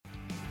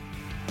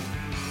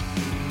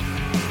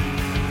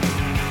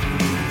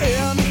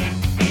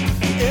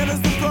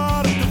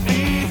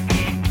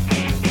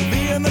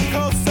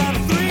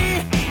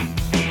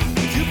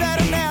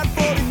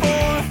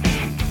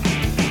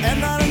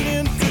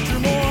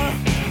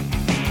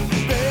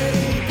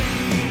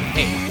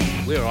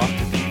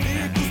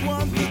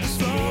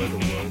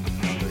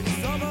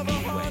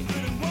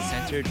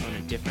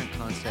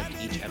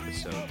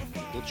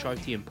chart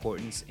the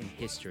importance in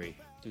history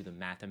through the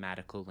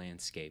mathematical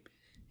landscape.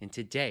 And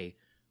today,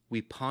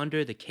 we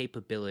ponder the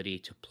capability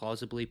to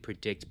plausibly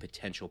predict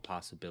potential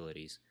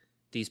possibilities,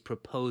 these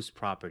proposed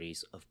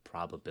properties of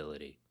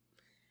probability.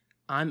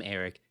 I'm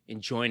Eric,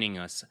 and joining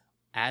us,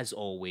 as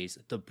always,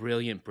 the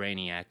brilliant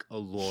brainiac,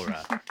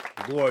 Alora.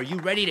 Laura, you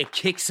ready to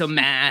kick some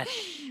math?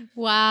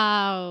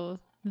 Wow.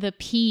 The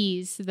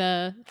P's,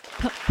 the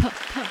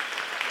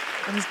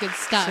that was good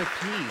stuff. So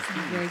please.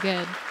 Very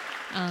good.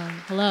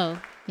 Hello.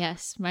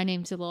 Yes, my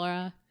name's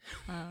Alora.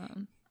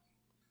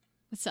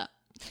 What's up?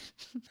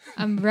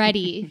 I'm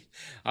ready.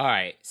 All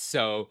right,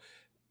 so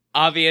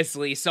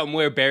obviously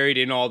somewhere buried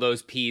in all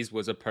those P's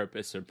was a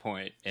purpose or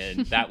point,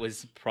 and that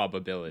was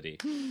probability.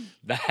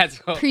 That's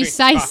what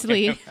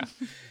Precisely. we're talking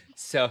about.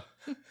 So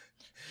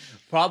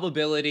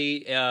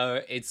probability,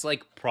 it's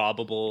like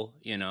probable,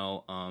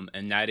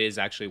 and that is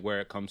actually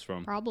where it comes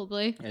from.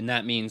 Probably. And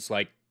that means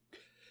like,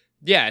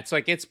 yeah,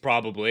 it's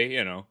probably,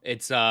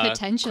 it's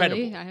Potentially.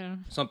 credible. I don't know.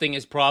 Something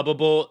is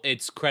probable,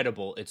 it's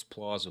credible, it's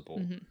plausible.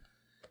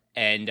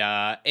 Mm-hmm.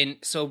 And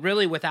so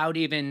really without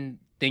even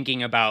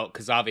thinking about,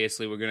 because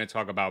obviously we're going to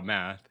talk about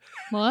math.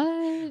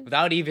 What?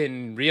 Without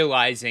even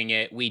realizing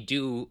it, we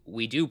do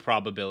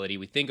probability.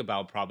 We think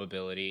about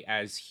probability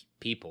as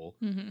people,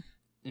 Mm-hmm.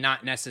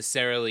 not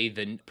necessarily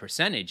the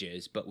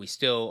percentages, but we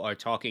still are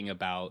talking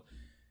about,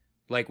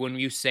 like when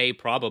you say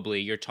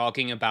probably, you're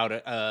talking about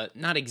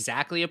not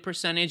exactly a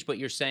percentage, but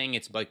you're saying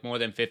it's like more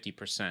than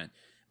 50%.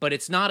 But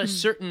it's not a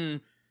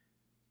certain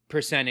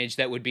percentage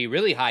that would be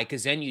really high,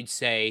 because then you'd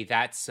say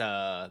that's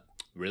a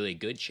really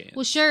good chance.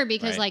 Well, sure,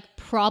 because right? like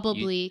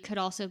probably could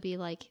also be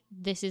like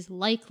this is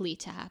likely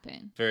to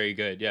happen. Very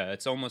good. Yeah,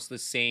 it's almost the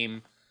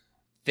same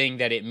thing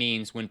that it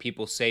means when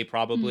people say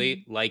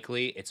probably,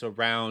 likely. It's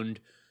around,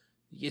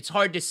 it's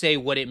hard to say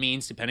what it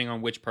means depending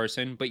on which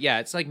person, but yeah,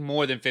 it's like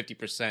more than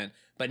 50%,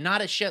 but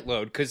not a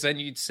shitload, because then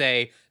you'd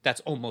say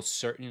that's almost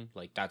certain,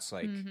 like that's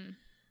like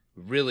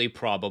really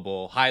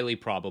probable, highly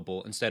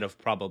probable, instead of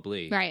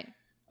probably. Right.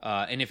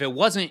 And if it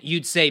wasn't,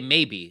 you'd say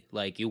maybe,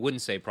 like you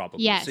wouldn't say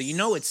probably. Yes.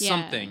 So it's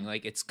something,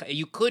 like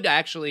you could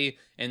actually,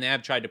 and they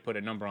have tried to put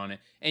a number on it,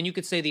 and you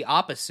could say the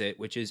opposite,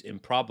 which is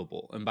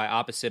improbable. And by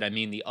opposite, I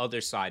mean the other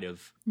side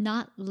of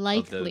Not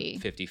likely.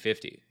 of the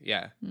 50-50.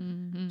 Yeah.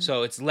 Mm-hmm.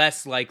 So it's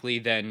less likely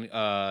than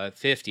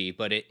 50,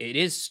 but it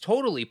is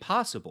totally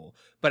possible.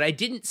 But I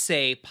didn't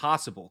say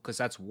possible because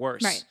that's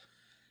worse. Right.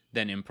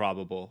 Than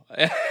improbable.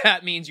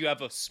 That means you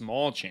have a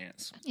small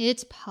chance.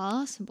 It's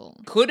possible.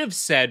 Could have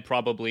said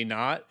probably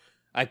not.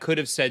 I could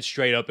have said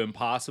straight up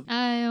impossible.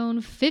 I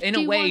own 51%. In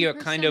a way, you're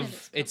kind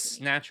of,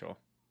 it's natural.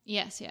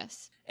 Yes,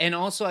 yes. And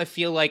also, I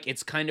feel like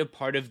it's kind of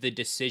part of the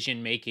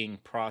decision-making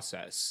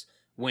process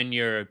when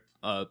you're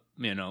a,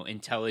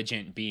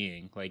 intelligent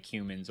being like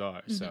humans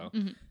are. So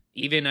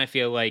even I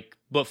feel like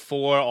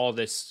before all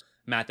this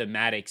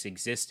mathematics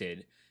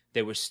existed,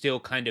 they were still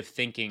kind of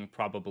thinking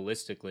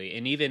probabilistically,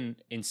 and even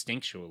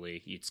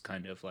instinctually, it's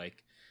kind of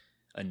like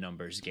a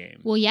numbers game.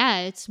 Well, yeah,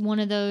 it's one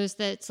of those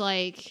that's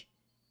like,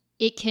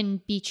 it can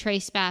be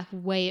traced back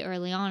way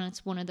early on.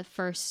 It's one of the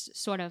first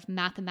sort of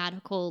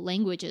mathematical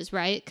languages,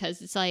 right?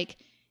 Because it's like,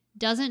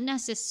 doesn't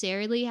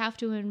necessarily have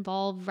to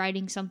involve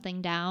writing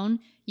something down.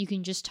 You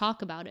can just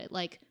talk about it.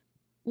 Like,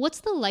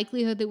 what's the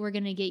likelihood that we're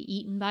going to get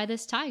eaten by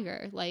this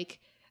tiger? Like,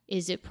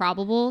 is it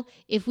probable?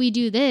 If we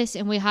do this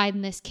and we hide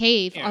in this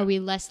cave, are we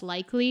less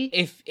likely?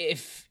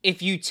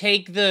 If you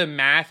take the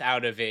math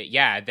out of it,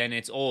 yeah, then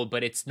it's old,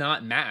 but it's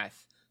not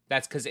math.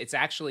 That's because it's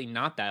actually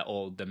not that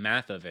old, the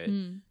math of it.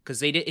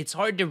 Because it's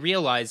hard to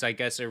realize, I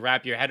guess, or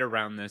wrap your head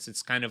around this.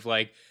 It's kind of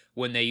like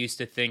when they used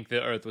to think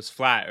the Earth was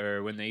flat,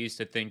 or when they used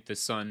to think the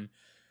sun,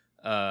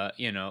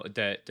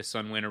 that the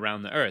sun went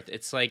around the Earth.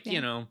 It's like,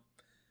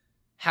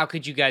 how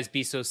could you guys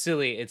be so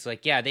silly? It's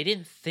like, yeah, they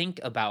didn't think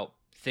about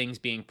things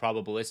being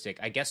probabilistic.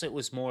 I guess it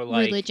was more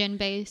like religion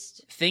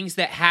based things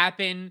that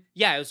happen.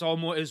 Yeah, it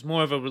was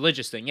more of a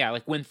religious thing. Yeah,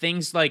 like when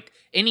things like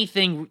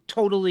anything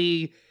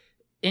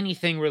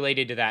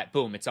related to that,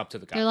 boom, it's up to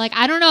the gods. They're like,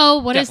 I don't know,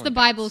 what does the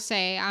Definitely Bible gods.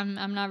 say?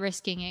 I'm not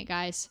risking it,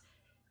 guys.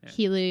 Yeah.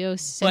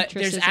 Heliocentrism. But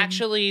there's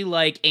actually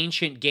like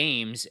ancient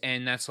games,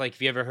 and that's like,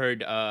 have you ever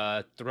heard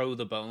Throw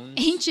the Bones?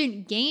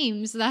 Ancient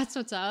games, that's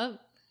what's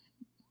up.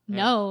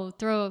 No,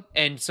 throw.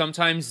 And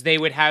sometimes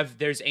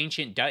there's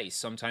ancient dice.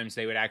 Sometimes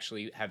they would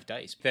actually have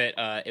dice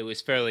that it was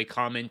fairly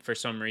common for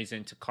some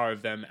reason to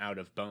carve them out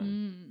of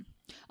bone.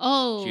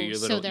 Oh,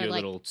 So they're your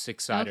like little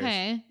six-siders.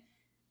 Okay,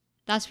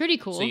 that's pretty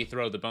cool. So you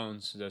throw the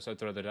bones, so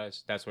throw the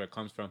dice. That's where it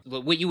comes from.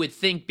 What you would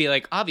think, be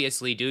like,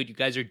 obviously, dude, you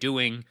guys are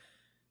doing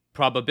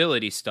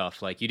probability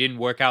stuff. Like, you didn't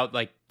work out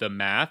like the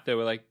math. They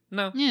were like,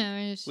 no,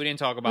 Yeah, we didn't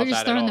talk about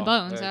that at all. we're just throwing the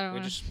bones. Like, I don't we're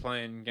know. just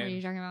playing What are you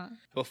games. talking about?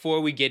 Before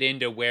we get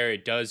into where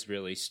it does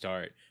really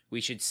start, we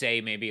should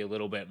say maybe a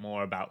little bit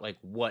more about like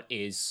what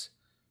is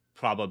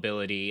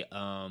probability.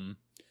 And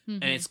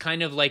it's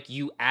kind of like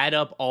you add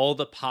up all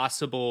the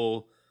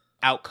possible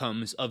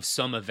outcomes of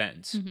some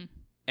event,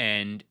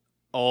 and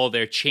all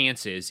their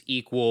chances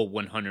equal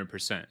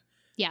 100%.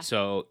 Yeah.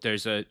 So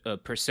there's a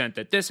percent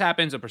that this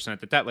happens, a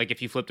percent that. Like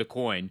if you flipped a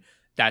coin,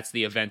 that's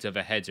the event of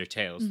a heads or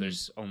tails. Mm-hmm.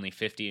 There's only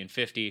 50 and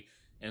 50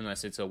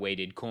 unless it's a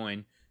weighted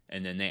coin,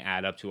 and then they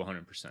add up to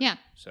 100%. Yeah.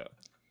 So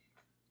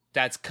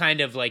that's kind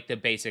of like the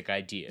basic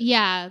idea.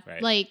 Yeah.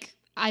 Right? Like,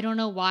 I don't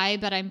know why,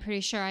 but I'm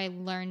pretty sure I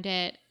learned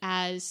it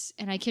as,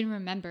 and I can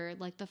remember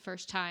like the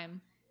first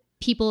time,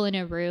 people in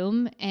a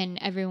room and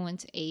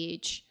everyone's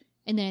age.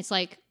 And then it's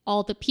like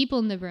all the people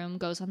in the room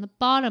goes on the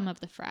bottom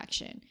of the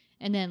fraction.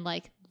 And then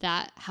like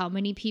that, how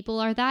many people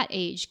are that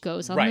age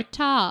goes on the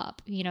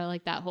top, you know,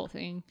 like that whole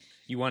thing.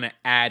 You want to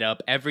add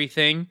up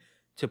everything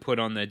to put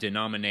on the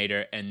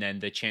denominator, and then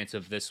the chance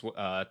of this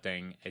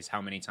thing is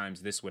how many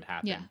times this would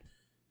happen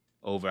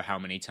over how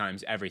many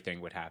times everything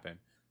would happen.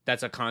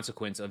 That's a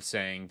consequence of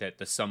saying that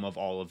the sum of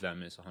all of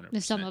them is 100%.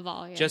 The sum of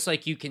all, yeah. Just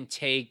like you can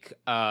take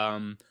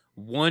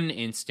one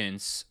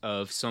instance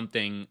of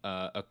something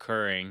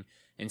occurring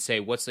and say,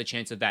 what's the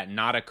chance of that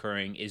not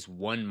occurring is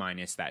 1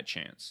 minus that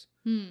chance.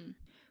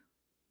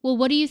 Well,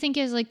 what do you think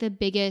is like the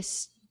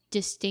biggest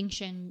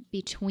distinction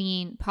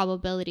between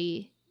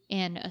probability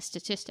and a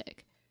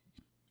statistic?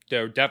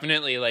 They're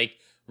definitely like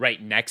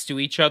right next to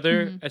each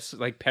other as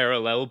like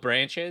parallel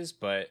branches,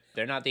 but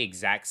they're not the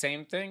exact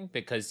same thing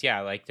because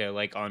like they're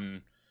like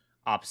on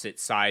opposite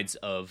sides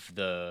of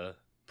the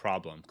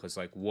problem, because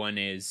like one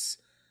is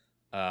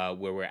where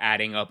we're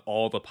adding up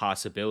all the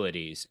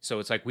possibilities, so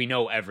it's like we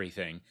know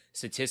everything.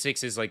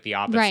 Statistics is like the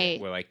opposite,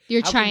 right? We're like,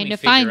 you're trying to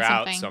find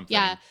something,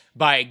 yeah,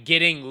 by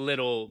getting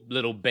little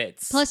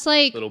bits, plus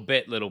like little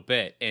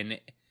bit, and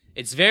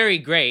it's very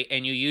great,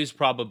 and you use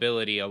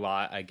probability a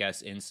lot, I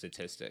guess, in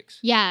statistics.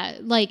 Yeah,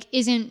 like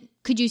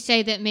could you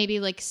say that maybe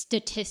like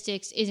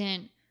statistics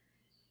isn't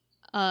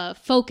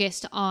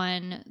focused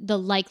on the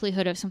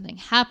likelihood of something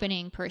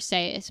happening per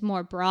se? It's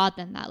more broad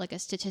than that. Like a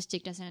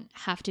statistic doesn't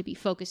have to be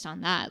focused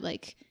on that.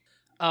 Like,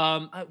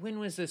 when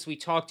was this? We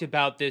talked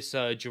about this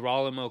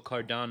Girolamo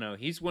Cardano.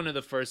 He's one of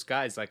the first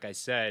guys, like I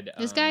said.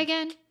 This guy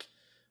again?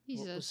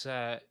 Jesus. What was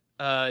that?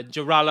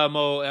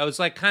 Girolamo, I was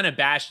like kind of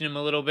bashing him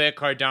a little bit.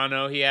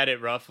 Cardano, he had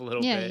it rough a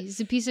little bit. Yeah, he's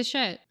a piece of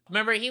shit.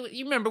 Remember,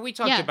 you remember we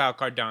talked about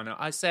Cardano.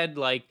 I said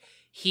like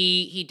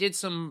he did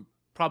some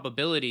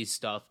probability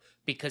stuff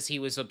because he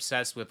was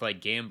obsessed with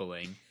like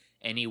gambling,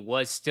 and he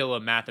was still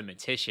a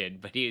mathematician,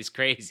 but he is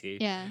crazy.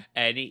 Yeah.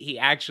 And he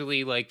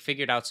actually like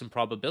figured out some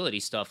probability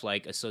stuff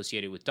like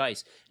associated with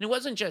dice. And it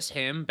wasn't just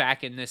him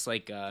back in this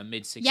like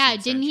mid-16th Yeah,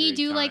 didn't he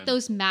do time. Like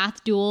those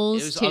math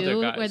duels too,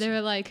 where they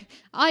were like,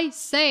 I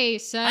say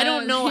so. I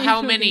don't know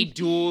how many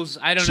duels.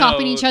 I don't know.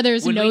 Chopping each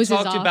other's noses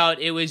off. When we talked about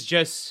it was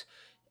just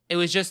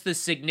the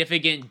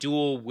significant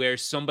duel where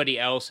somebody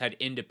else had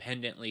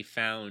independently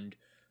found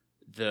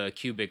the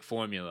cubic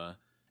formula.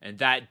 And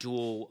that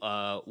duel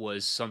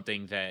was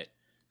something that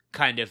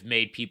kind of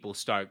made people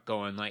start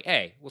going like,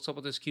 "Hey, what's up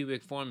with this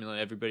cubic formula?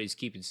 Everybody's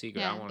keeping secret.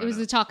 Yeah, I want to." It was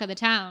the talk of the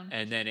town.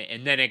 And then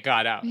it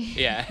got out.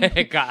 Yeah,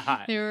 it got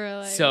hot. They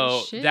were like,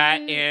 so shit.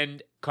 That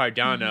and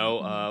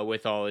Cardano,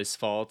 with all his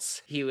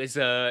faults, he was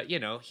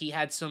he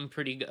had some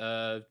pretty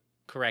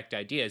correct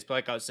ideas. But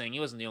like I was saying,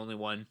 he wasn't the only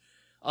one.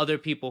 Other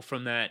people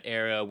from that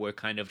era were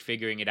kind of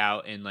figuring it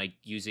out and like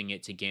using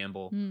it to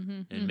gamble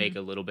and make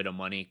a little bit of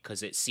money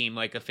because it seemed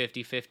like a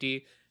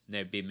 50-50. And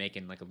they'd be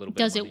making like a little bit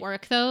Does of money. It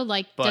work though?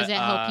 Like, but, does it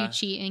help you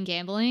cheat in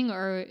gambling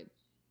or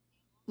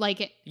like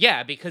it?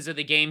 Yeah, because of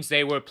the games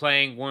they were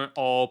playing weren't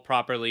all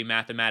properly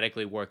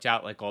mathematically worked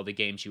out like all the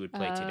games you would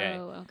play today.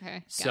 Oh, okay.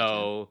 Gotcha.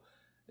 So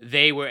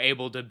they were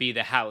able to be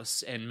the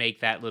house and make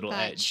that little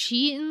edge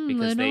cheating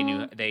because they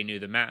knew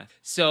the math.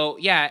 So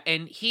yeah,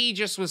 and he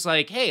just was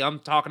like, "Hey, I'm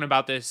talking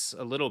about this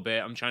a little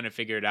bit. I'm trying to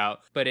figure it out."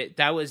 But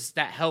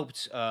that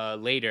helped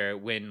later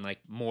when like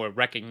more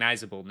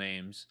recognizable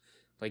names.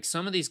 Like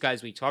some of these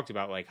guys we talked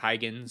about, like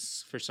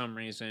Huygens for some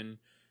reason.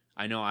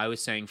 I know I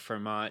was saying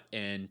Fermat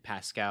and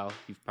Pascal.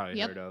 You've probably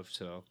heard of.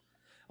 So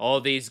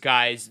all these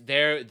guys,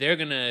 they're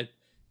gonna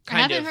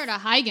kind of heard of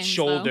Huygens,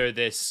 shoulder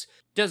this.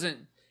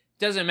 Doesn't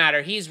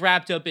matter. He's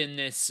wrapped up in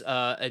this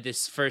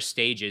this first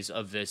stages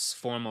of this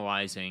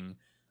formalizing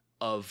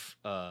of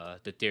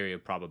the theory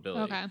of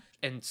probability. Okay.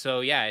 And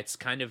so yeah, it's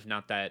kind of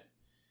not that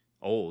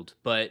old,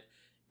 but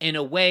in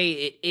a way,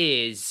 it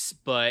is,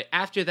 but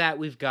after that,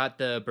 we've got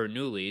the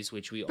Bernoullis,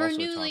 which we also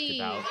talked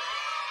about.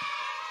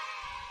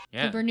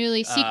 Yeah. The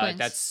Bernoulli sequence.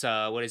 That's,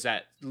 what is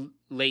that?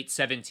 Late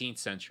 17th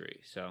century,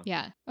 so.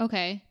 Yeah,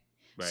 okay.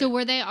 Right. So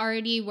were they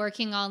already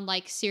working on,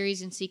 like,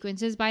 series and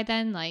sequences by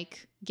then?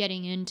 Like,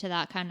 getting into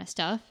that kind of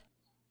stuff?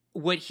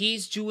 What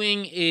he's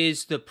doing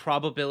is the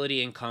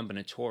probability and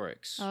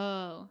combinatorics.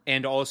 Oh.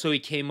 And also he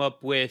came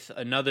up with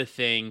another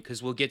thing,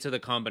 because we'll get to the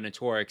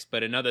combinatorics,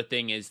 but another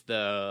thing is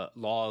the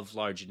law of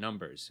large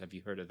numbers. Have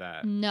you heard of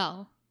that?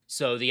 No.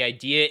 So the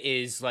idea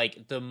is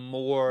like the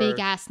more...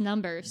 big-ass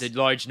numbers. The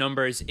large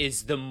numbers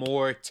is the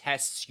more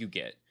tests you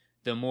get.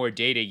 The more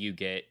data you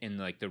get in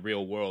like the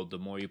real world, the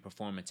more you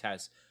perform a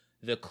test,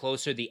 the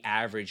closer the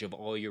average of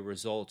all your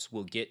results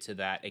will get to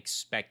that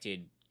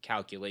expected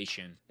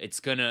calculation. It's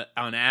gonna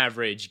on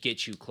average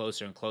get you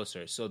closer and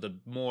closer. So the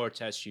more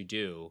tests you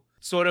do,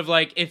 sort of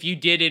like if you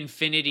did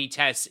infinity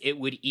tests, it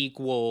would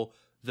equal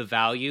the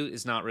value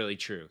is not really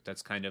true.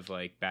 That's kind of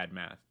like bad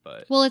math,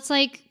 but Well, it's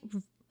like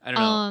I don't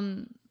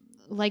know.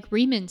 like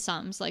Riemann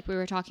sums, like we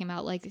were talking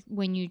about, like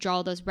when you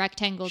draw those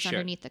rectangles Sure.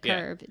 underneath the Yeah.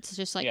 curve, it's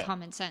just like Yeah.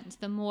 common sense.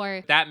 The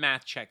more That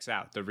math checks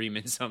out. The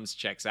Riemann sums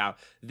checks out.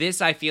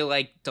 This I feel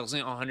like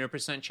doesn't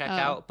 100% check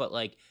out, but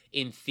like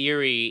in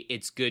theory,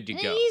 it's good to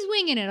go. he's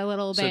winging it a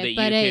little So that bit, you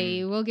but hey,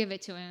 can- we'll give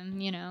it to him.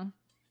 You know,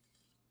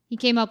 he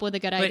came up with a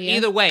good But idea.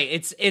 either way,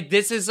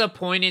 this is a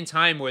point in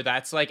time where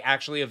that's like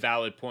actually a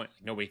valid point.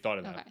 Nobody thought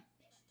of that.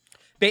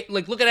 Okay.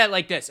 Like look at it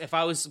like this. If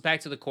I was back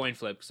to the coin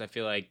flip, because I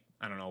feel like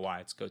I don't know why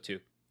it's go to.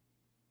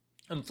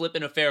 I'm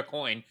flipping a fair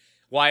coin.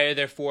 Why are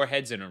there 4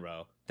 heads in a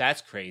row?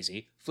 That's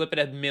crazy. Flip it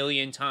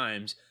 1,000,000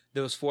 times.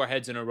 Those 4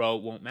 heads in a row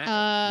won't matter.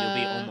 You'll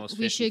be almost 50-50.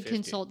 We should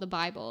consult the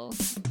Bible.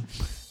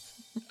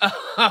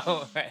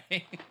 Oh,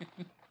 right.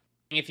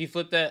 If you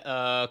flip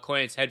the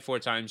coin its head 4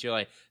 times, you're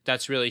like,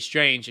 that's really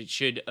strange. It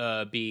should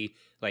be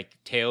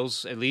like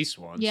tails at least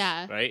once.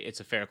 Yeah. Right? It's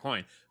a fair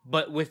coin.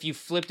 But if you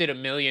flipped it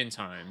 1,000,000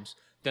 times,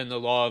 then the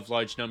law of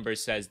large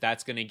numbers says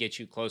that's going to get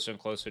you closer and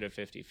closer to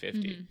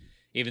 50-50.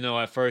 Even though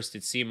at first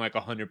it seemed like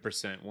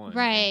 100% one.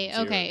 Right. and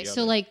 0 Okay. the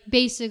So other. like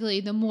basically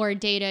the more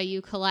data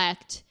you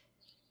collect,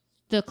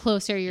 the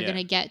closer you're Yeah. going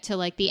to get to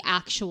like the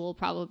actual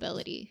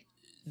probability.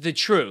 The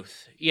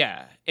truth,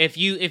 yeah. If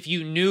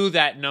you knew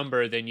that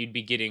number, then you'd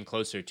be getting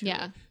closer to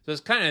Yeah. it. So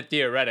it's kind of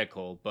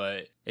theoretical,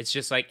 but it's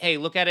just like, hey,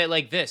 look at it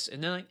like this,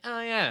 and they're like,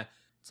 oh yeah,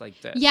 it's like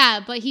this. Yeah,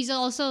 but he's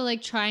also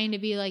like trying to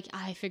be like,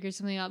 I figured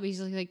something out. But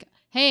he's like,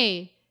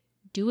 hey,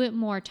 do it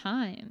more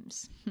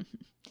times.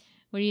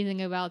 What do you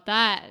think about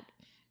that?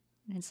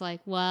 And it's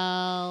like,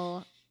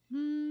 well,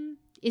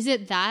 is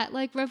it that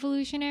like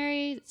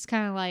revolutionary? It's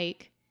kind of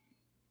like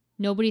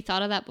nobody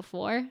thought of that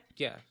before.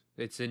 Yeah,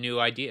 it's a new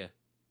idea.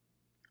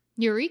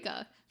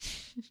 Eureka.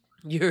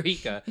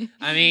 Eureka.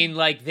 I mean,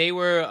 like they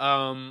were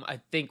I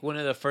think one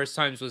of the first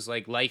times was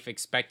like life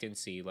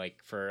expectancy,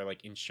 like for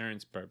like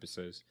insurance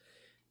purposes.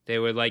 They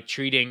were like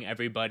treating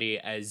everybody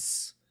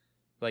as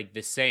like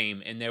the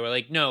same, and they were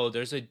like, no,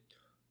 there's a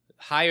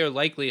higher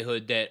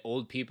likelihood that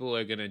old people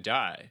are gonna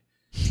die.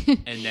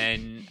 And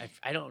then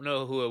I don't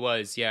know who it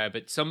was, yeah,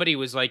 but somebody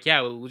was like,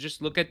 yeah, we'll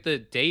just look at the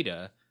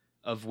data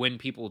of when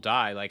people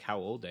die, like how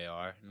old they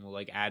are, and we'll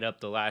like add up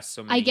the last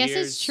so many I guess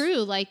years. it's true.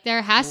 Like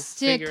there has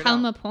We'll to figure it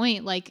come a out.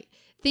 point, like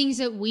things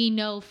that we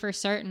know for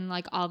certain,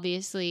 like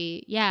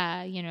obviously,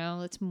 yeah, you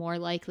know, it's more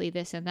likely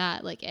this and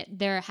that. Like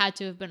there had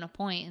to have been a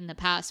point in the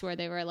past where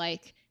they were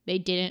like, they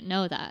didn't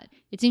know that.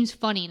 It seems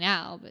funny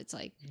now, but it's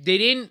like They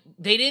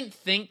didn't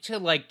think to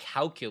like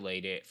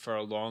calculate it for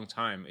a long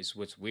time is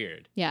what's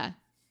weird. yeah.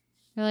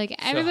 They're like,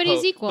 everybody's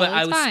So- equal. but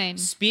It's fine.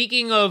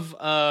 Speaking of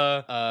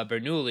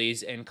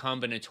Bernoulli's, and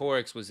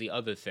combinatorics was the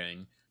other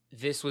thing.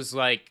 This was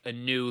like a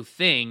new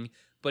thing,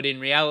 but in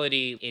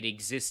reality it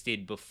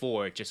existed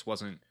before. It just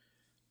wasn't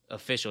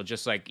official.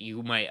 Just like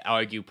you might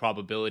argue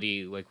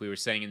probability, like we were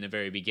saying in the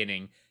very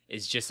beginning,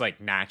 is just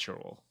like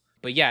natural.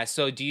 But yeah,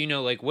 so do you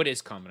know like what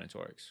is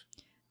combinatorics?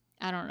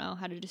 I don't know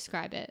how to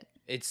describe it.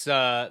 It's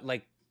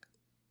like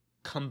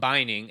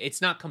combining.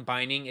 It's not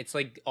combining, it's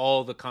like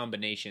all the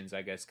combinations,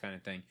 I guess, kind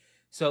of thing.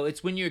 So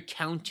it's when you're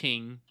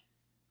counting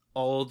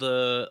all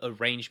the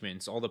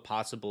arrangements, all the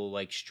possible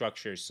like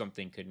structures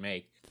something could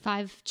make.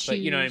 5 choose. But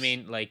you know what I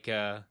mean? Like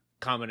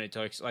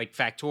combinatorics, like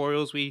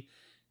factorials we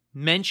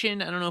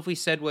mentioned. I don't know if we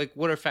said like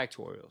what are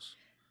factorials?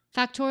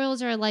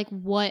 Factorials are like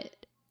what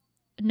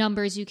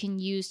numbers you can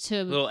use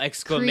to Little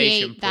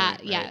exclamation create that.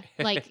 point, Yeah. right?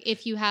 Like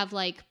if you have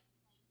like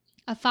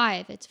a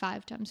 5, it's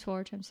 5 times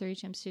 4 times 3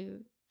 times 2.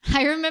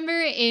 I remember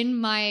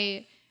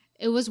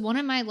it was one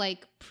of my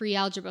like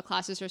pre-algebra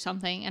classes or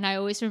something, and I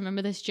always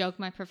remember this joke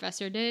my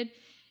professor did,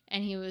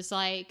 and he was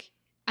like,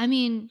 I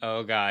mean,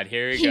 Oh god,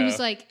 here we he go. was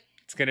like,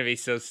 It's gonna be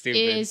so stupid.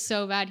 it is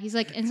so bad. He's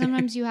like, and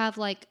sometimes you have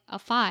like a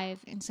 5,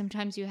 and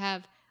sometimes you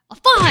have a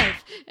 5,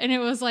 and it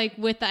was like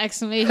with the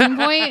exclamation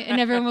point, and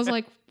everyone was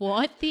like,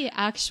 what the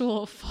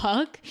actual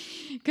fuck?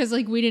 Because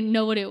like we didn't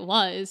know what it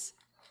was.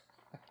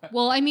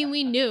 Well, I mean,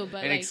 we knew,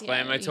 but An like,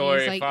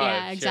 exclamatory yeah, like, 5,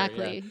 yeah, sure,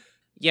 exactly.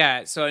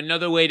 Yeah, so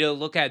another way to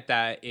look at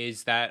that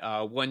is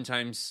that 1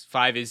 times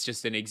 5 is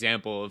just an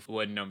example of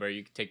one number.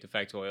 You can take the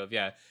factorial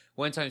of,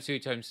 1 times 2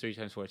 times 3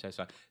 times 4 times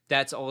 5.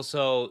 That's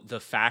also the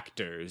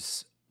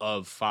factors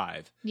of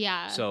 5.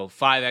 Yeah. So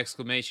 5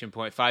 exclamation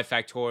point, 5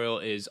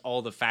 factorial is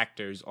all the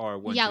factors are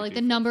 1, yeah, 2, like 3,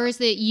 the 4, numbers 5.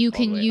 that you all the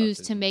can way up use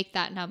to to the- make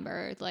that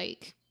number.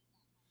 Like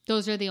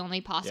those are the only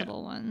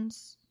possible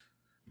ones.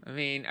 I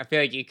mean, I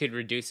feel like you could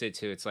reduce it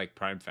to its like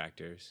prime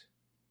factors.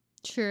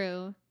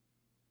 True.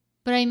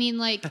 But I mean,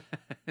 like,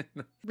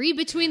 read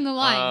between the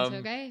lines,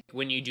 okay?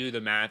 When you do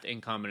the math in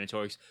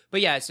combinatorics.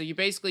 But yeah, so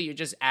you're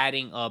just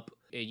adding up.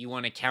 You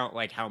want to count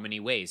like how many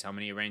ways, how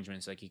many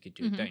arrangements, like you could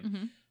do a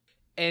thing.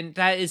 And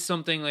that is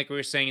something like we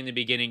were saying in the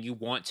beginning, you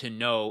want to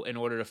know in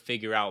order to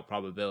figure out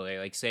probability.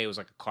 Like say it was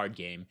like a card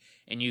game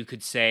and you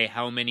could say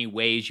how many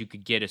ways you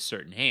could get a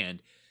certain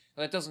hand.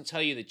 Well, that doesn't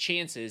tell you the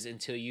chances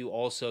until you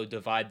also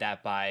divide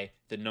that by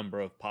the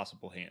number of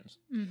possible hands.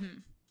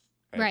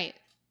 Right.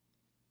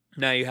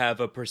 Now you have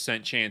a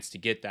 % chance to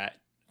get that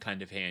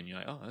kind of hand. You're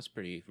like, oh, that's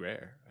pretty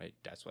rare, right?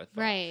 That's what I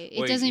thought. Right.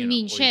 Or, It doesn't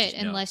mean or shit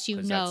just know, unless you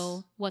 'cause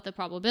know what the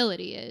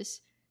probability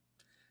is.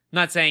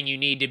 Not saying you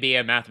need to be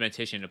a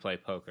mathematician to play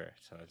poker.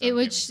 So It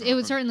would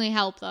certainly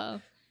help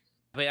though.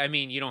 But I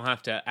mean, you don't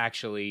have to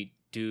actually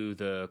do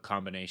the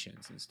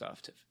combinations and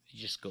stuff. You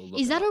just go look.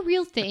 Is that a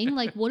real thing?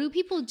 Like, what do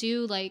people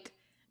do? Like,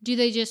 do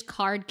they just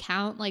card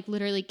count? Like,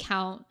 literally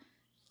count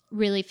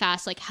really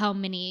fast? Like, how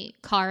many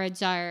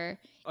cards are?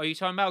 Are you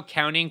talking about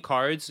counting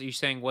cards? Are you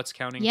saying what's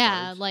counting?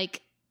 Yeah, cards?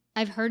 like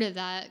I've heard of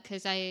that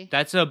because I.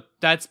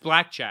 That's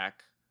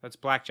blackjack. That's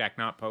blackjack,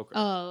 not poker.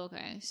 Oh,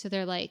 okay. So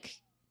they're like.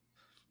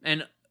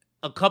 And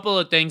a couple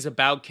of things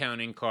about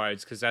counting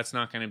cards, because that's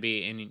not going to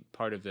be any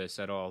part of this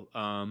at all.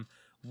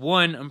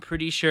 One, I'm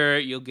pretty sure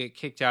you'll get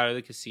kicked out of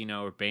the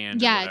casino or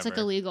banned. Yeah, or it's like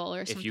illegal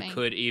or something. If you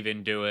could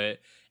even do it.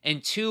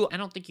 And two, I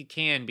don't think you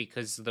can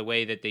because of the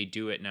way that they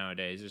do it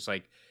nowadays. There's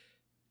like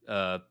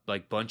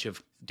bunch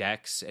of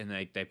decks and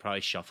they probably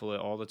shuffle it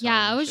all the time.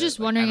 Yeah, I was just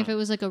wondering if it it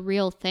was like a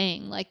real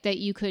thing, like that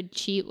you could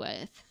cheat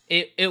with.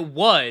 It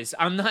was.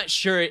 I'm not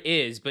sure it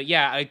is, but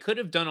yeah, I could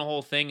have done a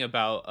whole thing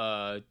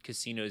about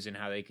casinos and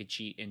how they could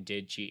cheat and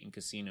did cheat in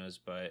casinos,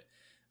 but I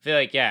feel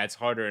like it's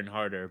harder and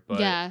harder. But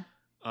yeah,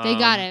 they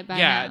got it by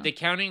now. The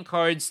counting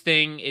cards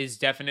thing is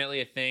definitely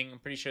a thing. I'm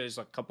pretty sure there's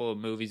a couple of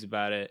movies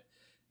about it.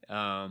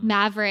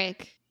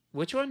 Maverick.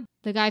 Which one?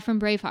 The guy from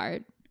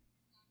Braveheart.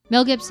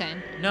 Mel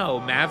Gibson. No,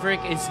 Maverick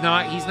is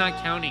not. He's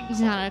not counting.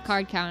 He's not a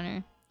card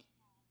counter.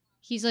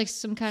 He's like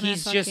some kind of.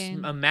 He's just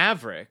a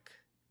maverick.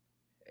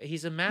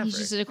 He's a maverick.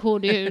 He's just a cool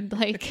dude.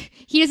 Like,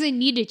 he doesn't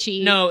need to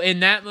cheat. No, in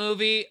that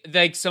movie,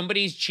 like,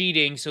 somebody's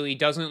cheating, so he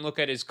doesn't look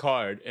at his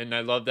card. And I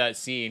love that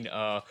scene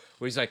where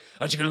he's like,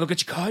 aren't you going to look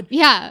at your card?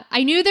 Yeah,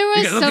 I knew there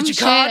was some shit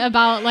card?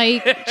 about,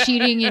 like,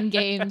 cheating in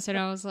games. And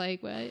I was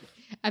like, what? I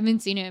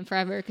haven't seen it in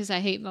forever because I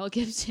hate Mel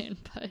Gibson,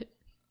 but...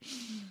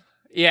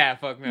 Yeah,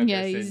 fuck Mel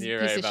Gibson.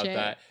 You're right about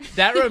that.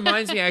 That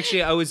reminds me,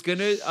 actually, I was going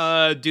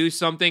to do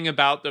something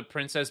about The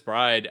Princess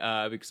Bride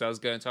because I was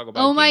going to talk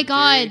about Oh my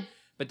God. Theory.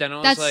 But then I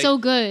was That's so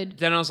good.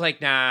 Then I was like,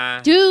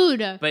 nah. Dude.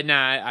 But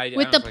nah.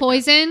 With the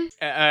poison?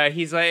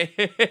 He's like...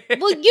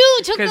 well, you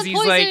took the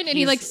poison. Like, and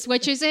he like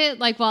switches it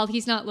like while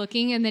he's not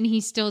looking. And then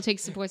he still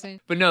takes the poison.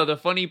 But no, the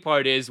funny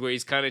part is where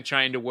he's kind of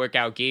trying to work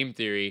out game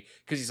theory.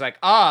 Because he's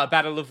like,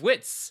 battle of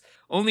wits.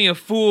 Only a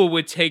fool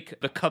would take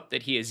the cup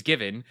that he is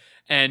given.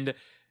 And...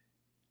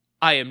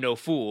 I am no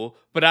fool,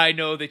 but I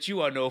know that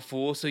you are no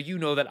fool, so you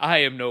know that I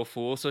am no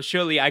fool, so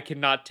surely I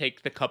cannot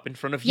take the cup in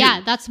front of you. Yeah,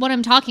 that's what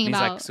I'm talking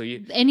about.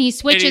 Like, and he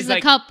switches the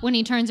cup when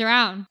he turns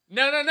around.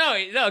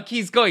 No,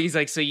 he's going. He's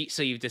like, so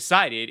you've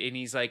decided, and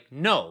he's like,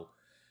 no,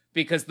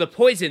 because the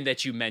poison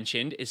that you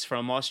mentioned is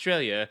from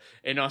Australia,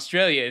 and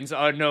Australians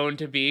are known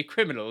to be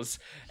criminals,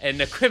 and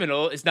the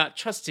criminal is not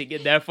trusting,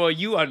 and therefore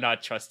you are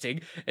not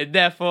trusting, and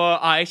therefore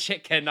I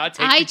cannot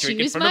take the drink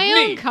in front of me.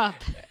 I choose my own cup.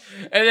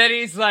 And then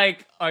he's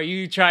like, are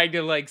you trying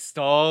to like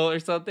stall or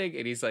something?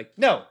 And he's like,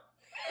 no.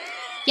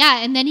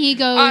 Yeah, and then he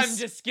goes, I'm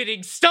just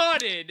getting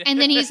started. And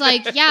then he's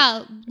like,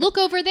 yeah, look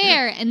over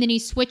there. And then he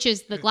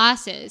switches the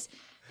glasses.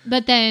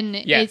 But then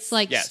it's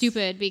like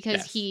stupid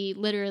because he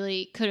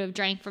literally could have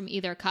drank from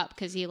either cup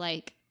because he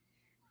like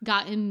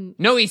got him.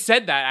 No, he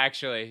said that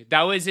actually.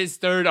 That was his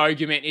third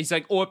argument. He's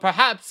like, or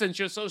perhaps since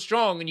you're so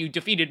strong and you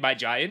defeated my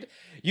giant,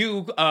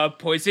 you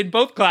poisoned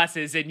both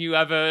glasses and you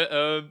have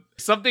a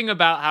something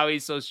about how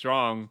he's so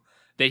strong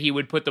that he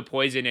would put the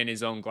poison in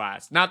his own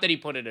glass. Not that he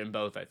put it in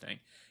both, I think.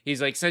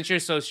 He's like, since you're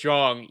so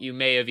strong, you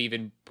may have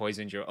even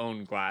poisoned your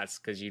own glass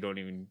because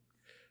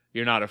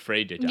you're not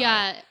afraid to die.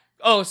 Yeah.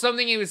 Oh,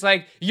 something he was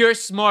like, you're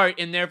smart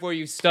and therefore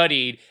you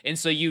studied and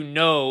so you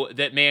know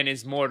that man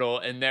is mortal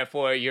and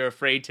therefore you're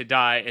afraid to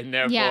die and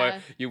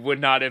therefore you would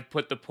not have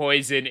put the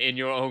poison in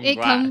your own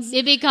glass.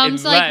 It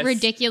becomes like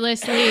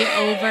ridiculously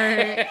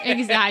over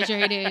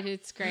exaggerated.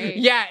 It's great.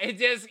 Yeah,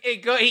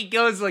 he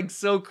goes like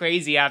so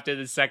crazy after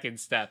the second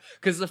step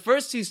because the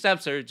first two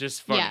steps are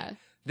just funny. Yeah.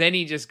 Then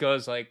he just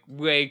goes like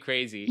way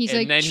crazy. He's and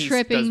like then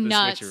tripping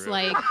nuts,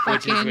 like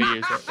fucking. Which is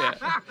what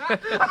you're saying.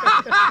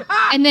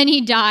 And then he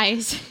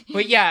dies.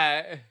 But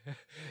yeah,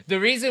 the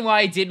reason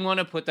why I didn't want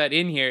to put that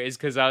in here is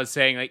because I was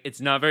saying like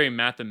it's not very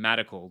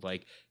mathematical.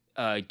 Like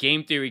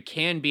game theory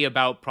can be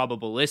about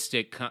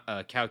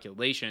probabilistic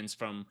calculations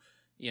from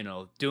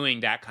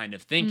doing that kind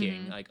of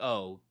thinking. Like,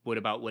 oh, what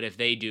if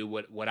they do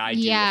what I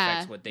do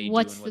affects what they do?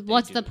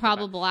 What's the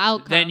probable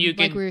outcome? Then you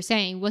can, like we were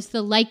saying, what's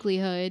the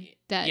likelihood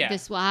that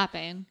this will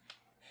happen?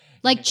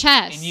 Like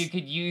chess. And you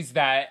could use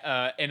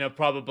that in a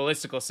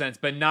probabilistical sense,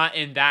 but not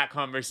in that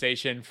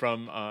conversation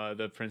from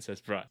the Princess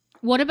Bride.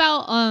 What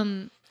about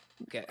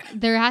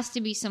there has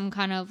to be some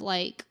kind of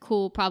like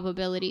cool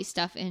probability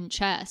stuff in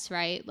chess,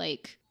 right?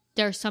 Like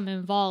there's some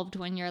involved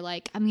when you're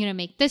like, I'm gonna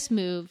make this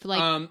move.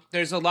 Like,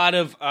 there's a lot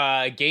of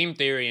game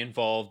theory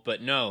involved,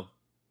 but no,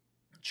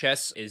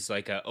 chess is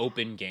like an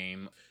open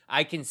game.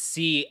 I can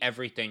see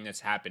everything that's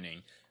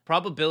happening.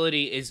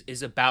 Probability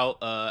is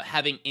about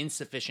having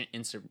insufficient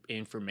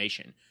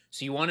information.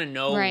 So you want to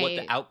know what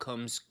the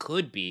outcomes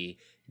could be,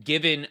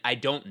 given I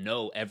don't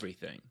know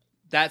everything.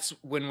 that's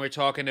when we're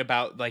talking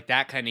about like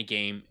that kind of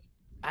game.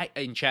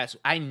 In chess,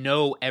 I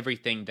know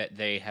everything that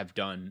they have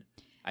done.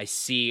 I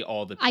see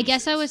all the pieces. I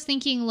guess I was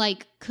thinking,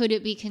 like, could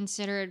it be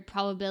considered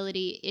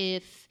probability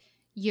if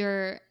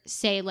you're,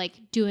 say,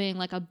 like, doing,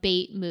 like, a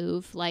bait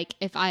move? Like,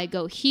 if I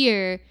go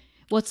here,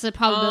 what's the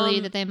probability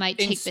that they might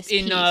take this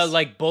piece?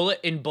 Like,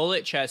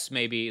 bullet chess,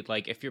 maybe,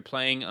 like, if you're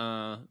playing,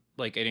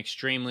 like, an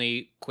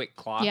extremely quick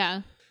clock.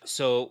 Yeah.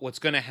 So what's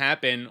going to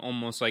happen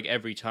almost like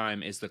every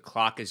time is the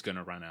clock is going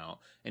to run out.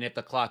 And if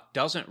the clock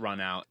doesn't run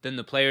out, then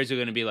the players are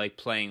going to be like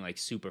playing like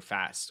super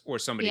fast or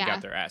somebody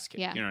got their ass kicked.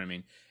 Yeah. You know what I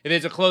mean? If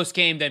it's a close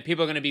game, then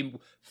people are going to be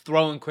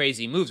throwing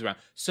crazy moves around.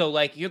 So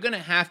like you're going to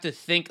have to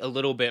think a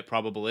little bit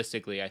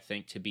probabilistically, I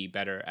think, to be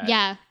better at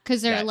Yeah,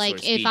 because they're like,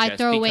 sort of if I speed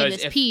throw chess. away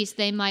Because this piece,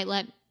 they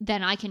might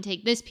then I can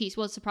take this piece.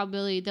 What's the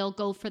probability they'll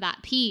go for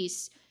that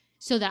piece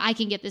so that I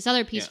can get this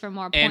other piece for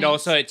more points? And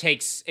also it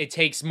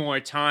takes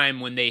more time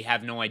when they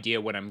have no idea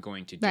what I'm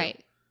going to do.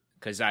 Right.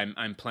 Because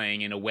I'm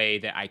playing in a way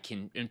that I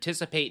can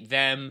anticipate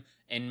them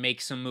and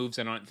make some moves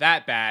that aren't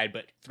that bad,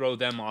 but throw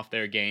them off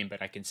their game,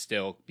 but I can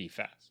still be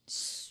fast.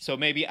 So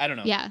maybe, I don't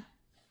know. Yeah.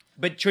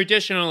 But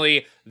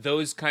traditionally,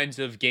 those kinds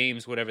of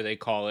games, whatever they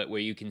call it,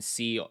 where you can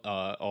see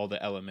all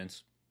the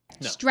elements.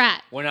 No,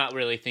 Strat. we're not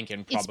really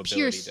thinking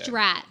probability. It's pure there.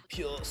 strat.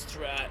 Pure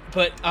strat.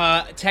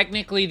 But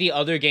technically, the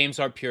other games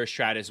are pure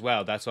strat as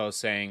well. That's what I was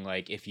saying.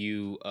 Like, if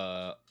you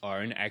are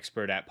an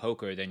expert at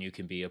poker, then you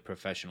can be a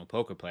professional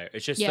poker player.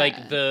 It's just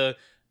like the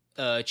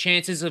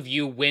chances of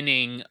you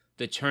winning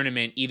the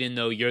tournament, even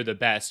though you're the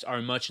best,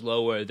 are much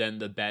lower than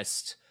the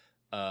best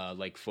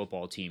like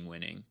football team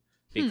winning.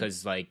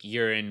 Because like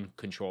you're in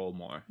control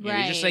more. Right,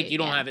 you're just like you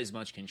don't have as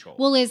much control.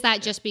 Well, is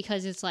that just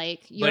because it's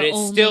like you're but it's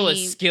only... still a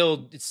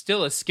skill. It's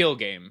still a skill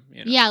game.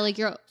 You know? Yeah, like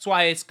you're. That's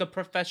why it's a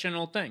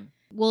professional thing.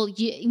 Well,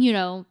 you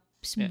know,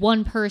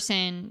 one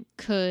person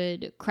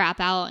could crap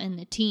out in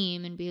the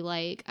team and be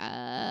like,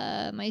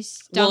 my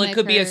stomach. Well, it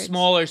could be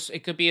hurts.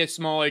 It could be a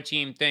smaller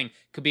team thing.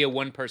 It could be a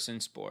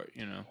one-person sport.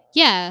 You know.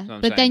 Yeah,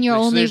 but then you're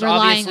only there's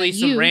relying obviously on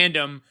some you.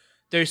 random.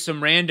 There's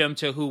some random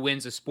to who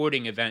wins a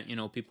sporting event. You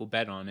know, people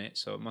bet on it,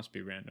 so it must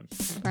be random.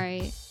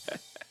 Right.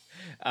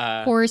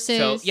 Horses.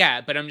 So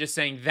yeah, but I'm just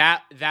saying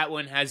that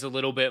one has a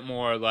little bit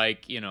more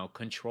like, you know,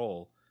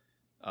 control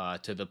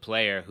to the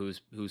player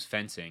who's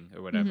fencing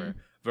or whatever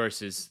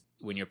versus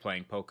when you're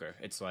playing poker.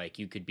 It's like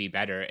you could be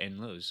better and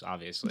lose,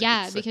 obviously.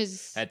 Yeah, it's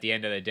because at the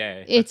end of the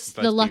day, it's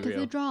let's the luck be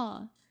of the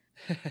draw.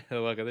 The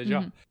luck of the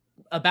draw.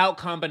 About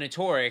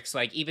combinatorics,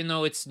 like even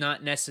though it's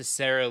not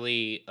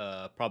necessarily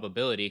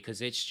probability, because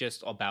it's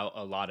just about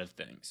a lot of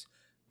things.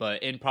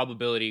 But in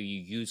probability, you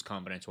use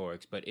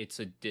combinatorics, but it's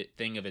a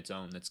thing of its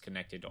own that's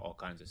connected to all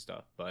kinds of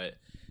stuff. But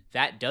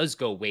that does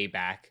go way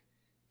back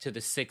to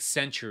the 6th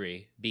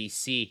century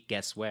BC.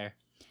 Guess where?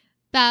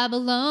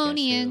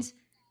 Babylonians. Guess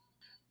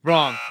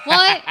wrong.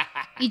 What?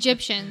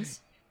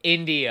 Egyptians.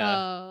 India.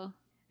 Oh.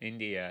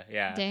 India,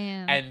 yeah.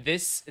 Damn. And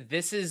this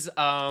is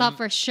thought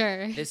for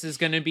sure. This is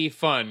gonna be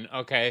fun,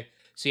 okay?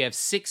 So you have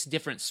 6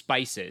 different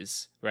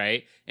spices,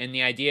 right? And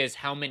the idea is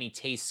how many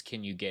tastes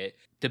can you get?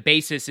 The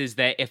basis is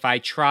that if I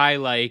try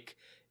like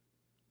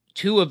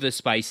 2 of the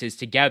spices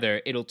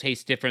together, it'll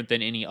taste different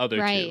than any other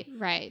 2.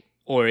 Right.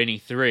 Or any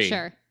 3.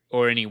 Sure.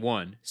 Or any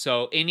 1.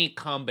 So any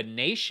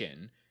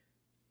combination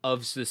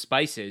of the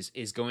spices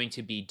is going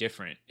to be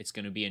different. It's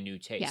going to be a new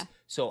taste. Yeah.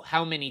 So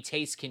how many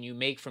tastes can you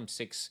make from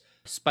 6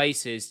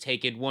 spices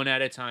taken 1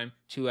 at a time,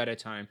 2 at a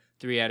time,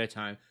 3 at a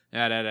time,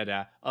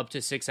 up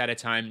to 6 at a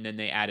time, and then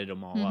they added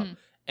them all up.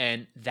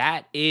 And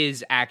that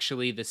is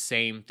actually the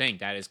same thing.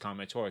 That is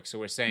combinatorics. So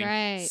we're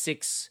saying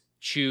 6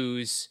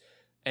 choose,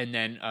 and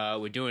then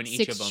we're doing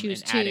each of them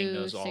and adding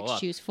those all up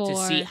choose 4. to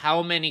see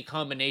how many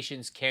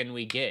combinations can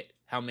we get,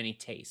 how many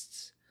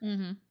tastes.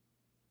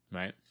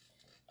 Right?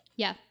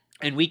 Yeah.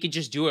 And we could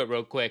just do it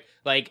real quick.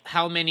 Like,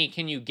 how many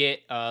can you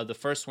get? The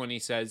first one, he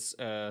says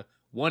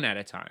 1 at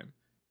a time.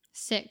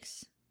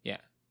 6. Yeah.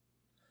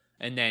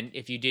 And then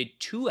if you did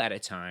 2 at a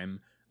time,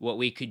 what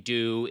we could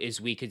do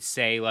is we could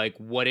say, like,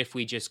 what if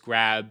we just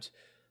grabbed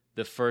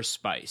the first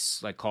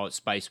spice, like call it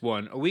spice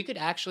 1, or we could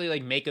actually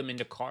like make them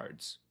into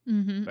cards,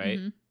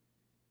 right?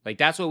 Like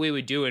that's what we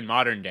would do in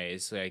modern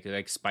days,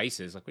 like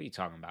spices. Like, what are you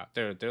talking about?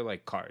 They're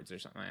like cards or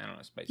something. I don't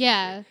know, spices.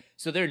 Yeah.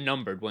 So they're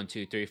numbered 1,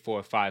 2, 3,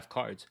 4, 5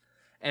 cards.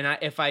 And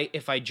if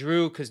I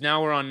drew, because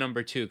now we're on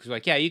number 2, because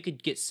like, yeah, you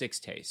could get 6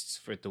 tastes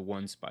for the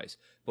 1 spice.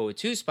 But with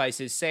 2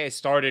 spices, say I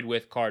started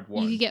with card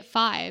 1. You could get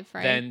 5,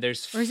 right? Then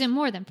there's... Or is it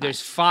more than 5?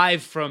 There's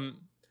 5 from...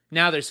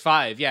 Now there's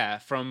 5, yeah,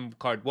 from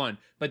card 1.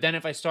 But then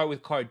if I start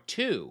with card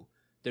 2,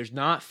 there's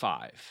not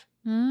 5.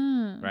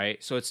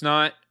 Right? So it's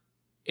not...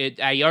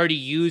 I already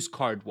used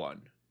card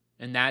 1.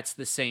 And that's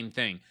the same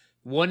thing.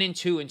 1 and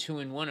 2 and 2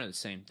 and 1 are the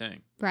same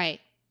thing.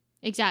 Right.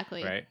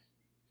 Exactly. Right?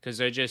 Because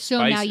they're just so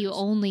spices. Now you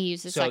only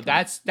use the second. So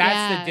that's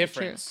the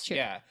difference. True.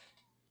 Yeah.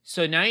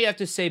 So now you have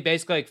to say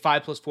basically like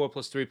 5 plus 4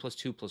 plus 3 plus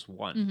 2 plus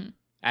 1.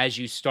 as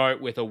you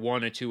start with a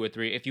 1, a 2, or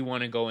 3, if you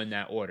want to go in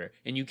that order.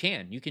 And you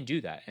can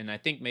do that. And I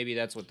think maybe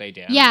that's what they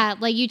did. Yeah,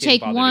 like you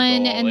take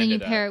one and then you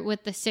that. pair it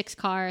with the 6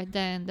 card,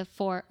 then the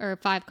 4 or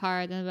 5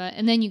 card,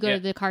 and then you go to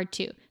the card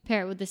 2,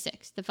 pair it with the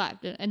 6, the 5,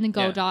 and then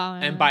go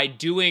down. And by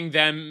doing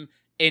them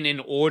in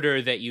an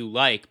order that you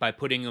like, by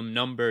putting them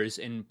numbers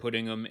and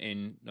putting them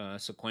in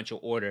sequential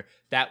order,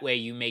 that way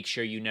you make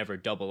sure you never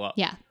double up.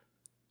 Yeah.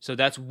 So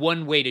that's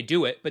one way to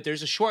do it, but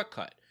there's a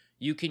shortcut.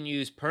 You can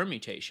use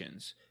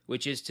permutations,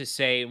 which is to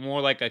say more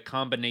like a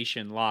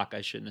combination lock.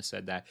 I shouldn't have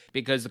said that,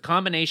 because the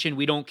combination,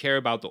 we don't care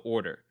about the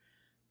order.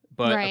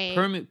 But a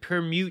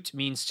permute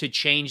means to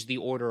change the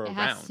order around. It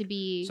has to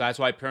be. So that's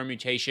why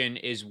permutation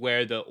is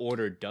where the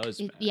order does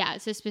matter. Yeah,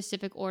 it's a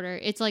specific order.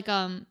 It's like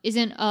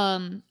isn't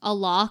a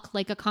lock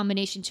like a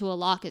combination to a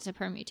lock is a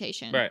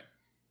permutation. Right.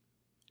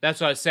 That's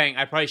what I was saying.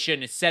 I probably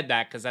shouldn't have said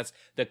that, because that's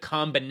the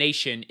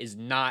combination is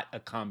not a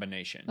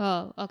combination.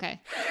 Oh, okay.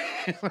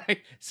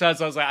 So I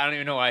was like, I don't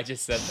even know why I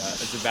just said that.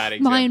 That's a bad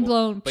example. Mind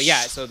blown. But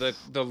yeah, so the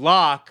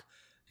lock,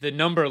 the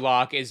number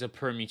lock is a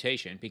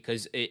permutation,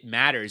 because it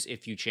matters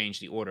if you change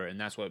the order, and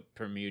that's what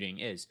permuting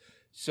is.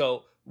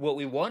 So what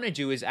we want to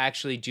do is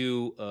actually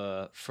do,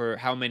 for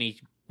how many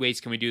ways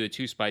can we do the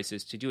 2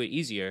 spices, to do it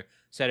easier,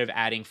 instead of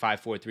adding 5,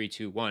 4, 3,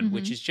 2, 1,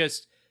 which is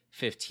just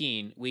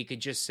 15, we could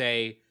just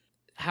say,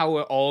 how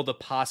are all the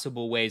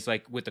possible ways,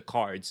 like with the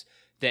cards,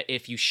 that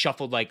if you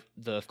shuffled like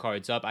the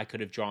cards up, I could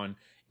have drawn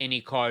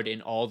any card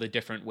in all the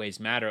different ways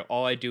matter.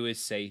 All I do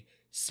is say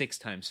 6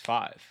 times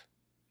 5.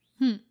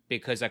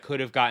 Because I could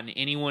have gotten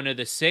any one of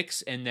the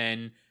 6, and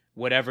then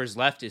whatever's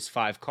left is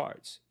 5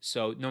 cards.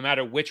 So no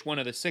matter which one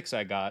of the 6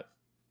 I got,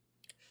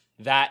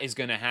 that is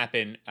going to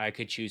happen. I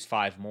could choose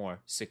 5 more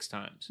 6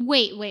 times.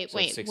 Wait.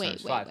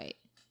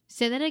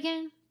 Say that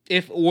again.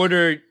 If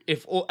order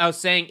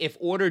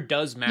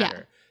does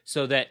matter.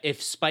 So that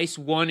if spice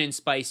 1 and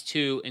spice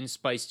 2 and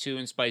spice 2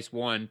 and spice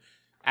 1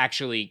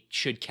 actually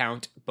should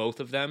count both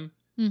of them,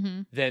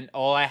 then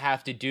all I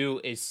have to do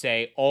is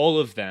say all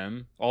of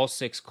them, all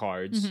 6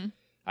 cards.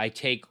 I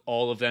take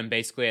all of them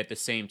basically at the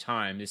same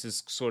time. This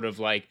is sort of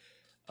like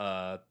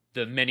the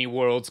many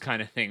worlds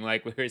kind of thing,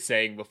 like we were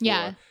saying before.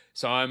 Yeah.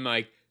 So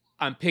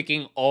I'm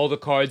picking all the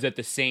cards at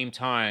the same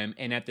time,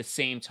 and at the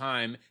same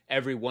time,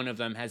 every one of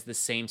them has the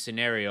same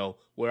scenario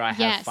where I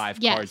have 5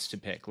 cards to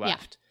pick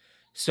left. Yeah.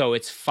 So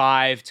it's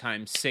 5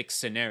 times 6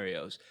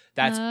 scenarios.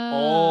 That's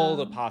all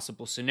the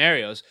possible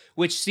scenarios,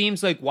 which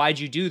seems like, why'd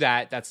you do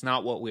that? That's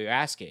not what we're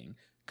asking,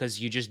 because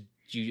you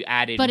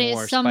added more spice.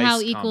 But it somehow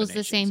equals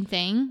the same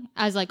thing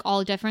as like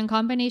all different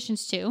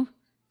combinations too.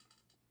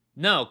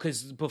 No,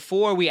 because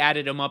before we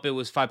added them up, it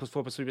was 5 plus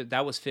 4 plus 3, but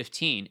that was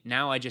 15.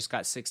 Now I just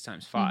got 6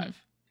 times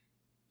 5.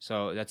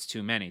 So that's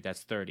too many.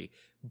 That's 30.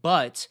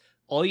 But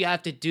all you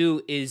have to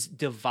do is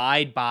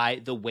divide by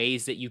the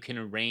ways that you can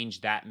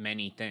arrange that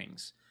many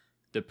things.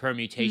 The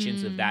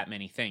permutations of that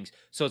many things.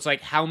 So it's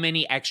like, how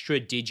many extra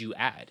did you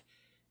add?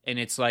 And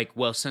it's like,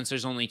 well, since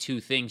there's only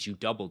 2 things, you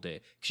doubled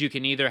it. Because you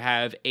can either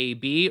have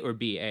AB or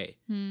BA.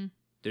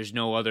 There's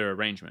no other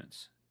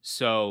arrangements.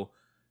 So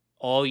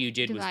all you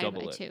did was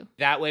double it. 2.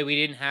 That way we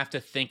didn't have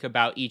to think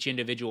about each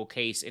individual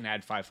case and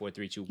add 5, 4,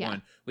 3, 2,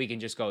 1. We can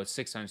just go with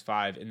 6 times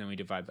 5, and then we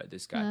divide by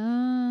this guy.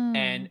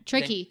 And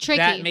tricky.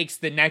 That makes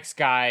the next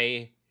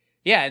guy...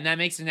 Yeah, and that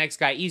makes the next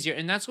guy easier.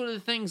 And that's one of the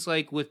things,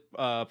 like, with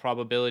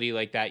probability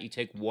like that, you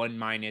take 1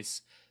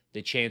 minus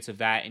the chance of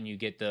that, and you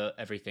get the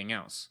everything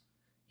else.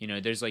 You know,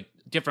 there's, like,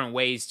 different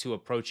ways to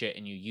approach it,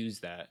 and you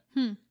use that.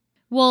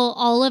 Well,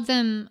 all of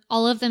them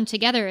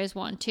together is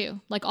 1,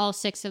 too. Like, all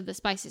 6 of the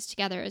spices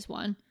together is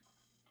 1.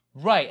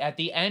 Right. At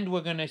the end,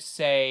 we're going to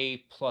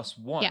say plus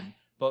 1. Yeah.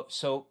 But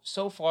so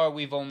far,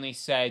 we've only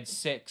said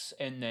 6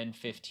 and then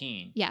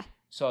 15. Yeah.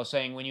 So I was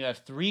saying, when you have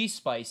 3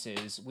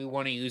 spices, we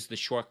want to use the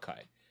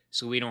shortcut.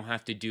 So we don't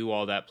have to do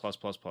all that plus.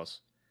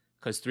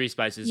 Because 3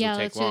 spices will take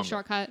longer. Yeah, let's do a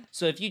shortcut.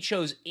 So if you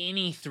chose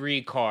any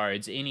 3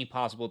 cards, any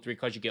possible 3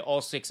 cards, you get all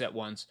 6 at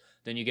once.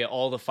 Then you get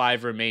all the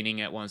 5 remaining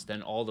at once.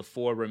 Then all the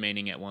 4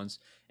 remaining at once.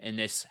 And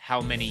this,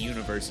 how many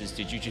universes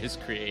did you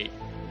just create?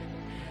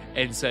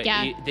 And so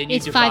then you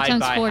it's divide 5 times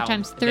by 4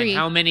 times 3.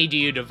 How many do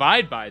you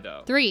divide by,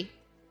 though? 3.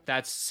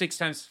 That's 6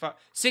 times 5.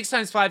 6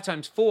 times 5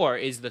 times 4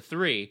 is the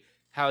 3.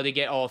 How they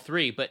get all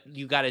 3. But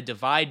you got to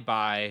divide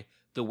by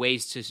the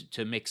ways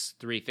to mix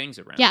 3 things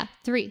around. Yeah,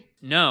 3.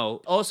 No.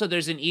 Also,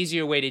 there's an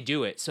easier way to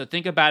do it. So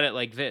think about it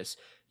like this.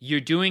 You're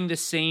doing the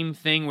same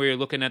thing where you're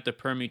looking at the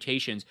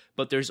permutations,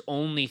 but there's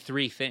only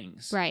 3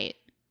 things. Right.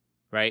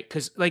 Right?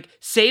 Because, like,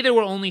 say there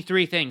were only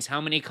 3 things. How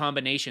many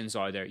combinations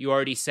are there? You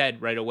already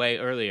said right away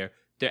earlier.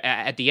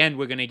 At the end,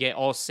 we're going to get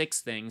all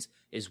 6 things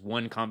is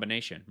 1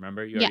 combination.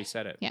 Remember? You already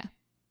said it. Yeah.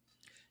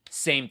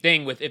 Same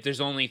thing with if there's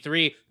only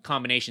 3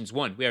 combinations,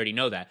 1. We already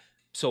know that.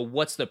 So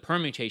what's the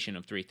permutation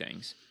of 3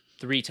 things?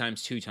 3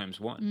 times 2 times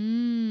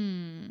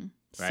 1.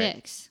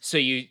 Right? 6. So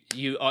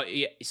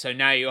so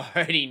now you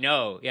already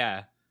know.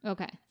 Yeah.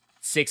 Okay.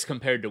 6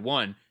 compared to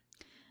 1.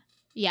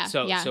 Yeah.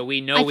 So we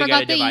know we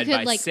got to divide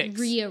by 6. I forgot that you could like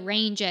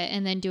rearrange it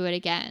and then do it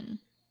again.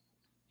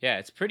 Yeah,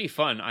 it's pretty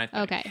fun, I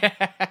think. Okay.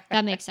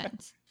 That makes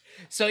sense.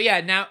 So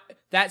yeah, now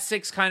that 3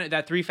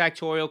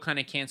 factorial kind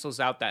of cancels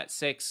out that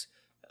 6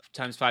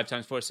 times 5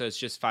 times 4, so it's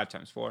just 5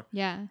 times 4.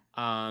 Yeah.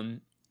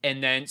 And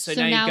then so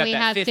now now you've we got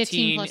that have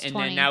 15 plus and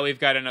 20. then now we've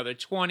got another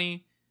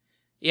 20.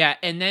 Yeah,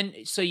 and then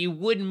so you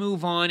would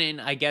move on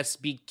and I guess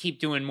keep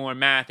doing more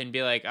math and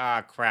be like,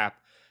 crap.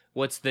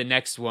 What's the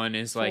next one?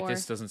 Is like, 4.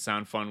 This doesn't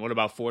sound fun. What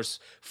about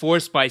four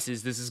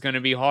spices? This is going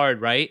to be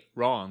hard, right?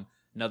 Wrong.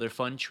 Another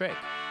fun trick.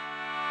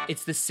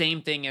 It's the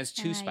same thing as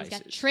 2 spices.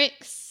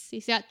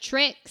 He's got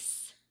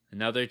tricks.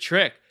 Another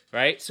trick,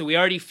 right? So we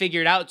already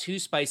figured out 2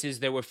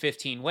 spices. There were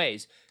 15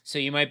 ways. So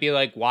you might be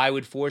like, why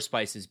would 4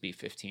 spices be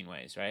 15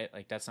 ways, right?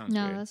 Like that sounds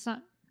weird. No, that's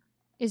not.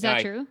 Is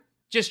that true?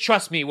 Just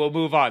trust me. We'll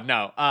move on.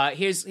 No.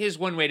 Here's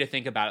one way to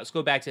think about it. Let's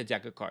go back to a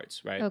deck of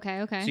cards, right?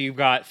 Okay. So you've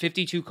got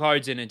 52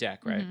 cards in a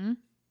deck, right? Mm-hmm.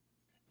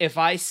 If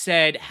I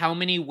said how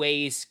many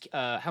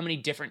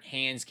different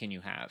hands can you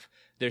have?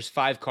 There's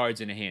 5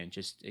 cards in a hand,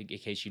 just in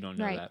case you don't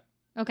know that.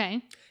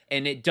 Okay.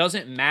 And it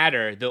doesn't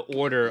matter the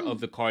order of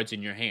the cards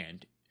in your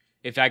hand.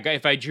 If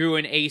I drew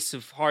an ace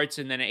of hearts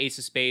and then an ace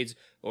of spades,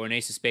 or an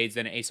ace of spades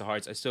then an ace of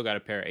hearts, I still got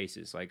a pair of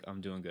aces. Like, I'm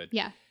doing good.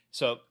 Yeah.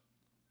 So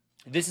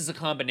this is a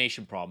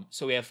combination problem.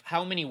 So we have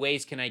how many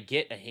ways can I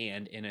get a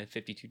hand in a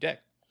 52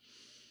 deck?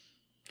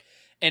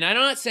 And I'm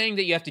not saying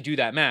that you have to do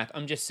that math.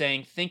 I'm just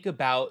saying think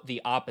about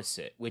the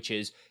opposite, which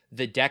is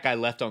the deck I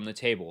left on the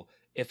table.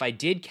 If I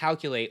did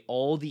calculate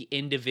all the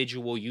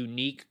individual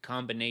unique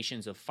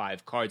combinations of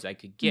 5 cards I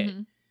could get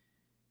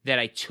that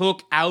I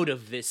took out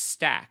of this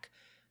stack,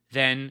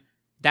 then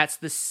that's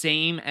the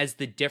same as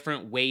the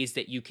different ways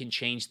that you can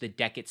change the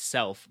deck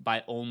itself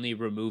by only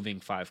removing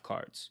 5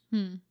 cards.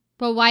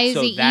 But why is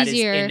it easier? That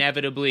is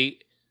inevitably...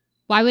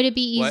 Why would it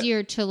be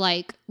easier to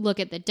like look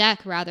at the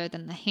deck rather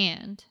than the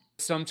hand?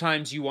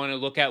 Sometimes you want to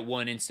look at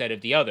one instead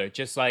of the other,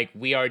 just like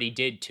we already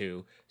did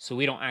 2, so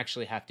we don't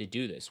actually have to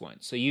do this one.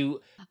 So you...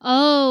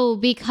 Oh,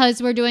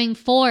 because we're doing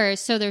 4,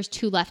 so there's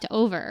 2 left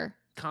over.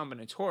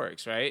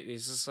 Combinatorics, right?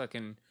 This is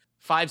fucking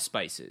 5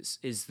 spices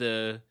is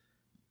the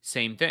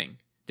same thing.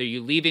 Are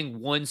you leaving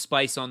 1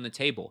 spice on the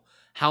table?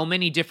 How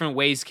many different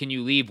ways can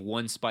you leave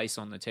 1 spice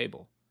on the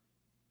table?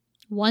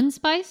 1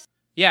 spice?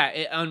 Yeah,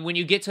 and when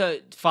you get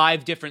to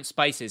 5 different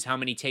spices, how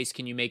many tastes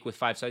can you make with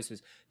 5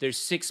 spices? There's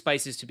 6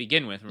 spices to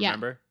begin with,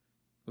 remember?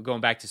 Yeah. We're going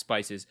back to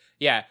spices.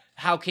 Yeah,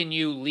 how can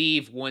you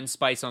leave 1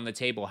 spice on the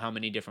table? How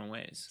many different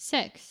ways?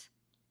 6.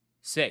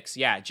 6,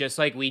 yeah, just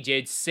like we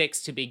did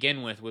 6 to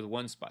begin with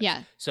 1 spice.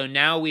 Yeah. So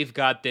now we've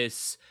got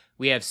this,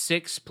 we have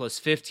 6 plus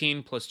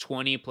 15 plus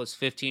 20 plus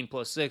 15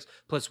 plus 6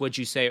 plus what'd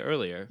you say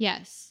earlier?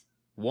 Yes.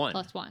 1.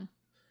 Plus 1.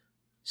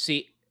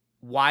 See,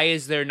 why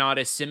is there not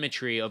a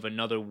symmetry of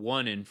another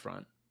 1 in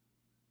front?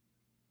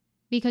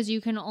 Because you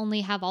can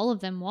only have all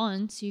of them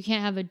once. You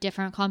can't have a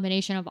different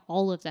combination of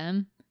all of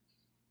them.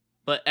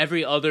 But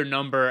every other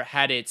number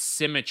had its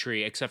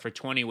symmetry except for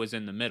 20 was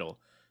in the middle.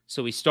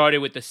 So we started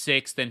with the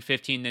 6, then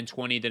 15, then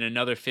 20, then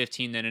another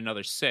 15, then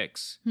another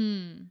 6.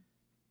 When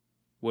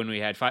we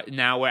had 5.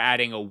 Now we're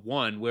adding a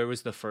 1. Where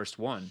was the first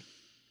 1?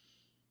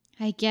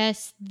 I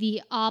guess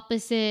the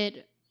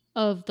opposite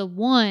of the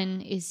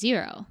 1 is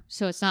 0.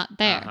 So it's not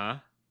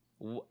there.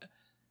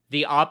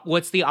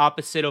 What's the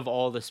opposite of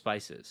all the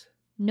spices?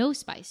 No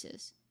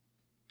spices.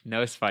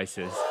 No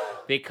spices.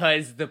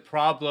 Because the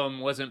problem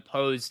wasn't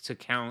posed to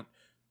count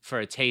for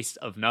a taste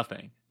of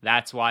nothing.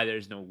 That's why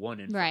there's no 1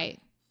 in front. Right.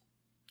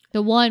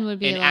 The 1 would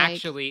be and like,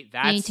 actually, you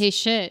ain't taste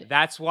shit.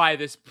 That's why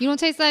this... You don't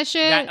taste that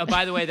shit?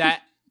 By the way,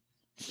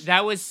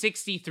 that was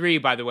 63,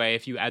 by the way,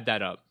 if you add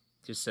that up.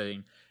 Just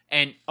saying.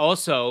 And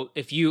also,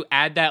 if you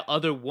add that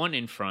other 1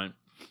 in front,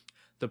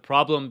 the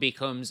problem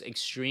becomes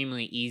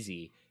extremely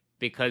easy.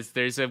 Because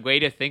there's a way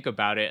to think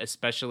about it,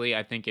 especially,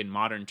 I think, in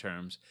modern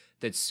terms,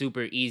 that's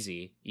super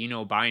easy. You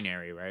know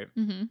binary, right?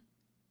 Mm-hmm.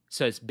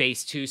 So it's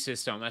base 2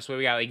 system. That's where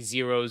we got like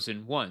 0s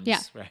and 1s, yeah,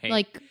 right?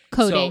 Like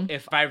coding. So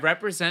if I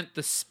represent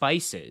the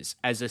spices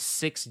as a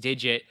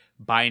 6-digit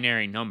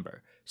binary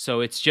number,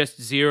 so it's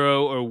just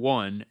 0 or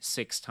 1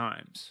 6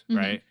 times,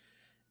 right?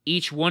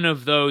 Each one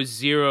of those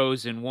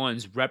 0s and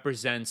 1s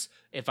represents,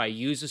 if I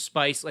use a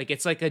spice, like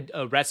it's like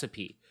a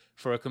recipe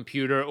for a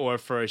computer or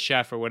for a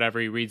chef or whatever.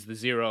 He reads the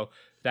 0,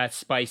 that's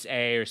spice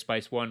A or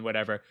spice 1,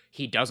 whatever.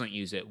 He doesn't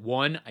use it.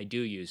 1, I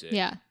do use it.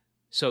 Yeah.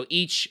 So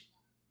each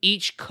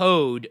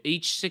code,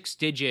 each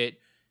 6-digit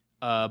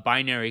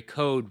binary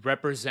code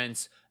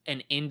represents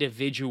an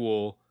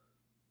individual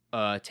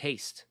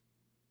taste.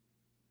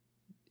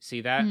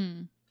 See that?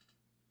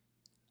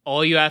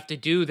 All you have to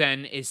do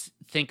then is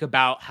think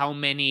about how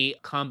many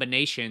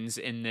combinations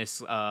in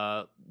this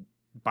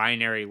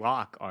binary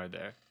lock are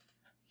there.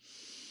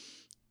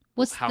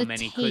 How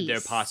many could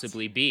there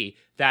possibly be?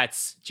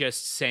 That's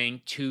just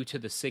saying 2 to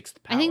the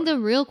 6th power. I think the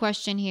real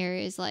question here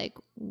is like,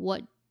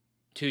 what?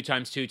 2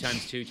 times 2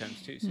 times 2 times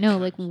 2. No,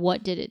 like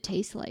what did it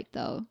taste like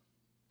though?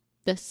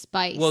 The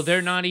spice. Well,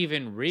 they're not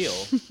even real.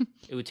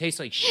 It would taste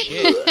like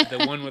shit.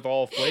 The one with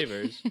all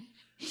flavors.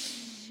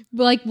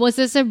 But like, was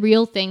this a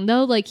real thing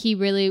though? Like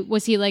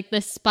was he like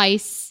the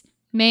spice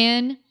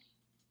man?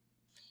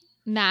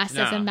 mass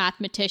as a No.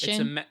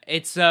 mathematician?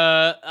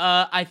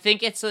 I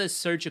think it's a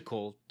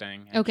surgical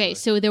thing. Okay, actually.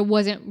 so there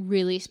wasn't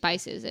really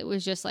spices. It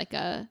was just like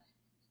a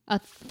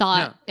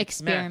thought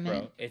it's math,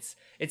 experiment. bro.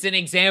 It's an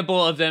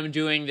example of them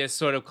doing this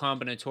sort of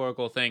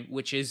combinatorial thing,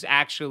 which is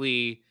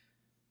actually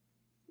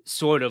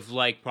sort of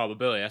like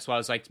probability. That's why I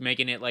was like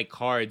making it like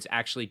cards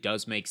actually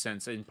does make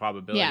sense in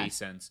probability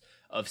sense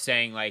of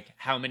saying like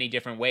how many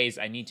different ways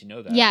I need to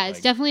know that. Yeah, it's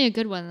like, definitely a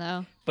good one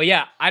though. But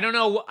yeah, I don't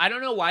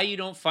know why you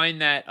don't find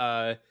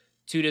that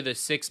 2 to the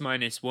 6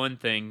 minus 1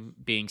 thing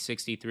being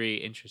 63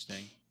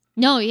 interesting.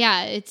 No,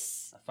 yeah,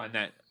 it's I find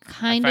that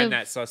kind I find of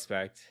that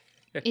suspect.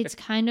 it's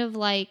kind of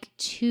like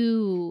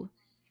too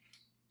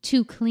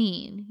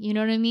clean. You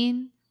know what I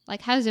mean?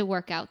 Like, how does it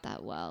work out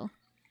that well?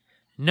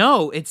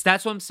 No,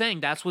 that's what I'm saying.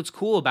 That's what's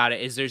cool about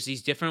it is there's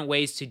these different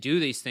ways to do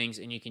these things,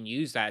 and you can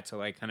use that to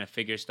like kind of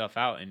figure stuff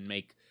out and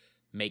make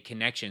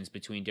connections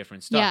between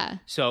different stuff. Yeah.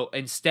 So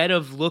instead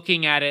of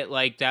looking at it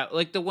like that,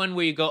 like the one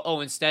where you go, oh,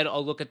 instead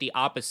I'll look at the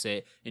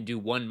opposite and do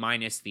 1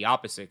 minus the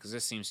opposite because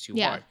this seems too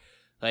hard.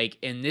 Like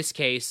in this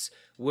case,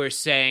 we're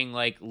saying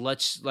like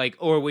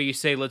or where you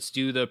say let's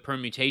do the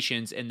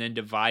permutations and then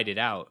divide it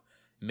out.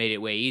 Made it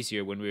way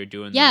easier when we were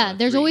doing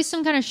there's the always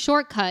some kind of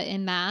shortcut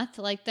in math.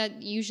 Like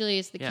that usually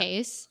is the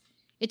case.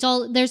 It's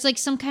all there's like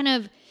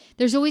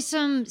there's always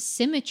some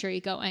symmetry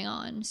going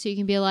on. So you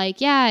can be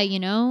like, yeah, you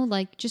know,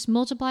 like just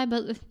multiply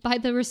by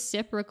the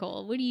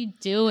reciprocal. What are you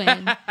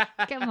doing?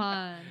 Come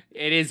on.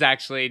 It is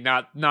actually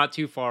not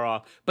too far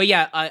off. But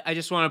yeah, I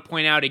just want to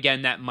point out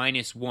again that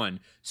 -1.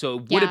 So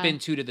it would have been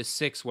 2 to the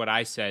 6 what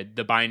I said,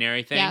 the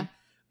binary thing. Yeah.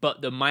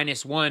 But the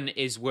 -1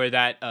 is where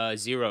that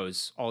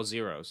zeros, all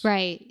zeros.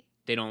 Right.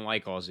 They don't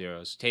like all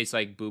zeros. Tastes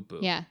like boo-boo.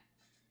 Yeah.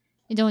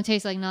 It don't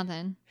taste like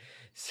nothing.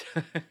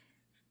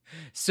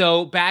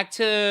 So back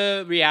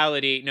to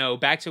reality. No,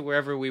 back to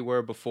wherever we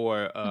were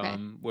before,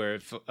 where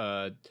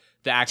the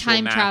actual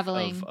time math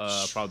traveling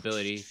of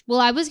probability. Well,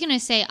 I was gonna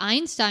say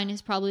Einstein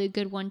is probably a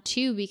good one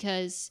too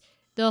because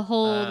the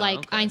whole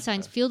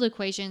Einstein's field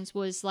equations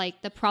was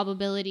like the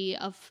probability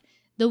of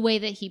the way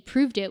that he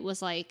proved it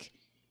was like,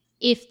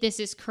 if this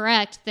is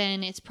correct,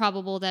 then it's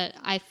probable that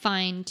I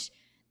find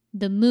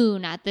the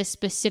moon at this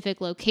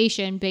specific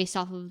location based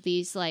off of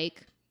these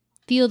like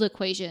field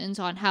equations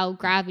on how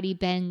gravity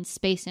bends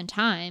space and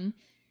time.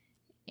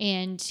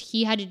 And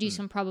he had to do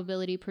some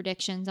probability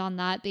predictions on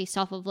that based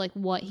off of like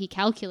what he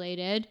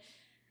calculated.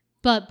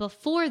 But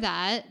before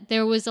that,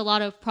 there was a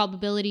lot of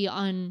probability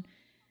on,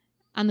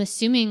 I'm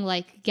assuming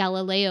like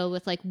Galileo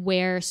with like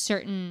where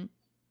certain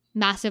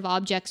massive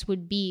objects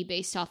would be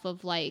based off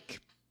of like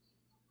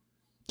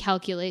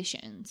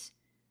calculations.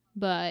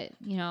 But,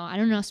 you know, I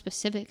don't know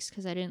specifics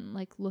because I didn't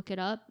like look it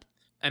up.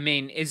 I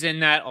mean, isn't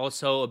that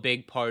also a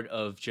big part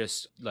of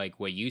just like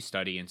what you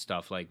study and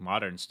stuff, like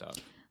modern stuff?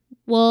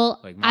 Well,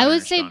 Like I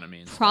would say astronomy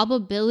and stuff.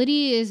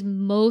 probability is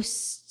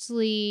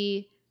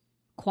mostly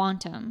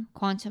quantum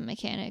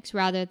mechanics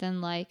rather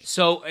than like.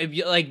 So, if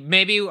you, like,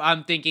 maybe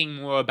I'm thinking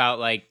more about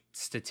like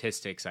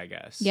statistics, I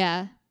guess.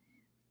 Yeah.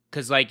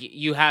 Because like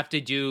you have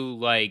to do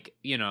like,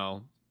 you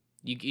know,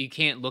 you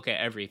can't look at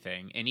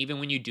everything, and even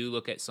when you do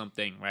look at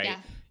something, right?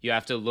 Yeah. You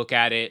have to look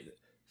at it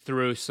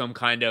through some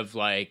kind of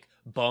like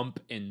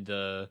bump in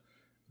the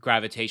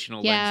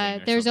gravitational lensing. Yeah,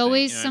 or there's something,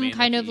 always you know what I some mean?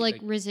 kind Like, of like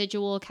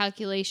residual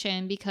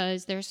calculation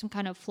because there's some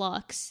kind of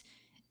flux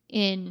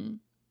in,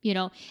 you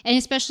know, and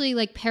especially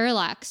like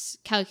parallax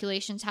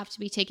calculations have to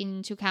be taken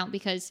into account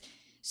because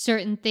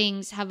certain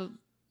things have a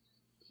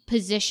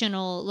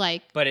positional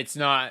like. But it's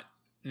not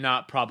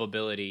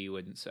probability, you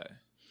wouldn't say.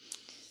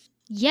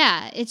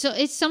 Yeah, it's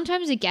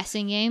sometimes a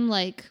guessing game,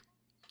 like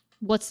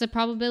what's the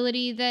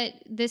probability that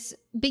this,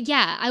 but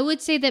yeah, I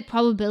would say that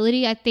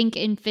probability, I think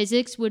in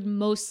physics would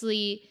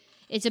mostly,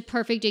 it's a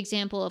perfect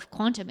example of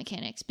quantum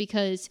mechanics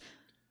because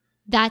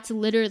that's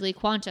literally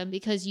quantum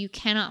because you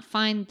cannot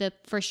find the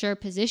for sure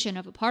position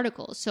of a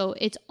particle. So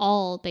it's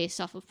all based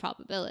off of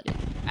probability.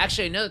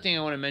 Actually, another thing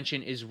I want to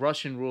mention is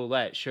Russian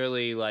roulette.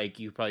 Surely, like,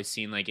 you've probably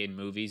seen, like, in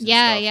movies and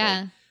Yeah, stuff. yeah.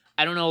 Like,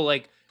 I don't know,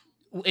 like,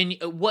 in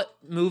what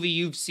movie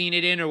you've seen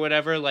it in or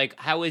whatever, like,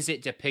 how is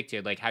it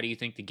depicted? Like, how do you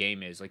think the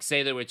game is? Like,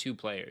 say there were 2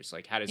 players.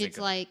 Like, how does it go? It's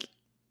like,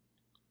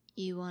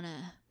 you want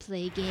to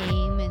play a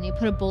game and you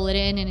put a bullet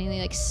in and he,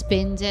 like,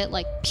 spins it,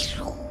 like,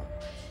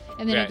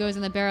 and then Right. it goes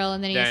in the barrel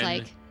and then he's Then-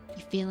 like,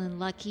 you feeling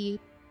lucky,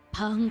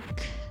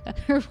 punk?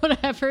 Or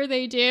whatever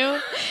they do.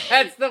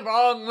 That's the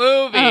wrong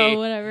movie. Oh,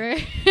 whatever.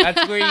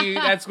 That's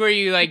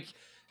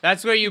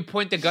where you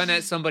point the gun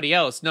at somebody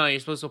else. No,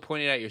 you're supposed to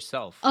point it at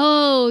yourself.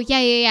 Oh,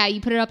 yeah.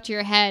 You put it up to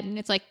your head and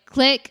it's like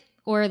click,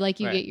 or like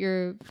you Right. get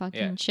your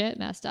fucking shit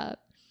messed up.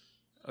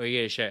 Oh, you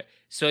get a shit.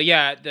 So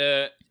yeah,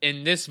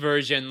 in this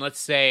version, let's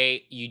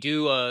say you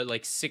do a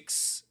like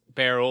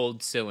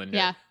 6-barreled cylinder.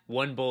 Yeah.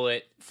 1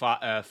 bullet,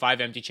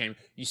 5 empty chamber.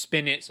 You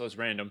spin it, so it's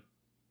random.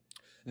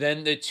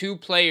 Then the 2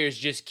 players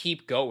just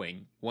keep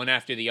going, one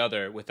after the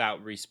other,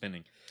 without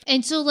respinning.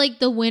 And so like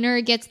the winner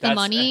gets the That's-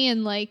 money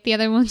and like the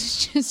other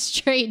one's just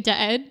straight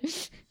dead.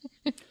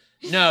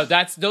 No,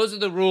 those are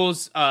the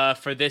rules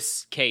for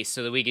this case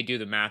so that we could do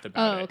the math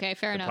about it. Oh, okay,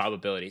 fair enough.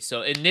 Probability.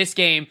 So in this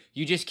game,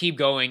 you just keep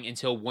going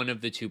until one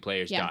of the two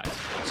players Yeah. dies.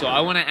 So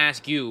I want to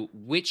ask you,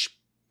 which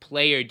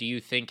player do you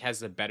think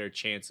has a better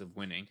chance of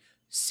winning?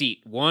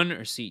 Seat 1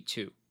 or seat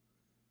 2?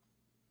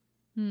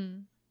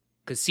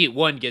 Because seat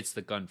 1 gets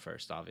the gun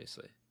first,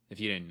 obviously. If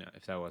you didn't know,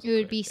 if that wasn't It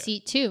would clear. be Yeah.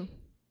 seat 2.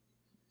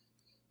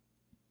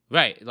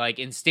 Right. Like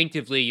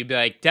instinctively, you'd be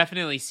like,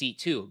 definitely seat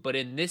 2. But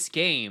in this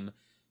game,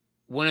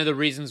 one of the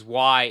reasons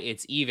why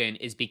it's even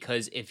is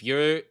because if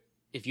you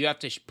have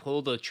to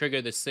pull the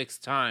trigger the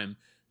 6th time,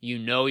 you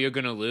know you're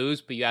going to lose,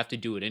 but you have to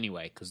do it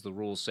anyway because the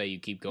rules say you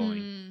keep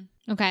going.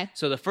 Okay.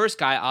 So the first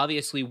guy,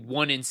 obviously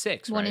 1 in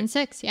 6, right? 1 in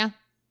 6, yeah.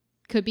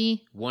 Could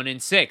be. 1 in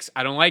 6.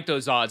 I don't like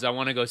those odds. I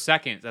want to go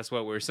second. That's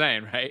what we're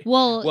saying, right?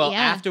 Well, yeah.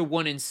 After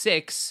 1 in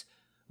 6,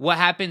 what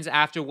happens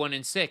after 1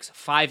 in 6?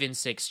 5 in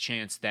 6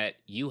 chance that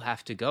you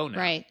have to go now,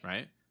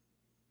 right?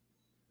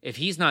 If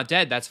he's not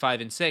dead, that's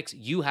 5 in 6.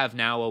 You have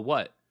now a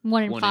what?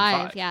 1 in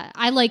 5, yeah.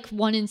 I like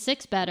 1 in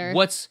 6 better.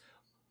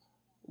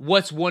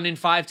 What's 1 in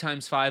 5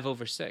 times 5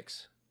 over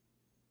 6?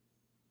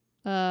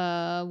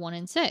 1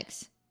 in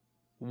 6.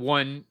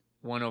 1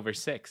 over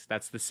 6.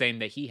 That's the same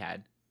that he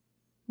had.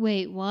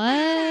 Wait,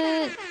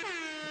 what?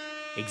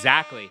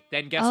 Exactly.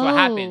 Then guess what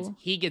happens?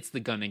 He gets the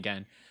gun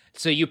again.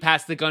 So you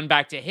pass the gun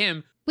back to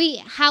him. Wait,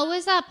 how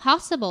is that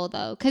possible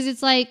though? Because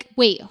it's like,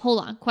 wait, hold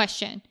on,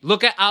 question.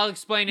 I'll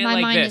explain it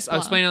like this. I'll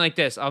explain it like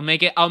this. I'll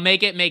make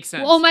it make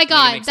sense. Oh my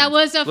god, that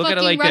was a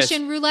fucking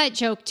Russian roulette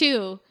joke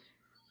too.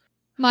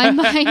 My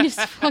mind is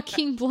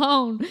fucking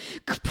blown.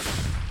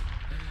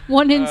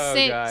 1 in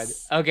 6. God.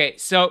 Okay,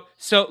 so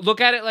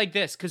look at it like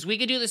this, because we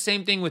could do the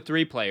same thing with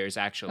 3 players,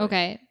 actually.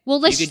 Okay. Well,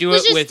 let's just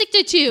stick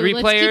to 2. 3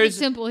 let's players. keep it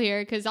simple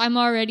here, because I'm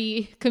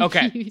already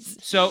confused. Okay,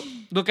 so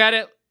look at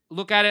it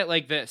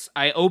like this.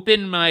 I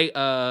open my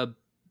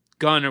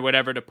gun or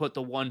whatever to put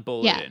the 1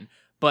 bullet in,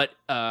 but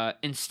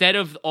instead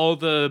of all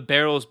the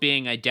barrels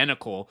being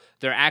identical,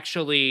 they're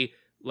actually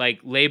like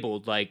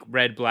labeled like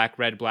red, black,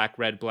 red, black,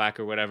 red, black,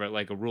 or whatever,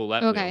 like a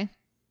roulette wheel.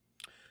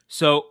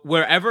 So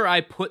wherever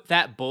I put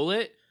that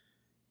bullet,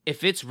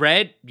 if it's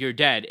red, you're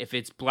dead. If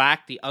it's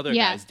black, the other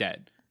guy's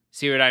dead.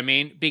 See what I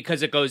mean?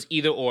 Because it goes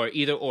either or.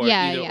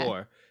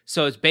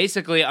 So it's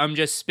basically I'm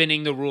just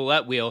spinning the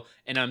roulette wheel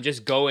and I'm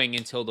just going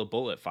until the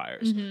bullet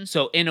fires. Mm-hmm.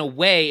 So in a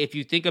way, if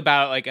you think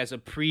about it like as a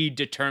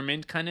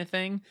predetermined kind of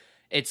thing,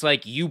 it's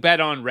like you bet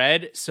on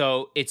red,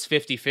 so it's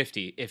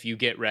 50-50 if you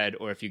get red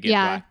or if you get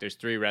black. There's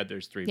 3 red,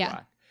 there's 3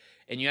 black.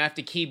 And you have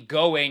to keep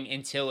going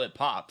until it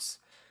pops.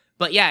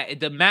 But yeah,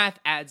 the math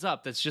adds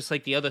up. That's just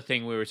like the other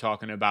thing we were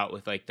talking about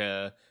with like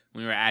when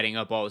we were adding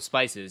up all the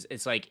spices.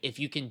 It's like if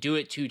you can do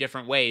it 2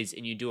 different ways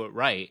and you do it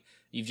right,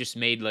 you've just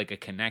made like a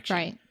connection.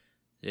 Right.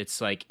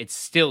 It's like it's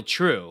still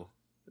true,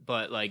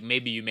 but like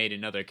maybe you made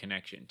another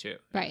connection too.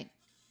 Right.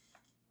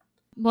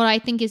 What I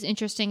think is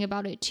interesting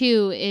about it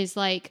too is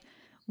like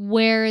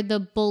where the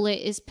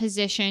bullet is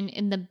positioned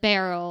in the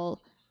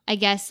barrel. I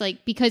guess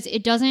like because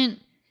it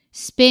doesn't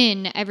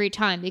spin every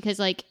time because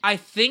like I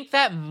think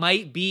that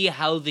might be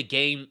how the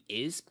game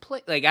is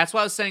played. Like that's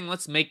why I was saying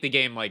let's make the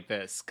game like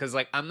this because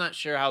like I'm not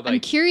sure how like I'm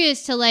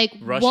curious to like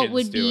Russians what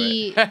would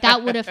be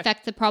that would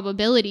affect the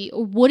probability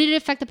or would it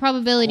affect the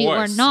probability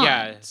or not?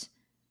 Yeah.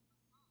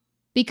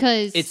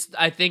 Because it's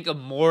I think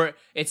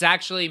it's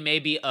actually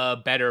maybe a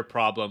better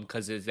problem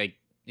because it's like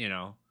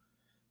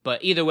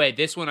but either way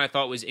this one I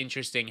thought was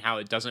interesting how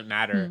it doesn't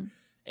matter.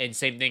 And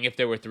same thing if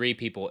there were 3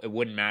 people, it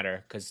wouldn't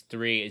matter because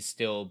 3 is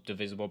still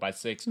divisible by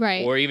 6.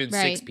 Right. Or even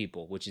 6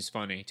 people, which is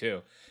funny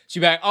too. So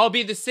you'd be like, I'll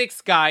be the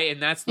 6th guy,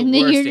 and that's the and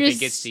worst then you're if it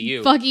gets to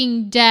you.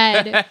 Fucking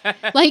dead.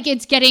 Like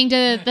it's getting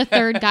to the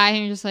 3rd guy,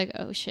 and you're just like,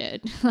 oh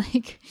shit.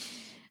 Like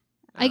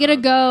I gotta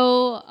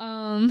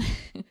go.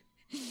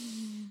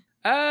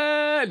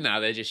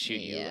 No, they just shoot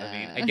you. I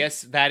mean, I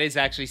guess that is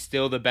actually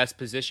still the best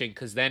position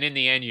because then in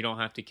the end you don't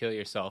have to kill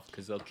yourself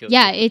because they'll kill you.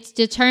 Yeah, it's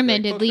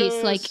determined at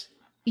least. Like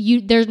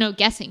there's no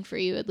guessing for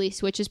you at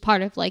least, which is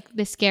part of like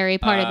the scary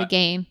part of the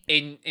game.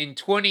 In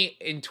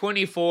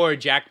 24,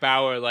 Jack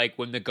Bauer, like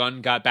when the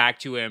gun got back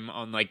to him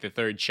on like the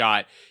 3rd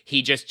shot,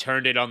 he just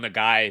turned it on the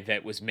guy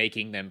that was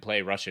making them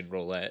play Russian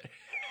roulette.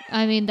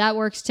 I mean, that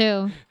works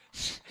too.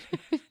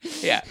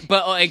 Yeah,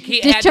 but like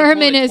he determinism, had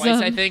to pull it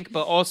twice, I think,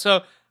 but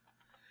also.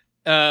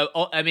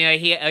 I mean,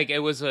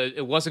 it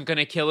wasn't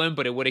gonna kill him,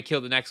 but it would have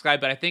killed the next guy.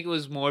 But I think it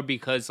was more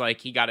because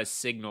like he got a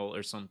signal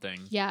or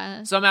something.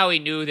 Yeah. Somehow he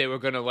knew they were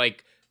gonna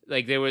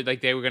they were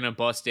gonna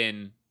bust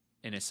in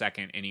a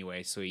second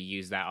anyway, so he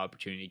used that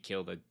opportunity to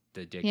kill the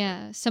dick.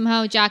 Yeah.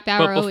 Somehow Jack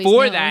Bauer. But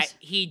before that,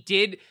 he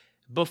did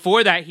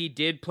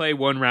play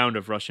 1 round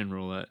of Russian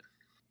roulette.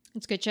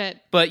 It's good shit.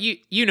 But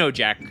you know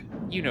Jack.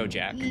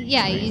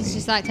 Yeah, he's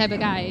just that type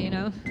of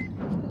guy,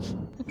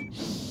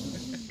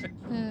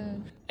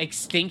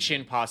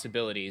 Extinction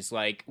possibilities,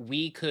 like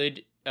we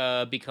could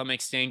become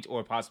extinct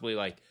or possibly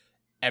like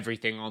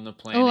everything on the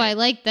planet. Oh, I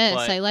like this.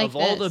 But I like of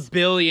all the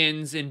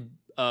billions and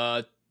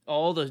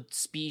all the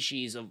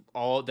species of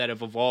all that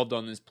have evolved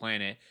on this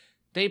planet,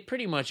 They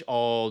pretty much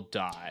all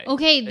die.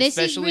 Okay, this is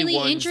especially really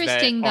ones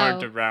interesting, that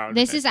aren't though. around.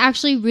 This is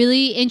actually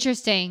really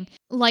interesting.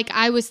 Like,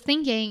 I was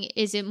thinking,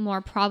 is it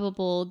more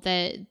probable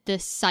that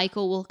this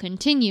cycle will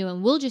continue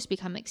and we'll just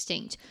become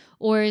extinct?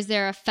 Or is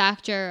there a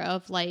factor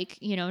of,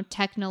 like, you know,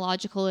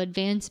 technological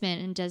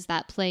advancement, and does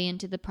that play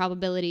into the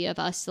probability of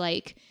us,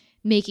 like,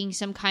 making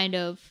some kind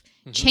of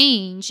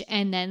change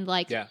and then,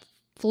 like,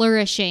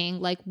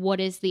 flourishing? Like, what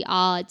is the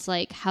odds?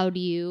 Like, how do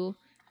you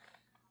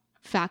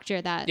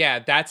factor that? Yeah,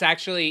 that's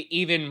actually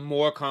even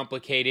more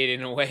complicated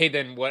in a way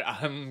than what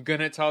I'm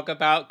gonna talk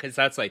about, because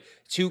that's like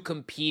two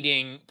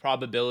competing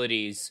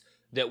probabilities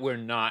that we're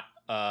not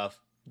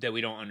that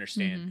we don't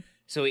understand.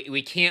 So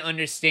we can't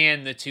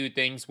understand the two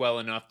things well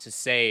enough to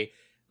say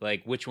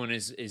like which one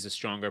is a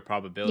stronger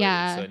probability.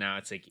 So now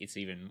it's like it's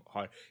even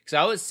hard. Because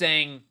I was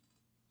saying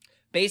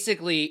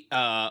basically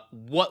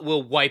what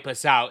will wipe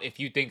us out, if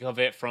you think of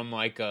it from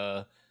like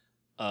a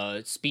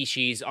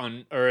species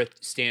on Earth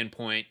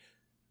standpoint,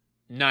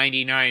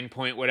 99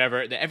 point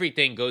whatever,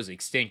 everything goes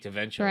extinct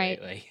eventually. Right.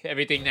 Like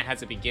everything that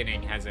has a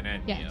beginning has an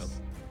end. Yes. You know?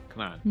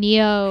 Come on.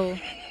 Neo.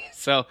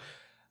 So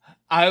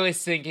I was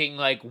thinking,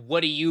 like,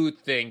 what do you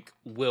think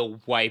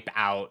will wipe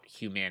out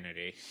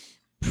humanity?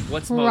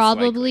 What's probably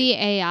most likely?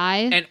 AI.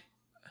 And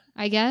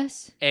I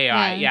guess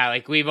AI, yeah,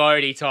 like we've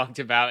already talked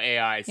about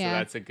AI, so Yeah.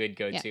 that's a good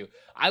go-to.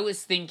 I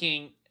was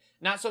thinking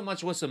not so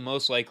much what's the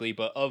most likely,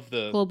 but of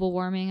the global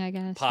warming, I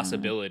guess.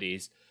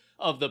 possibilities.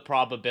 Of the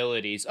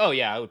probabilities. Oh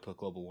yeah, I would put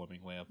global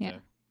warming way up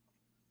there.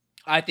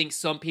 I think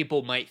some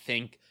people might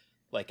think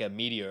like a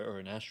meteor or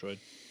an asteroid.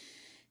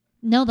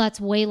 No, that's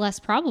way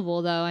less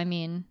probable though. I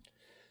mean,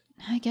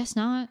 I guess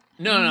not.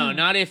 No,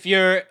 not if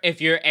you're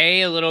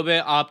a little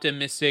bit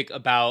optimistic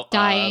about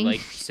dying, like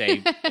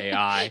say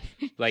AI,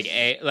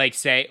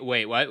 say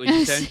wait, what would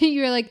you say?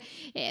 You're like,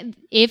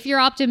 if you're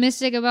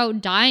optimistic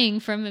about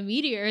dying from a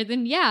meteor,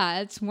 then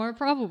yeah, it's more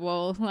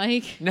probable.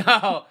 Like,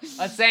 no,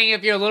 I'm saying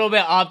if you're a little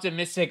bit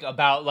optimistic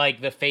about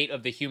like the fate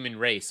of the human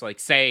race,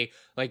 like say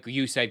like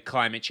you said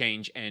climate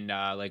change and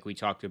like we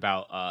talked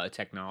about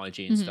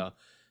technology and stuff.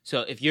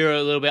 So if you're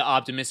a little bit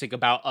optimistic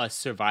about us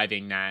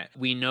surviving that,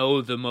 we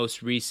know the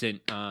most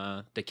recent,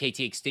 the KT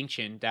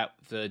extinction, that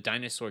the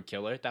dinosaur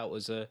killer, that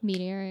was a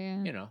meteor,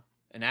 yeah. You know,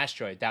 an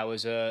asteroid. That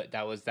was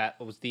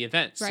the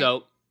event. Right.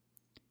 So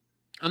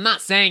I'm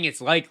not saying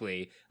it's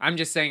likely. I'm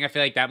just saying I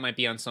feel like that might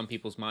be on some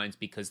people's minds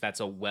because that's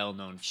a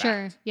well-known fact.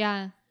 Sure,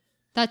 yeah.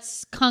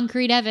 That's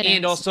concrete evidence.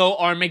 And also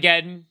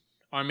Armageddon.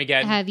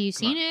 Have you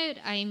seen it?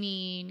 I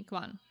mean,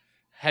 come on.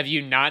 Have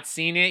you not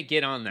seen it?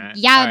 Get on that.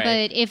 Yeah,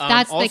 right. But if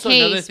that's the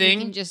case, thing,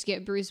 we can just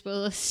get Bruce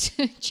Willis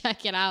to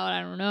check it out.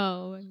 I don't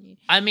know.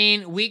 I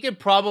mean, we could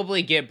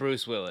probably get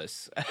Bruce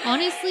Willis.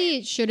 Honestly,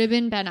 it should have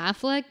been Ben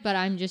Affleck, but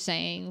I'm just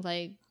saying,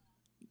 like,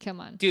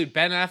 come on. Dude,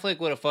 Ben Affleck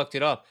would have fucked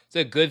it up. It's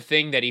a good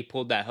thing that he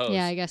pulled that hose.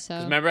 Yeah, I guess so.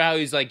 Remember how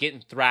he's like getting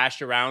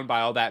thrashed around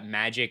by all that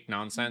magic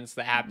nonsense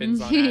that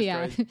happens on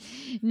asteroids?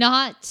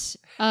 Not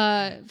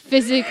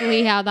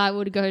physically how that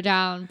would go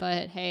down,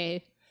 but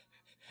hey.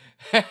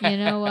 You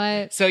know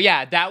what? So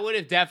yeah, that would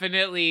have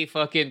definitely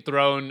fucking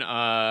thrown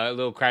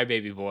little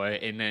crybaby boy,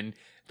 and then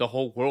the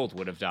whole world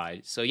would have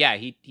died. So yeah,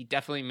 he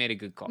definitely made a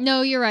good call.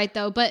 No, you're right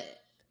though, but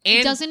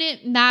and doesn't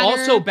it matter?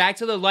 Also, back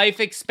to the life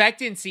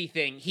expectancy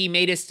thing, he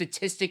made a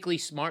statistically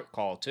smart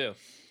call too,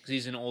 because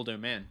he's an older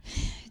man.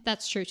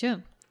 That's true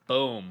too.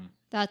 Boom.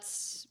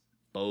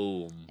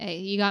 Boom. Hey,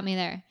 you got me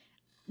there.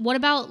 What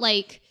about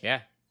like? Yeah.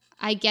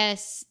 I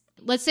guess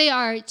let's say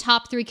our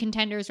top 3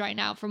 contenders right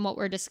now from what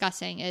we're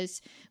discussing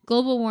is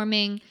global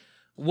warming.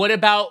 What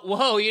about,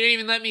 whoa, you didn't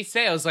even let me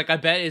say. I was like, I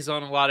bet is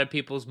on a lot of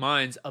people's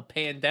minds, a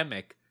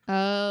pandemic.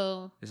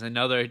 Oh. Is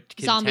another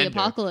contender. Zombie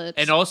apocalypse.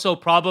 And also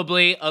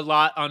probably a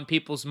lot on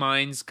people's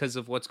minds because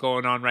of what's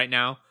going on right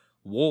now.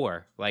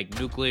 War, like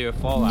nuclear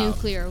fallout.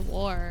 Nuclear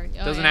war.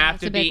 Oh, doesn't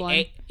have to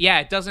be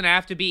it doesn't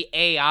have to be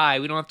AI.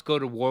 We don't have to go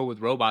to war with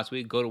robots.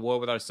 We can go to war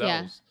with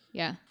ourselves.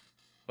 Yeah.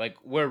 Like,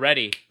 we're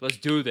ready. Let's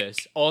do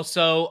this.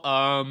 Also,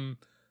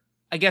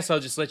 I guess I'll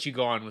just let you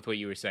go on with what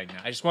you were saying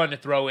now. I just wanted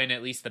to throw in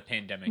at least the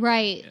pandemic.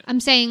 Right. Yeah. I'm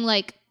saying,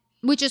 like,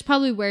 which is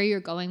probably where you're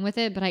going with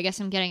it, but I guess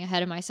I'm getting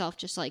ahead of myself,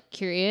 just, like,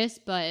 curious.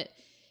 But,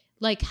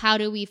 like, how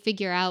do we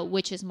figure out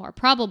which is more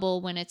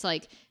probable when it's,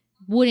 like,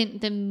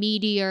 wouldn't the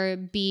meteor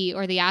be,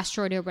 or the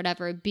asteroid or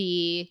whatever,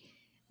 be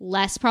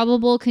less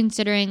probable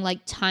considering, like,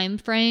 time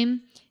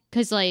frame?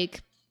 Because,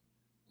 like...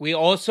 We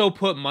also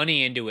put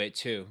money into it,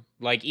 too.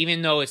 Like,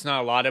 even though it's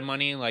not a lot of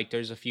money, like,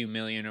 there's a few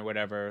million or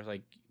whatever,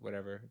 like,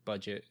 whatever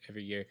budget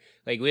every year.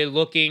 Like, we're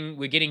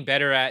getting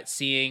better at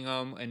seeing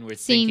them, and we're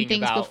seeing thinking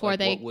things about before like,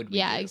 they, what would we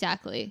yeah, do?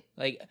 Exactly.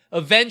 Like,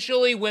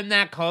 eventually, when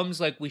that comes,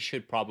 like, we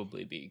should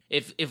probably be.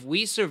 If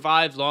we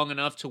survive long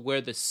enough to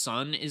where the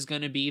sun is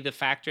going to be the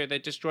factor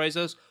that destroys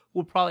us,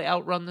 we'll probably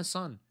outrun the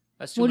sun.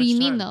 That's too much What do you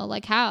time. mean though?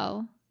 Like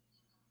how?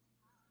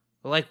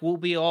 Like, we'll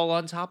be all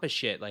on top of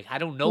shit. Like, I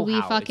don't know we'll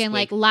how. be fucking it's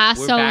like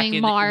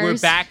lassoing Mars. We're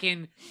back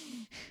in.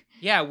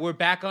 Yeah, we're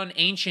back on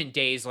ancient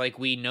days. Like,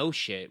 we know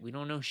shit. We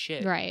don't know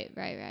shit. Right.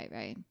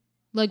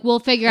 Like, we'll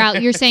figure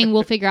out, you're saying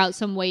we'll figure out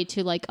some way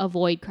to, like,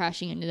 avoid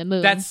crashing into the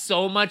moon. That's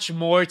so much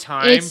more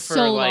time It's for,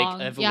 so like,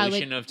 long.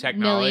 evolution of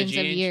technology millions of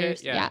and years.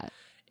 shit. Yeah.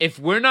 If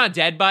we're not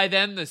dead by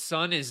then, the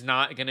sun is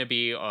not going to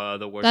be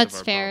the worst That's of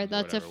our fair.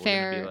 problems. That's a We're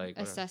fair gonna be like,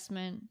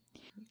 assessment.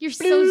 You're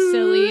so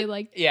silly.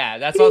 Like, yeah,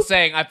 that's what I'm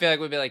saying. I feel like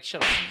we'd be like,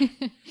 shut up.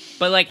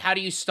 But, like, how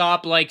do you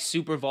stop, like,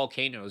 super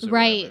volcanoes or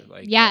right. whatever?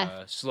 Like,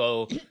 yeah.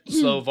 Slow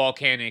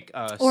volcanic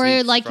or,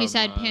 seeps like from, you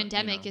said,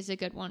 pandemic is a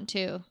good one,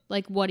 too.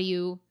 Like, what do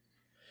you...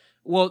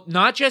 Well,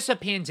 not just a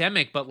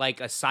pandemic, but, like,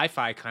 a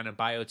sci-fi kind of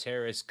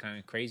bioterrorist kind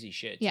of crazy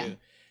shit, too. Yeah.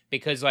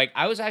 Because, like,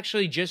 I was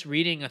actually just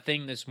reading a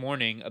thing this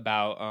morning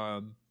about,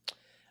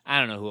 I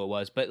don't know who it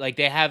was, but, like,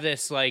 they have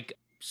this, like,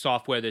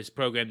 software, this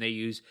program they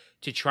use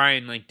to try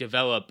and, like,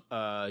 develop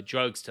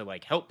drugs to,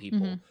 like, help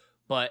people. Mm-hmm.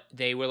 But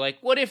they were like,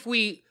 what if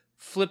we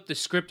flip the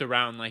script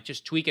around, like,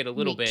 just tweak it a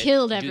little bit,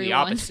 killed do everyone. the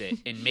opposite,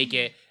 and make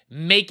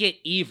it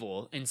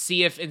evil, and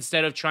see if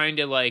instead of trying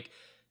to, like,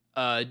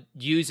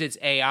 use its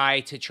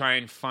AI to try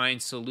and find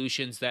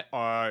solutions that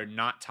are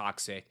not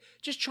toxic,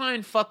 just try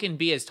and fucking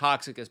be as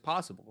toxic as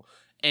possible.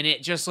 And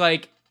it just,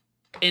 like,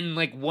 in,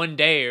 like, one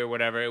day or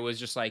whatever, it was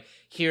just like,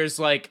 here's,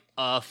 like,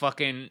 a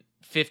fucking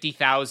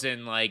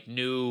 50,000, like,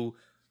 new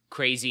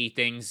crazy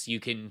things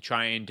you can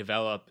try and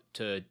develop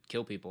to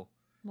kill people.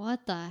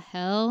 What the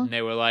hell? And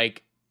they were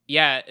like,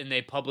 yeah, and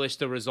they published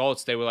the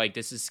results. They were like,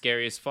 this is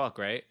scary as fuck,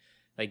 right?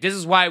 Like, this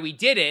is why we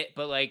did it,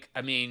 but, like,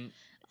 I mean...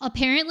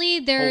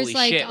 Apparently there's, holy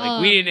like... shit,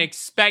 like, we didn't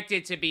expect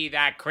it to be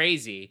that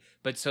crazy.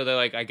 But so they're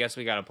like, I guess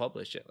we gotta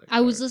publish it. Like,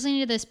 I was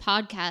listening to this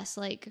podcast,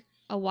 like,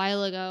 a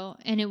while ago,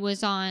 and it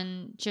was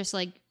on just,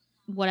 like,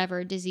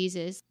 whatever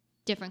diseases,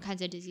 different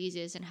kinds of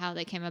diseases and how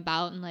they came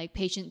about, and, like,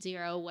 patient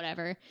zero,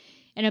 whatever.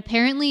 And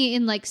apparently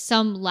in, like,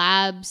 some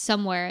lab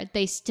somewhere,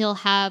 they still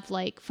have,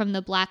 like, from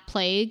the Black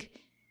Plague,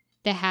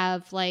 they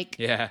have, like...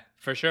 yeah,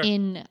 for sure.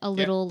 In a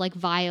little, like,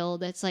 vial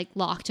that's, like,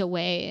 locked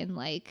away in,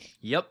 like...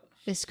 Yep.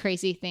 This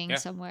crazy thing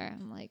somewhere.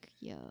 I'm like,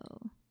 yo.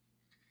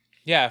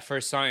 Yeah,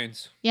 for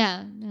science.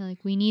 Yeah, they're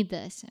like, we need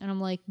this. And I'm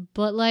like,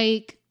 but,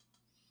 like...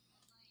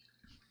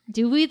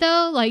 Do we,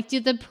 though? Like, do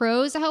the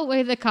pros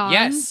outweigh the cons?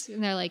 Yes.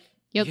 And they're like,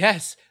 yep.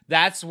 Yes,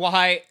 that's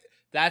why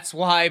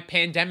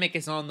pandemic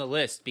is on the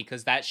list,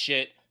 because that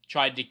shit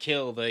tried to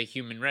kill the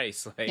human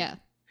race. Like, yeah.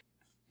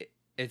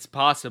 It's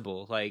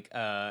possible. Like,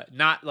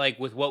 not like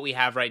with what we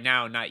have right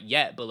now, not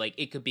yet, but like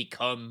it could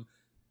become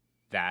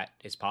that.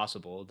 It's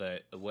possible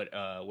that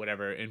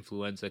whatever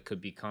influenza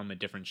could become a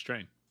different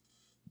strain.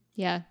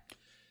 Yeah.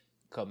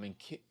 Come and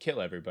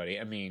kill everybody.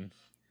 I mean,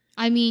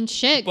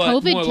 shit. But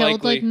COVID more killed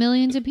likely- like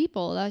millions of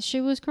people. That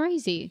shit was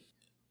crazy.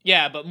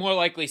 yeah, but more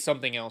likely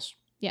something else.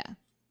 Yeah.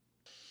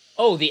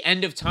 Oh, the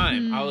end of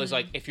time. I was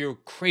like, if you're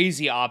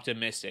crazy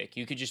optimistic,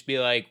 you could just be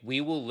like, we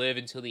will live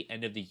until the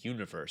end of the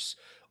universe.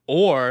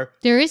 Or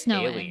there is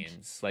no aliens.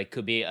 End. Like,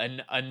 could be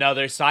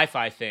another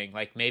sci-fi thing.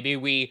 Like, maybe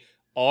we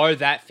are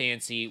that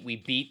fancy. We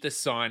beat the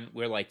sun.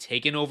 We're, like,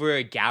 taking over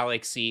a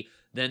galaxy.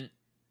 Then,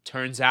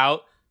 turns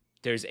out,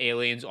 there's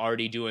aliens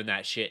already doing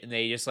that shit. And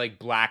they just, like,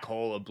 black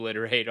hole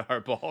obliterate our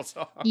balls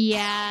off.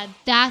 Yeah,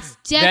 that's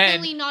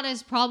definitely not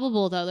as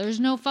probable, though. There's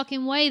no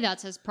fucking way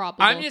that's as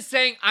probable. I'm just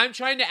saying, I'm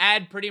trying to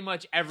add pretty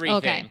much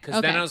everything.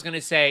 Because then I was going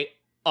to say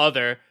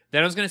other.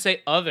 Then I was going to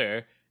say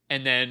other.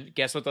 And then,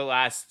 guess what the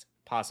last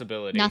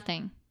possibility?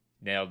 Nothing.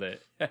 Nailed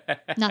it.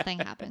 Nothing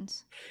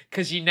happens.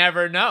 Because you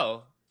never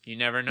know. You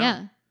never know.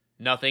 Yeah.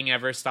 Nothing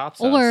ever stops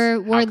us.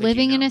 Or we're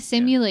living in a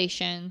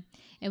simulation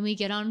and we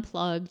get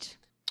unplugged.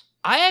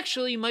 I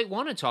actually might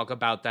want to talk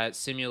about that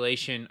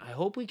simulation. I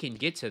hope we can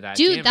get to that.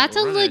 Dude, that's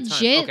a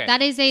legit,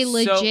 that is a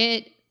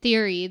legit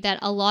theory that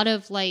a lot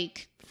of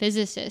like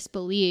physicists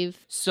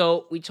believe.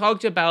 So we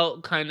talked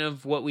about kind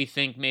of what we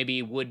think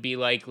maybe would be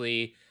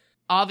likely.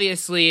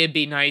 Obviously, it'd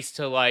be nice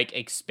to like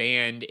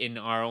expand in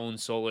our own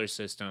solar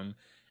system.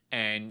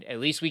 And at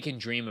least we can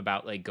dream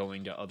about like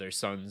going to other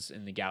suns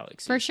in the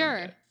galaxy. For sure.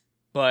 Someday.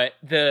 But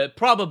the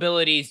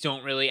probabilities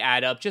don't really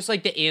add up. Just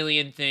like the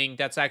alien thing,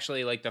 that's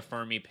actually like the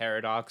Fermi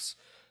paradox.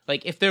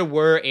 Like, if there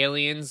were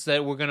aliens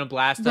that were going to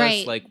blast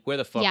us, like, where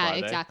the fuck are they?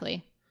 Yeah,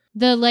 exactly.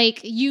 The,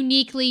 like,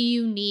 uniquely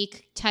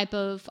unique type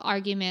of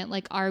argument.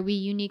 Like, are we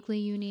uniquely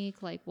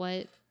unique? Like,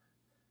 what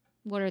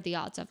are the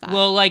odds of that?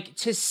 Well, like,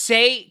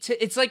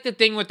 it's like the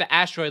thing with the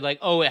asteroid. Like,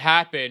 oh, it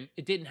happened.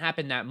 It didn't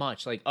happen that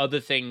much. Like,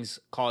 other things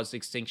caused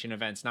extinction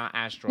events, not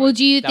asteroids. Well,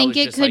 do you think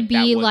it could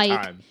be, like,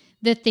 time.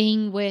 The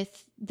thing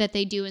with that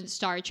they do in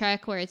Star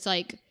Trek where it's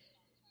like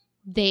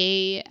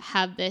they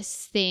have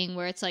this thing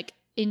where it's like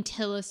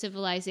until a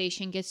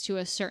civilization gets to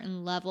a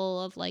certain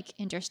level of like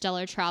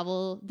interstellar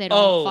travel, they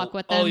don't fuck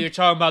with them. Oh, you're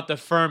talking about the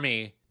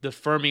Fermi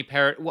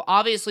paradox. Well,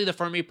 obviously the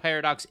Fermi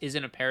paradox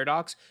isn't a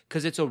paradox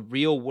because it's a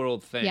real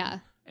world thing.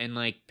 Yeah. And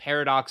like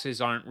paradoxes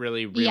aren't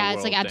really real Yeah, world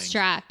it's like things.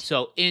 abstract.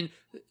 So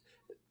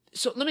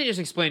let me just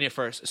explain it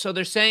first. So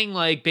they're saying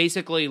like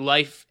basically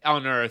life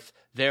on Earth,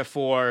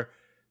 therefore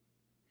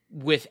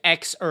with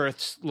X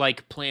Earths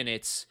like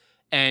planets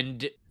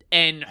and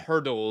N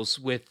hurdles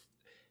with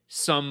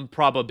some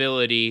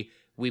probability,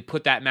 we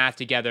put that math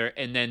together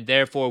and then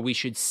therefore we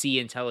should see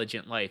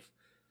intelligent life.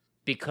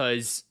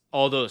 because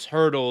all those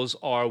hurdles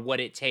are what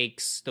it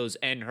takes, those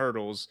n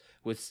hurdles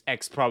with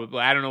x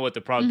probability. I don't know what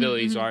the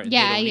probabilities are. Yeah, they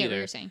I don't get either. what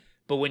you're saying.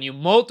 But when you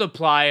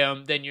multiply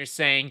them, then you're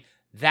saying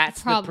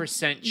that's the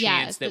percent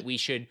chance that we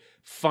should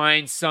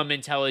find some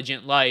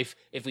intelligent life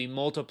if we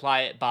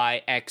multiply it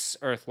by X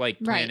Earth-like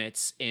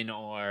planets in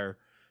our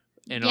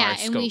scope.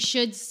 And we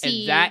should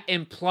see. And that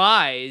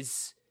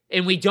implies,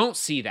 and we don't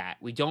see that.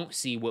 We don't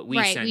see what we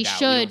send out. We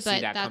should, we don't but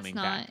see that that's coming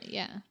not. back.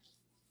 Yeah.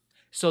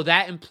 So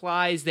that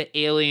implies that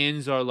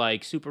aliens are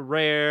like super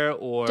rare,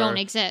 or don't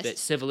exist. That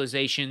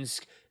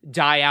civilizations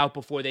die out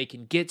before they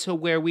can get to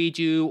where we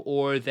do,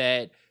 or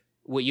that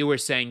what you were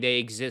saying, they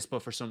exist,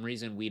 but for some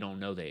reason we don't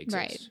know they exist.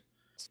 Right.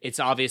 It's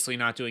obviously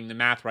not doing the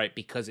math right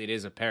because it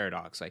is a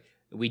paradox. Like,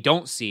 we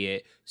don't see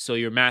it, so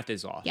your math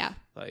is off. Yeah,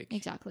 like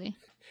exactly.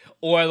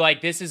 Or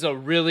like this is a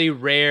really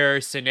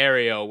rare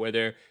scenario where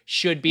there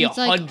should be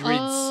hundreds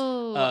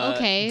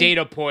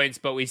data points,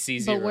 but we see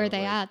zero. But where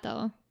they at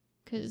though?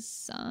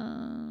 Because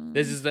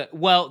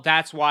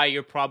that's why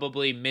you're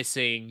probably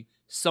missing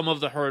some of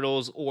the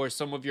hurdles, or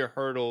some of your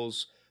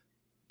hurdles,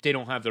 they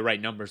don't have the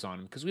right numbers on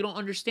them because we don't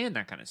understand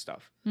that kind of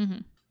stuff. Mm-hmm.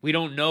 We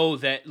don't know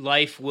that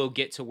life will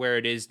get to where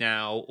it is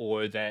now,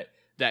 or that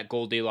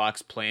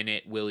Goldilocks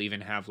planet will even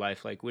have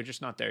life. Like, we're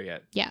just not there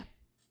yet. Yeah.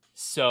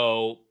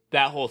 So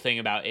that whole thing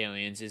about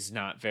aliens is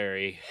not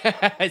very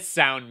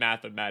sound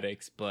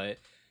mathematics, but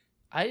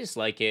I just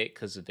like it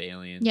because of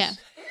aliens. Yeah.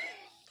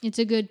 It's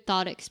a good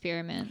thought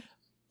experiment.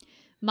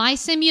 My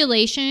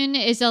simulation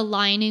is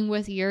aligning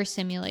with your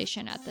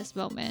simulation at this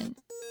moment.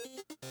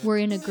 We're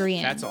in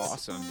agreement. That's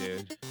awesome,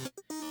 dude.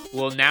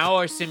 Well, now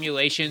our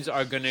simulations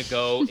are going to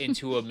go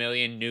into a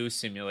million new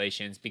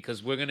simulations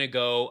because I'm going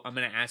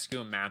to ask you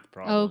a math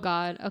problem. Oh,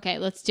 God. Okay,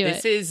 let's do it.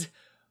 This is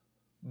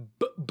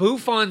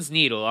Buffon's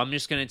needle. I'm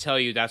just going to tell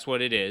you that's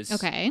what it is.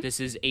 Okay. This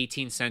is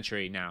 18th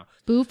century now.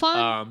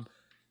 Buffon?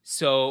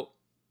 So,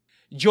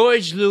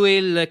 Georges Louis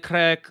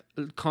Leclerc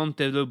Comte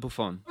de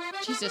Buffon.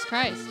 Jesus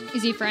Christ.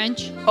 Is he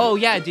French? Oh,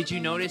 yeah. Did you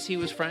notice he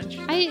was French?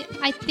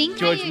 I think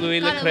Georges Louis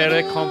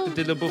Leclerc Comte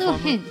de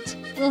Buffon.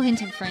 Little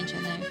hint of French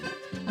in there.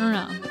 I don't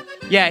know.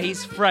 Yeah,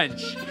 he's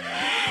French.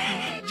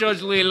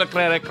 Georges Louis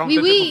Leclerc Comte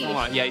de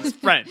Buffon. Yeah, he's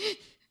French.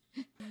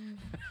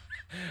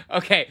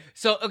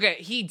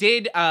 He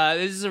did.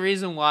 This is the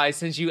reason why,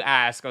 since you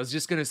asked, I was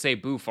just going to say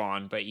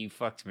Buffon, but you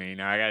fucked me.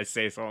 Now I got to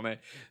say something.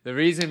 The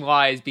reason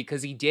why is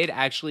because he did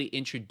actually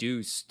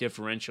introduce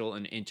differential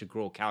and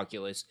integral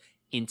calculus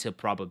into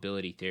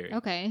probability theory.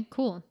 Okay,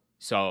 cool.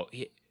 So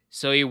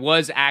he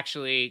was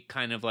actually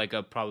kind of like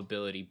a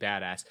probability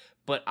badass.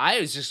 But I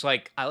was just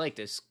like, I like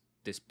this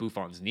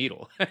Buffon's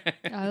needle.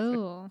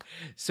 Oh.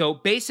 So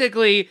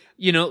basically,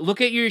 look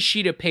at your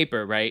sheet of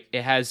paper, right?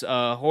 It has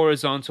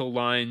horizontal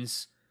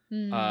lines,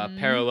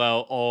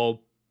 parallel,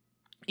 all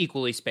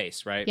equally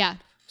spaced, right? Yeah.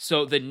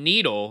 So the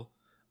needle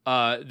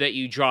that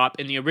you drop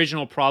in the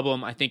original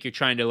problem, I think you're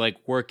trying to like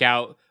work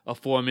out a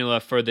formula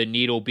for the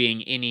needle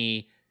being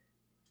any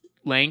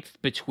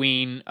length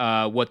between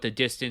what the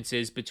distance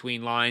is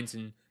between lines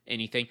and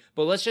anything.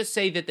 But let's just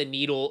say that the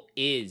needle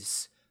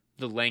is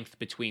the length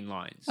between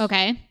lines.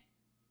 Okay.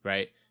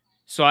 Right?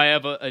 So I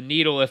have a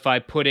needle. If I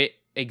put it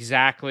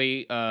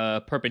exactly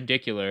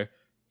perpendicular,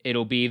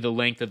 it'll be the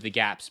length of the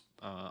gaps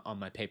on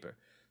my paper.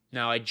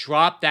 Now I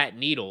drop that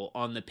needle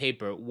on the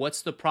paper.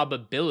 What's the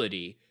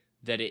probability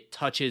that it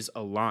touches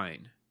a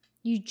line?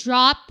 You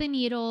drop the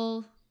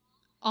needle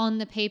on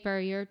the paper.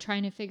 You're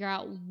trying to figure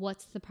out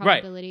what's the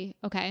probability.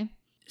 Right. Okay.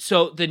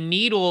 So the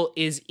needle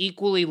is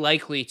equally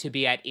likely to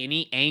be at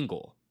any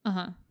angle.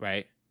 Uh-huh.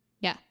 Right?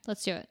 Yeah,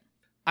 let's do it.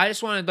 I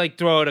just want to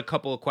throw out a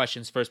couple of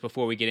questions first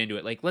before we get into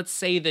it. Like, let's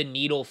say the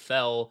needle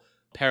fell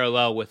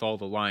parallel with all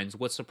the lines.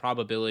 What's the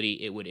probability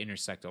it would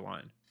intersect a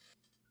line?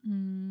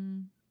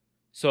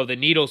 So the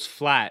needle's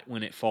flat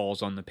when it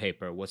falls on the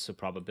paper. What's the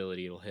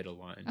probability it'll hit a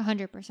line?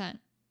 100%.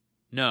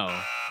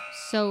 No.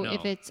 So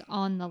if it's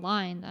on the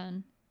line,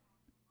 then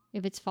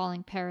if it's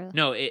falling parallel.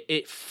 No,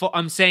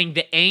 I'm saying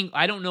the angle.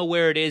 I don't know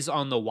where it is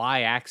on the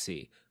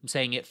y-axis. I'm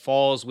saying it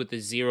falls with a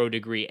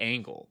 0-degree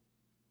angle.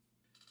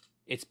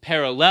 It's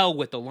parallel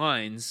with the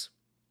lines.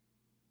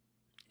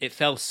 It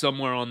fell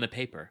somewhere on the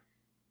paper.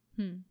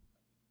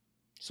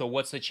 So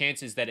what's the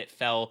chances that it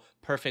fell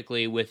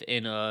perfectly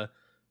within a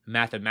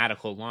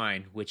mathematical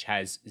line which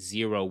has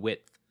 0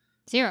 width?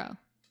 0.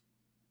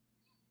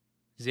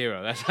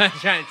 That's what I'm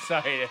trying.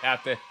 Sorry to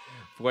have to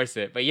force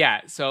it. But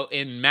yeah, so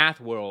in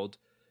math world,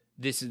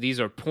 these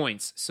are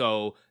points.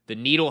 So the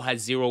needle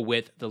has 0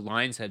 width. The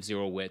lines have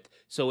 0 width.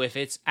 So if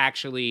it's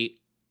actually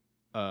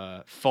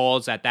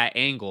falls at that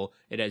angle,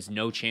 it has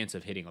no chance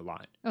of hitting a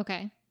line.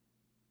 Okay.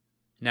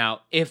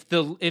 Now, if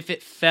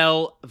it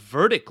fell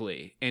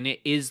vertically and it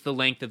is the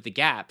length of the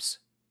gaps,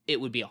 it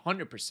would be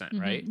 100%,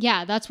 right?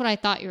 Yeah, that's what I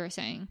thought you were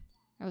saying.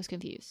 I was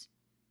confused.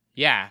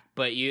 Yeah,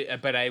 but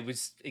I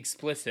was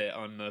explicit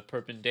on the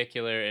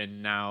perpendicular,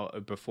 and now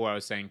before I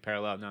was saying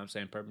parallel, now I'm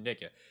saying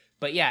perpendicular.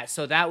 But yeah,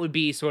 so that would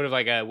be sort of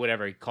like a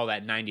whatever you call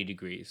that 90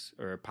 degrees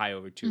or pi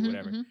over 2,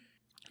 whatever.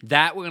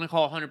 That we're gonna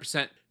call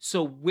 100%.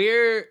 So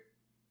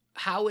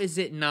how is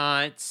it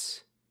not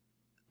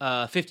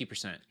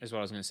 50% is what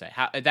I was going to say.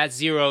 How that's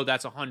 0,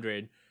 that's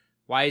 100.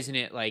 Why isn't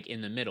it like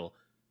in the middle?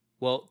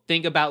 Well,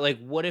 think about like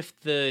what if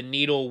the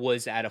needle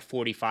was at a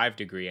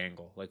 45-degree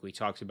angle, like we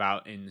talked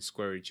about in the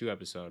square root of 2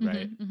 episode,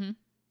 right?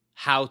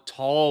 How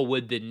tall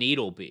would the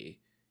needle be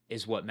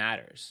is what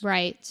matters.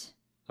 Right.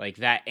 Like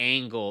that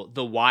angle,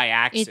 the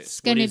y-axis.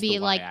 It's going to be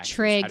like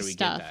trig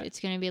stuff. It's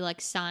going to be like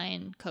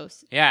sine,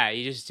 cos. Yeah,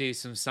 you just do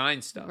some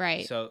sine stuff.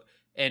 Right. So,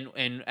 and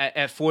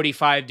at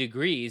 45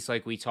 degrees,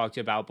 like we talked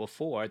about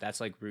before, that's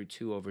like root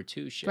 2 over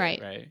 2 shit,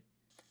 right?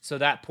 So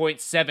that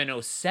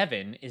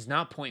 0.707 is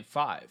not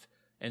 0.5.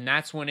 And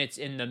that's when it's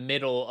in the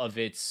middle of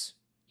its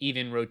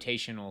even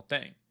rotational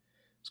thing.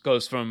 It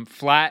goes from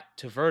flat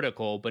to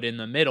vertical, but in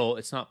the middle,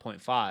 it's not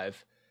 0.5.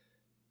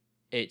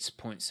 It's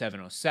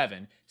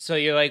 0.707. So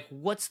you're like,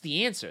 what's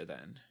the answer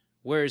then?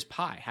 Where is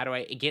pi? How do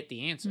I get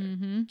the answer?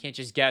 Can't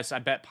just guess. I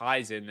bet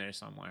pi's in there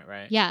somewhere,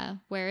 right? Yeah.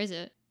 Where is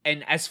it?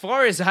 And as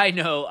far as I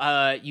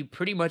know, you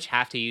pretty much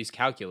have to use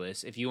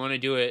calculus. If you want to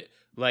do it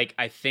like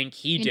I think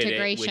he did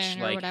it, which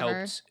like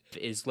helps,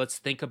 is let's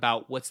think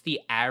about what's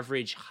the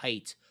average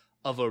height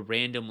of a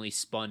randomly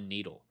spun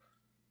needle.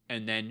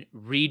 And then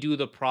redo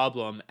the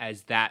problem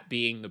as that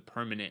being the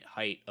permanent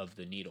height of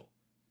the needle.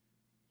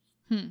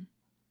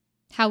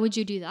 How would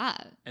you do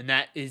that? And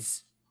that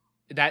is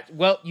that,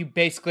 well, you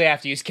basically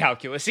have to use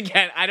calculus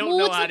again. I don't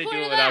know how to do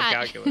it without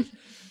calculus.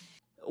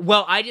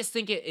 Well, I just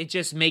think it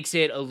just makes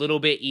it a little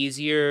bit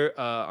easier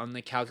on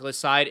the calculus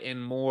side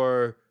and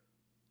more,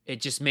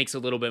 it just makes a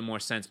little bit more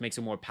sense, makes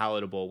it more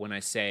palatable when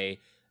I say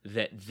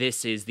that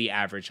this is the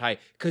average height.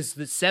 Because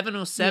the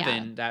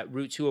 707, that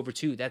root 2 over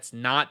 2, that's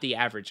not the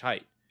average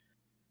height.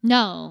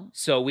 No.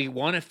 So we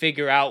want to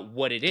figure out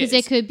what it is. Because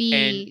it could be...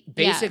 And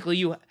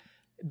basically,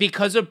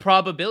 because of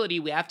probability,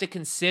 we have to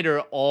consider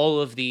all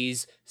of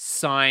these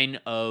sine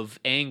of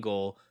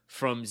angle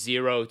from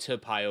 0 to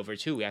pi over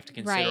 2. We have to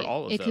consider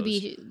all of those. It could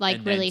be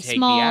like really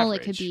small.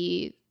 It could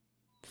be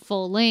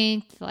full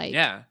length. Like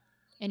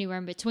anywhere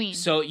in between.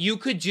 So you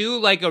could do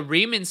like a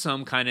Riemann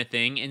sum kind of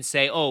thing and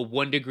say,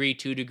 1 degree,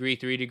 2 degree,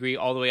 3 degree,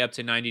 all the way up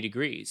to 90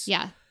 degrees.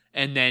 Yeah.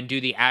 And then do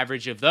the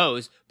average of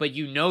those, but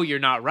you're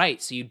not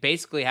right. So you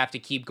basically have to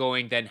keep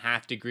going, then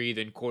half degree,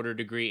 then quarter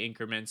degree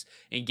increments,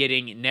 and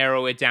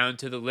narrow it down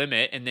to the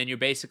limit. And then you're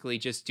basically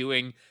just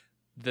doing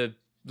the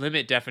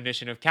limit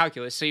definition of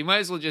calculus. So you might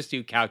as well just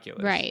do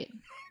calculus. Right.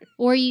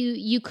 Or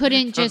you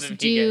couldn't just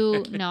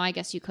do, no, I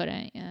guess you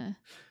couldn't. Yeah.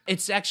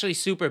 It's actually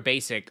super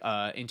basic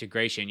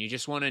integration. You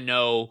just want to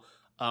know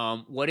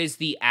what is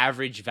the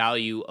average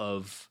value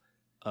of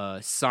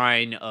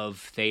sine of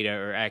theta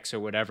or x or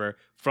whatever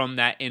from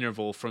that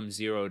interval from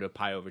 0 to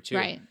pi over 2.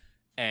 Right.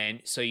 And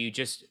so you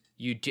just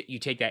you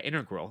take that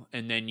integral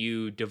and then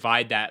you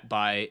divide that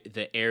by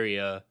the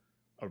area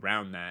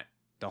around that,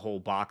 the whole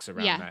box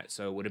around that.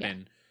 So it would have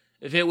been,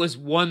 if it was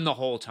 1 the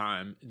whole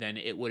time, then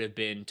it would have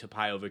been to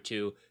pi over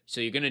 2.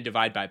 So you're going to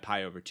divide by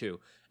pi over 2.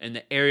 And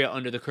the area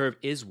under the curve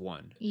is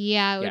 1.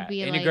 Yeah, it would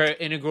be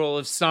integral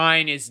of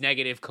sine is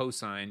negative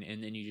cosine,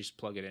 and then you just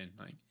plug it in.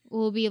 Like,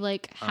 will be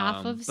like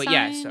half of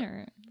sine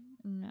or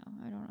no,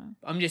 I don't know.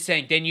 I'm just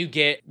saying, then you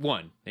get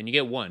 1. Then you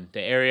get 1.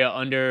 The area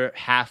under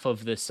half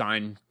of the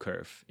sine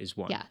curve is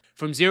 1. Yeah.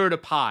 From 0 to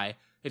pi,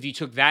 if you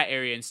took that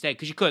area instead,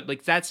 because you could,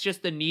 like, that's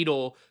just the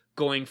needle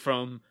going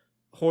from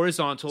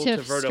horizontal to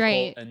vertical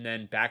straight. And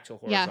then back to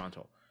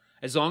horizontal.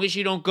 Yeah. As long as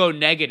you don't go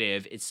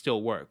negative, it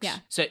still works. Yeah.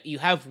 So you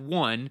have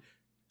 1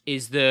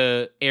 is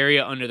the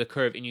area under the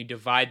curve, and you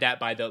divide that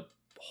by the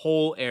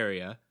whole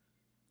area,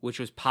 which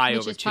was pi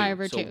over 2. Pi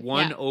over so 2.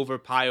 1 over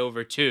pi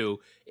over 2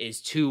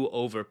 is 2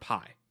 over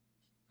pi.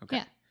 Okay.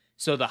 Yeah.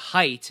 So the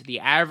height, the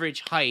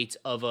average height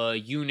of a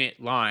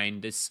unit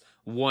line, this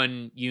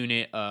 1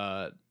 unit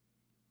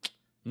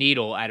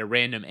needle at a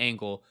random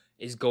angle,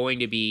 is going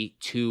to be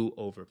 2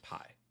 over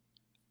pi.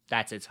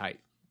 That's its height.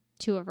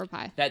 2 over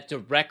pi. That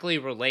directly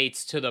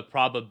relates to the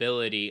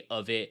probability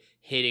of it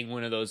hitting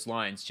one of those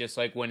lines. Just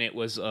like when it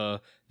was the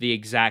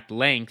exact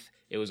length,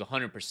 it was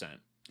 100%.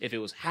 If it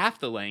was half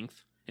the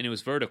length and it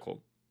was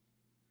vertical,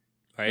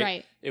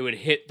 right? It would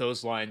hit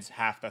those lines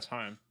half the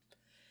time.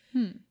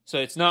 So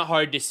it's not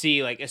hard to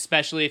see, like,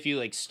 especially if you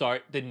like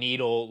start the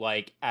needle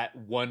like at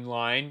one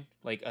line,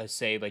 like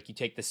say like you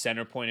take the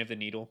center point of the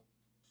needle,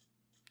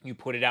 you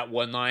put it at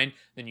one line,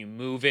 then you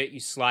move it,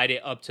 you slide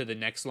it up to the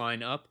next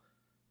line up,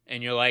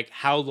 and you're like,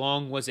 how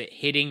long was it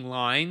hitting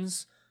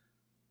lines?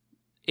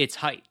 Its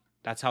height.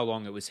 That's how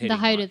long it was hitting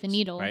the height lines, of the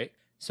needle. Right?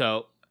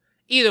 So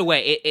either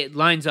way, it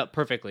lines up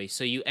perfectly.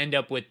 So you end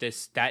up with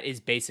this, that is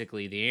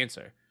basically the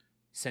answer.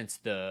 Since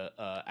the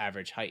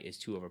average height is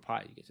 2 over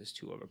pi, you get this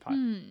 2 over pi.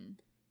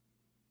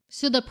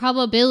 So the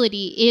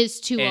probability is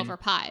 2 over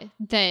pi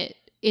that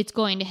it's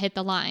going to hit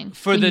the line.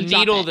 For the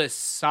needle the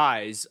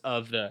size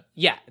of the,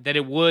 that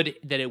it will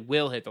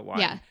hit the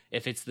line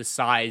if it's the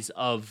size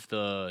of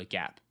the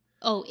gap.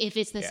 Oh, if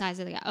it's the size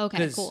of the gap.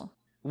 Okay, cool.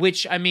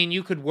 Which, I mean,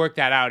 you could work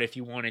that out if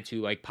you wanted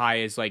to. Like pi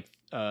is like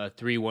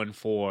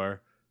 314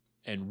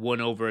 and 1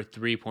 over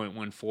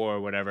 3.14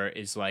 or whatever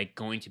is like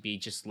going to be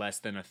just less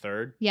than a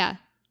third. Yeah.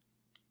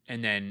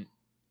 and then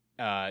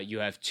you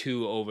have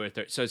 2 over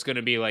 30. So it's going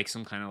to be like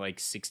some kind of like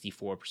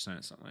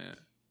 64%, something like that.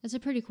 That's a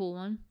pretty cool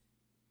one.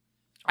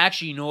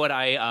 Actually, you know what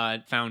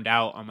I found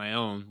out on my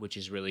own, which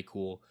is really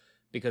cool,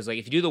 because like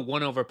if you do the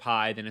 1 over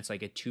pi, then it's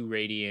like a 2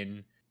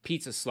 radian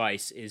pizza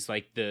slice is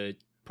like the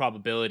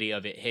probability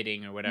of it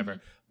hitting or whatever.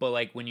 Mm-hmm. But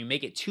like when you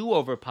make it 2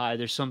 over pi,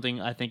 there's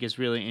something I think is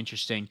really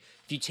interesting.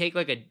 If you take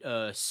like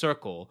a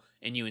circle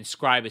and you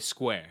inscribe a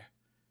square,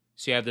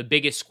 so you have the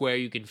biggest square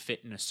you can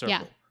fit in a circle.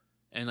 Yeah.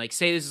 And like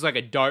say this is like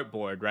a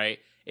dartboard, right?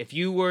 If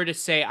you were to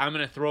say I'm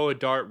going to throw a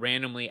dart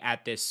randomly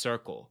at this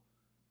circle,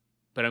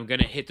 but I'm going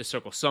to hit the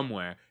circle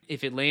somewhere,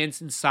 if it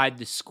lands inside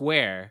the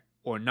square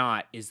or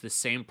not is the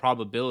same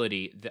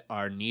probability that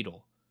our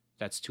needle.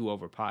 That's 2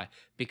 over pi.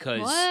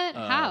 Because what?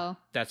 How?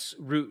 That's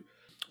root.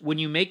 When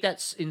you make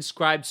that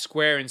inscribed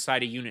square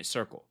inside a unit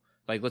circle,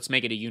 like let's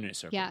make it a unit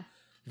circle. Yeah.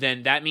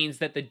 Then that means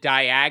that the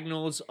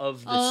diagonals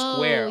of the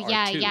square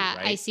are 2, yeah.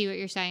 right? I see what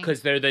you're saying.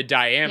 Because they're the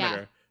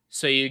diameter. Yeah.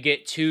 So you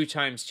get 2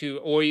 times 2,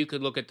 or you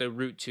could look at the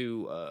root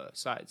 2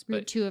 sides.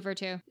 Root 2 over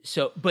 2.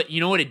 So, but you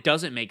know what? It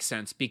doesn't make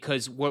sense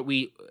because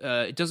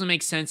it doesn't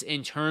make sense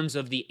in terms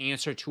of the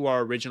answer to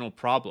our original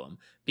problem.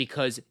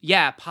 Because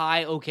yeah,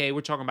 pi, okay,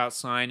 we're talking about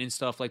sine and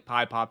stuff like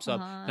pi pops up,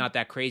 not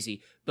that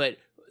crazy. But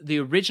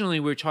originally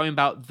we were talking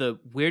about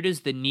where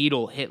does the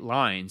needle hit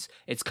lines?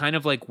 It's kind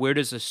of like where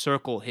does a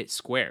circle hit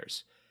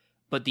squares?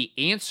 But the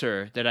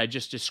answer that I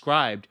just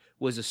described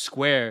was a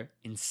square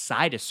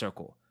inside a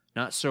circle.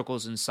 Not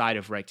circles inside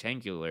of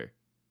rectangular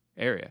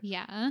area.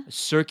 Yeah. A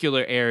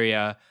circular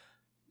area.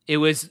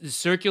 The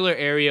circular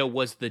area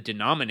was the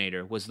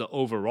denominator, was the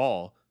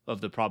overall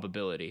of the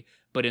probability.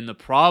 But in the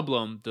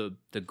problem,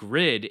 the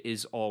grid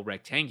is all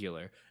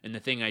rectangular. And the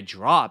thing I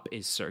drop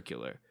is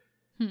circular.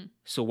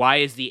 So why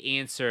is the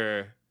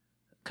answer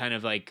kind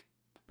of like...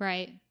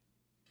 Right.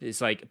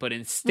 It's like, but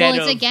instead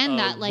of again,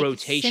 that, like,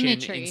 rotation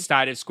symmetry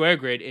inside of square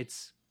grid,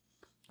 it's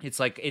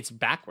like, it's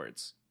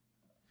backwards.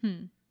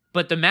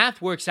 But the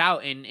math works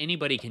out and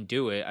anybody can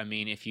do it. I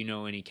mean, if you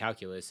know any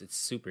calculus, it's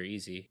super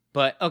easy.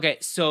 But okay,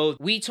 so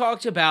we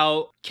talked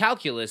about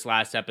calculus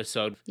last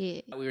episode.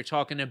 Yeah. We were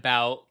talking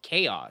about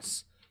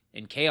chaos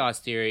and chaos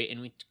theory,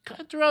 and we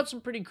kind of threw out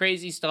some pretty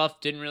crazy stuff,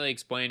 didn't really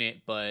explain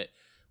it, but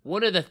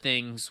one of the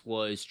things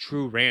was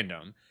true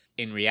random.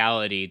 In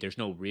reality, there's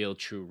no real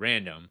true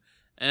random.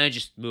 And I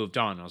just moved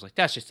on. I was like,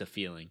 that's just a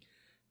feeling.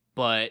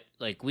 But,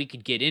 like, we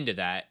could get into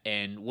that.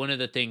 And one of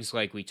the things,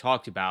 like, we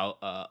talked about,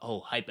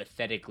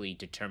 hypothetically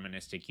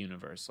deterministic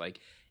universe. Like,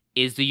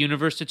 is the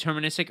universe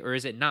deterministic or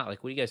is it not?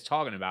 Like, what are you guys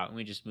talking about? And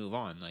we just move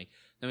on. Like,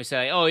 then we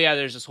say, like, oh, yeah,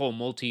 there's this whole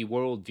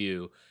multi-world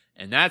view.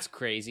 And that's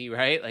crazy,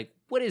 right? Like,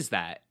 what is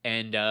that?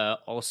 And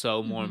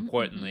also, more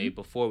importantly,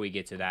 before we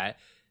get to that,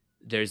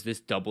 there's this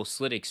double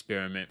slit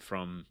experiment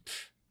from,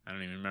 I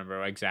don't even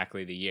remember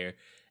exactly the year.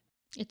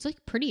 It's,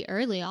 like, pretty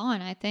early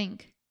on, I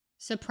think.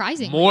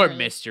 Surprisingly more early.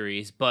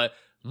 Mysteries, but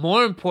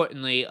more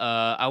importantly,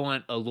 I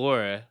want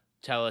Alora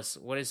tell us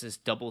what is this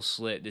double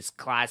slit, this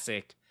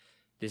classic,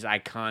 this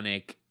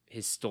iconic,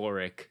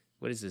 historic.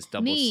 What is this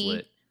double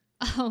slit?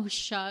 Oh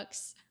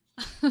shucks.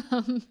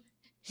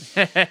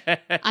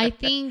 I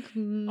think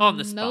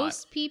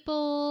most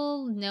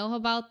people know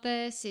about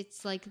this.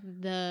 It's like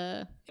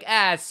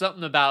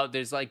something about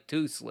there's like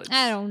 2 slits.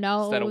 I don't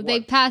know. They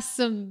pass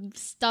some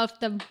stuff,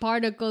 the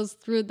particles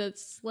through the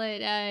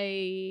slit.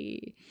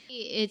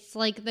 It's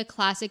like the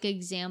classic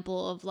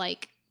example of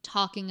like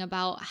talking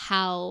about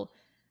how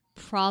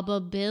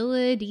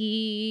probability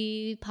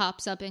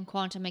pops up in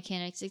quantum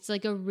mechanics. It's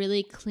like a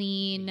really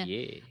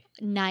clean,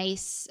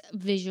 nice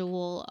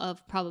visual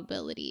of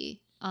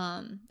probability.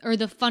 Or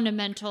the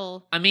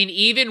fundamental. I mean,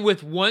 even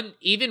with one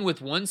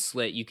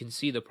slit, you can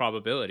see the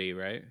probability,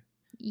 right?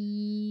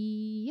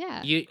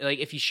 Yeah. You like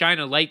if you shine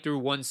a light through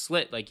one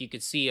slit, like you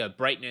could see a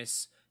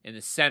brightness in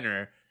the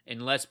center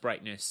and less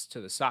brightness to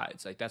the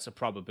sides. Like that's a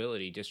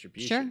probability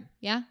distribution. Sure.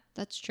 Yeah,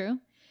 that's true.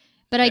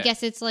 But I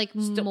guess it's like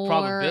still more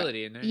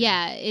probability in there.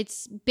 Yeah,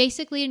 it's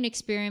basically an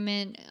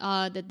experiment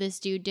that this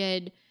dude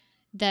did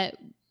that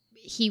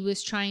he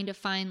was trying to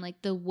find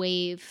like the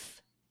wave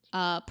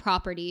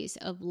properties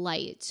of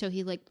light. So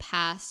he like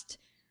passed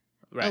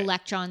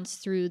electrons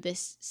through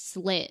this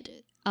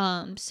slit.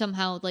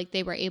 Somehow like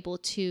they were able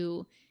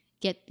to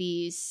get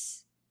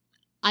these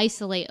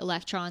isolate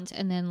electrons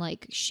and then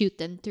like shoot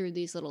them through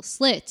these little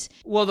slits.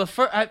 Well,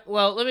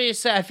 let me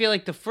just say, I feel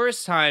like the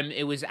first time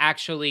it was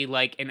actually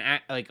like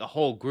a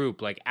whole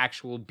group, like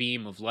actual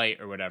beam of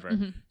light or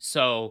whatever.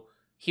 So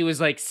he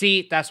was like,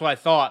 see, that's what I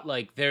thought.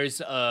 Like,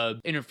 there's a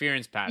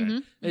interference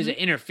pattern. There's an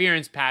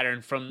interference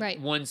pattern from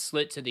one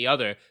slit to the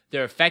other.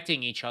 They're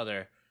affecting each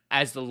other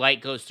as the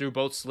light goes through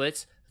both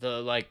slits.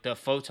 The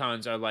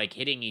photons are like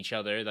hitting each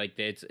other. Like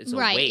it's a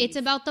wave. It's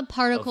about the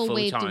particle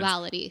wave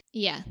duality.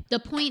 Yeah. The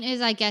point is,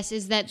 I guess,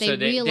 is that they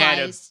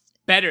realized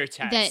better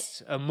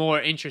test, a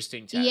more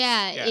interesting test.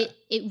 Yeah.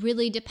 It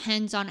really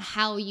depends on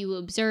how you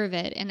observe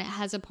it, and it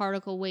has a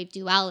particle wave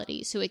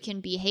duality, so it can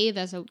behave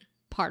as a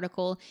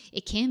particle,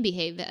 it can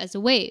behave as a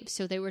wave.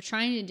 So they were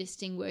trying to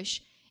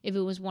distinguish if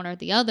it was one or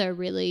the other,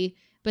 really,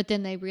 but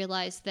then they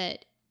realized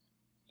that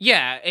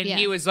Yeah, and Yeah.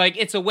 he was like,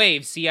 it's a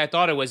wave. See, I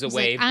thought it was a He's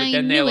like, wave. "I but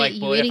then they're knew it, like, you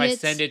but if I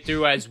idiots." send it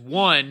through as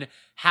one,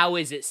 how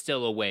is it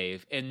still a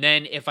wave? And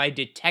then if I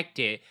detect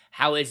it,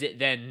 how is it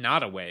then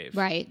not a wave?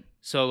 Right.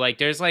 So, like,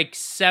 there's like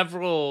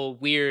several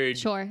weird.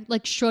 Sure.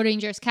 Like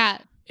Schrodinger's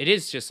cat. It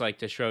is just like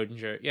the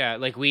Schrodinger. Yeah,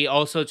 like we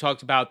also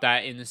talked about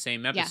that in the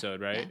same episode,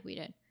 Yeah, right? we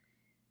did.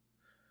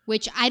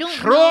 Which I don't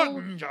know.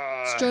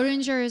 Schrodinger!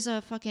 Schrodinger is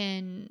a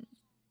fucking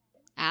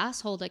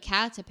asshole to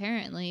cats,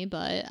 apparently,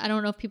 but I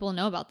don't know if people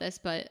know about this,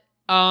 but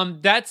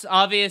That's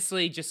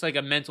obviously just like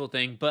a mental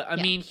thing, but I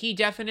Yeah. mean, he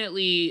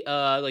definitely,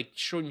 like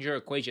Schrodinger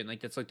equation,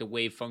 like that's like the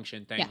wave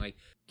function thing. Yeah. Like,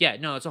 yeah,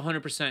 no, it's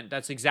 100%.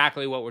 That's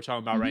exactly what we're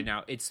talking about right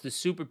now. It's the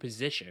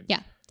superposition.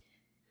 Yeah.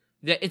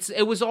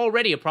 It was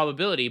already a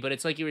probability, but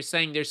it's like you were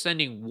saying, they're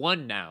sending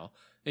one now,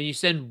 and you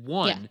send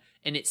one, Yeah.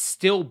 and it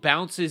still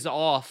bounces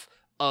off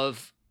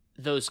of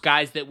those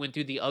guys that went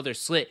through the other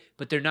slit,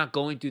 but they're not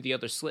going through the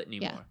other slit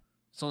anymore. Yeah.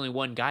 It's only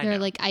one guy they're now.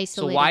 like So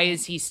isolated. why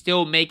is he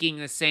still making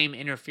the same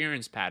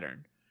interference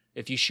pattern?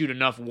 If you shoot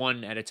enough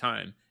one at a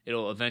time,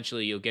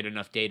 you'll get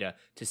enough data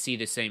to see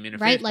the same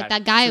interference right? Like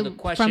pattern. that guy So the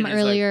question from is,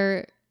 like,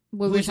 earlier,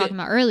 what we were who's talking it-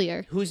 about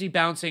earlier. who's he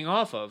bouncing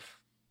off of?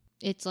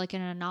 It's like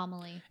an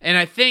anomaly. And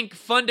I think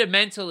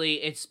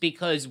fundamentally it's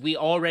because we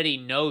already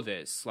know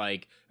this,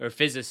 like, or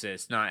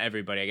physicists, not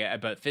everybody, I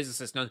get, but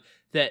physicists know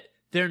that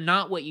they're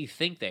not what you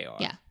think they are.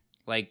 Yeah.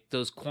 Like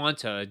those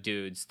quanta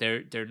dudes,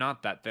 they're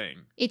not that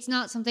thing. It's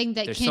not something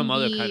that There's can some be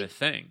other kind of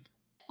thing.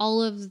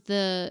 all of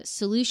the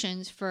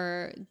solutions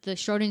for the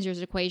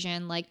Schrodinger's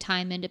equation, like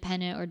time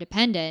independent or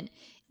dependent.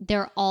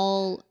 They're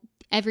all,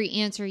 every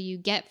answer you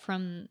get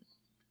from,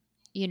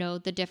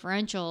 the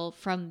differential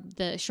from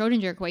the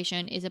Schrodinger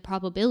equation is a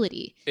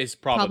probability. It's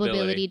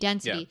probability.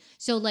 Density. Yeah.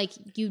 So like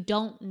you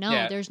don't know.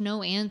 Yeah. There's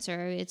no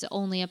answer. It's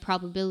only a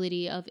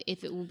probability of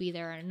if it will be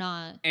there or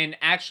not. And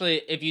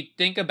actually, if you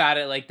think about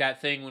it like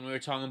that thing when we were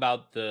talking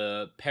about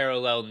the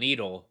parallel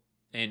needle,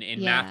 and in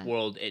Yeah. math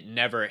world, it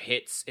never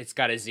hits, it's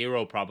got a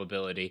 0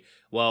 probability.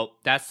 Well,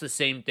 that's the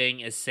same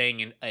thing as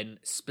saying a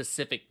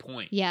specific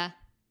point. Yeah.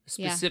 A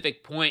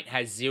specific point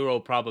has 0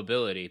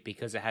 probability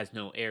because it has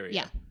no area.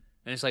 Yeah.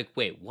 And it's like,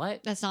 wait,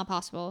 what? That's not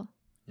possible.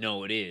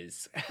 No, it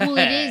is. Well,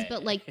 it is,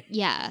 but like,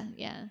 yeah.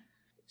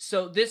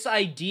 So this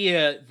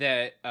idea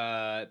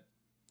that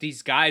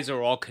these guys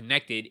are all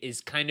connected is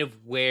kind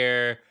of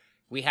where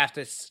we have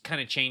to kind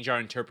of change our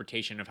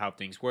interpretation of how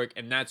things work.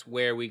 And that's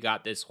where we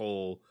got this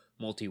whole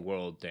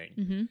multi-world thing.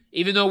 Mm-hmm.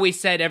 Even though we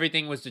said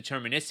everything was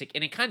deterministic,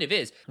 and it kind of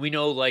is. We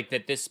know like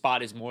that this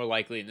spot is more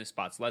likely and this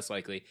spot's less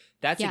likely.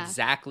 That's Yeah.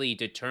 exactly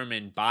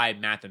determined by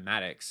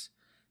mathematics.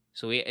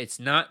 So it's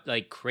not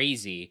like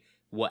crazy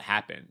what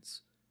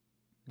happens.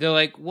 They're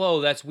like,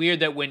 whoa, that's weird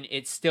that when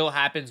it still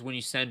happens when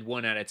you send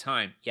one at a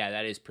time. Yeah,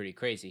 that is pretty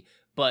crazy.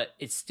 But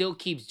it still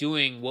keeps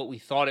doing what we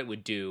thought it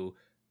would do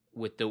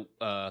with the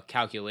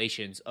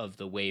calculations of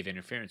the wave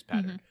interference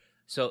pattern. Mhm.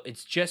 So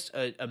it's just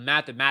a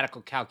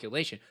mathematical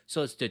calculation.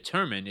 So it's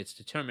determined. It's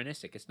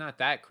deterministic. It's not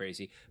that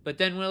crazy. But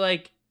then we're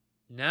like,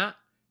 nah,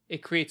 it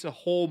creates a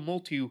whole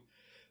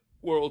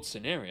multi-world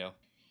scenario.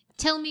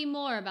 Tell me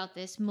more about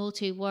this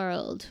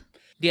multi-world.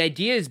 The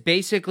idea is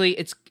basically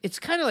it's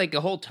kind of like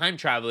a whole time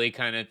travel-y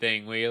kind of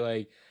thing where you're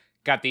like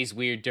got these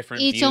weird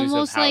different It's views of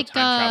almost how like,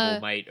 time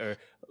travel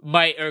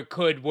might or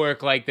could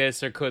work like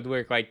this or could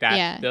work like that.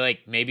 Yeah. They're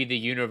like maybe the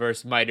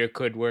universe might or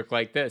could work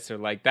like this or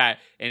like that,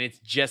 and it's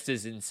just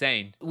as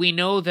insane. We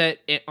know that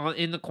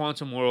in the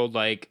quantum world,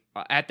 like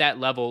at that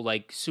level,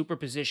 like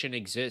superposition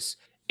exists.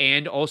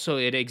 And also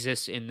it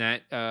exists in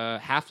that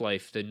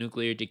half-life, the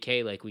nuclear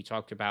decay like we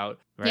talked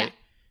about, right? Yeah.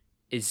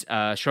 Is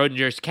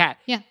Schrodinger's cat.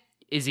 Yeah.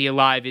 Is he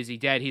alive? Is he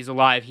dead? He's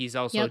alive. He's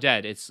also Yep.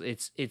 dead. It's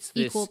this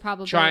Equal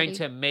probability. trying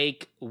to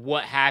make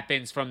what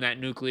happens from that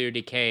nuclear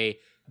decay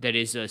that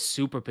is a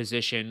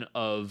superposition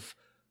of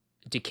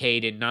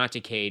decayed and not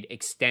decayed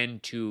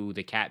extend to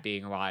the cat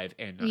being alive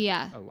and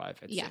not alive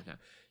at the same time.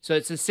 So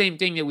it's the same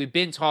thing that we've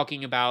been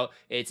talking about.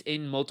 It's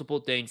in multiple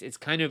things. It's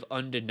kind of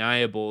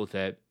undeniable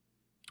that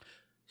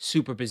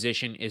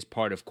superposition is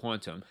part of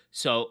quantum.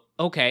 So,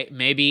 okay,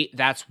 maybe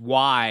that's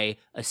why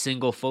a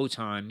single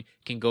photon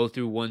can go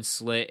through one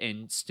slit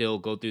and still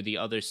go through the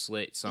other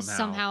slit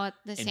somehow at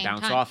the and same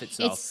bounce time. off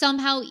itself. It's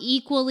somehow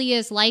equally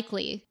as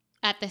likely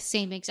at the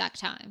same exact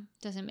time.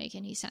 Doesn't make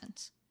any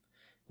sense.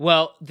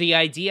 Well, the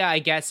idea, I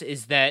guess,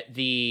 is that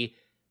the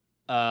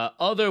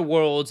other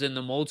worlds in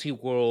the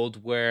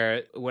multi-world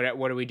where, what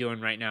are we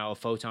doing right now? A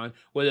photon?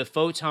 Where the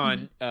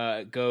photon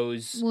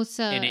goes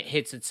and it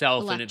hits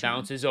itself and it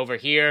bounces over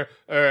here,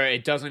 or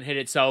it doesn't hit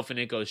itself and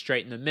it goes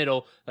straight in the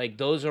middle. Like,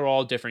 those are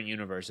all different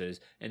universes.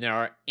 And there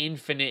are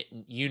infinite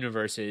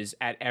universes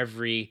at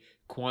every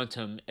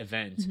quantum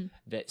event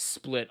that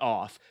split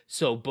off.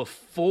 So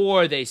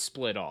before they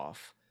split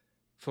off,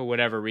 for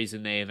whatever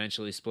reason they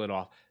eventually split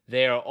off,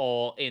 they are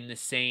all in the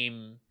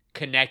same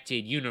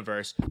connected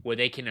universe where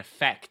they can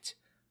affect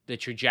the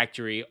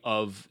trajectory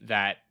of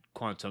that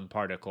quantum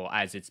particle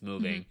as it's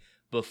moving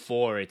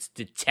before it's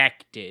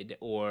detected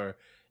or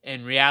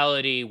In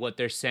reality, what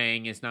they're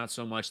saying is not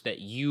so much that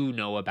you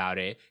know about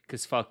it,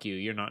 because fuck you,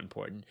 you're not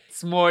important.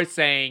 It's more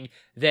saying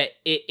that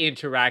it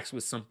interacts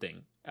with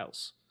something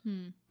else.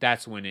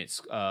 That's when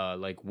it's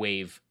like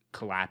wave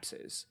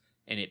collapses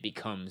and it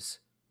becomes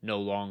no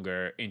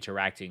longer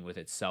interacting with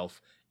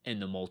itself in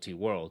the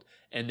multi-world.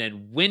 And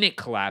then when it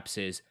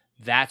collapses,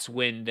 that's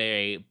when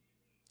the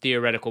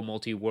theoretical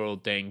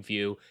multi-world thing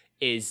view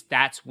is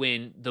that's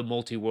when the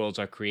multi-worlds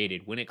are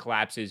created. When it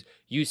collapses,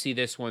 you see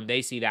this one,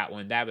 they see that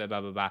one, blah, blah,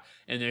 blah, blah, blah,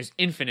 and there's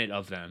infinite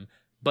of them.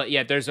 But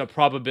yet there's a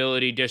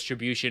probability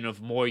distribution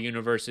of more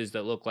universes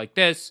that look like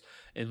this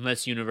and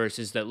less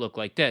universes that look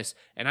like this.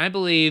 And I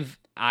believe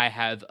I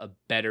have a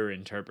better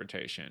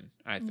interpretation,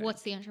 I think.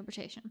 What's the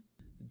interpretation?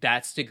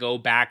 That's to go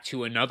back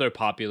to another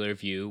popular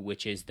view,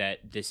 which is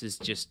that this is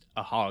just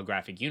a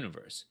holographic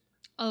universe.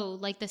 Oh,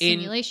 like the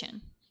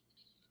simulation.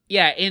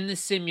 In the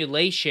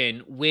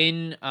simulation,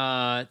 when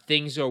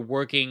things are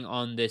working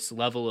on this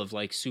level of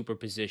like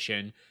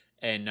superposition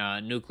and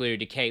nuclear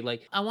decay,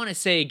 like I want to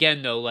say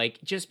again though,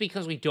 like just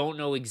because we don't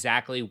know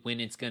exactly when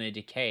it's going to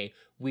decay,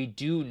 we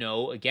do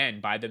know again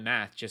by the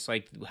math, just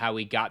like how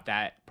we got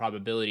that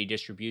probability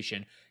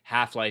distribution,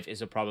 half-life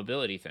is a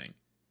probability thing.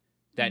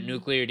 That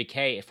nuclear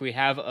decay, if we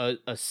have a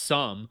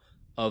sum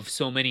of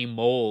so many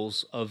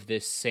moles of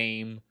this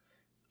same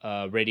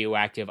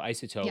radioactive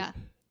isotope,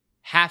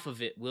 half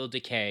of it will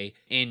decay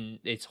in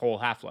its whole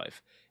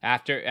half-life.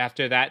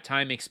 After that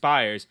time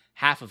expires,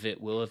 half of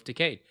it will have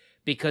decayed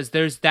because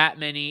there's that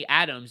many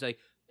atoms, like,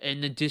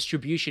 and the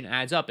distribution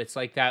adds up. It's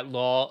like that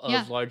law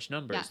of large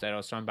numbers that I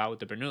was talking about with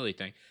the Bernoulli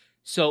thing.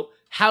 So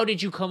how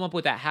did you come up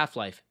with that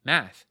half-life?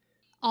 Math.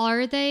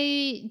 Are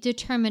they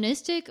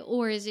deterministic,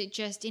 or is it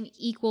just an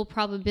equal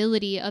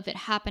probability of it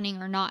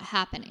happening or not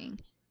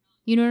happening?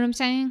 You know what I'm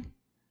saying?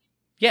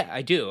 Yeah,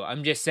 I do.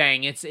 I'm just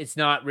saying it's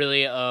not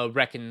really a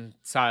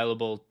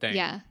reconcilable thing.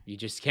 Yeah. You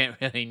just can't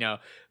really know.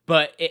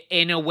 But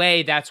in a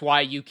way, that's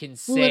why you can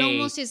say it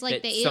almost is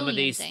like the some of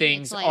alien these thing.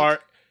 things It's like are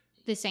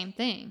the same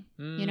thing,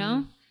 you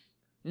know?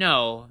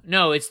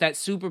 No, it's that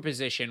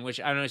superposition,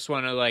 which I just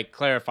want to like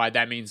clarify.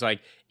 That means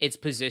like its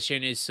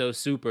position is so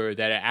super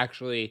that it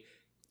actually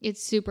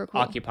it's super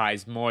cool.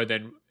 occupies more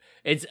than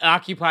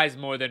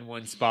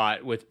one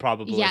spot with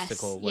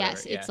probabilistical whatever.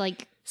 Yes, it's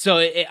like so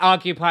it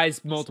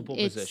occupies multiple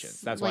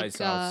positions. That's like, why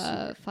it's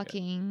all super.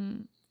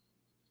 Fucking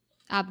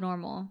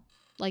abnormal.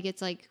 Like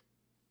it's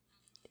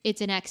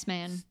an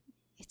X-Man.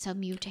 It's a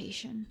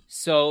mutation.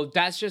 So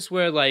that's just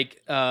where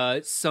like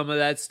some of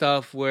that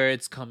stuff where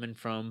it's coming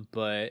from,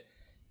 but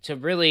to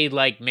really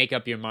like make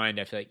up your mind,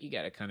 I feel like you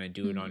got to kind of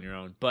do it on your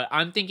own. But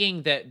I'm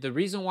thinking that the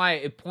reason why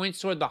it points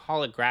toward the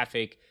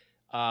holographic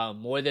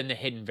more than the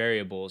hidden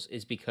variables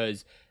is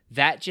because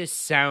that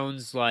just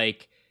sounds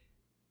like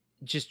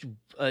just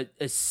a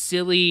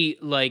silly,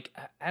 like,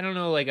 I don't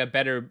know, like a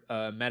better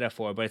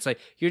metaphor, but it's like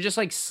you're just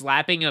like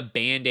slapping a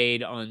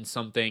Band-Aid on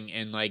something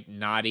and like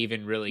not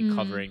even really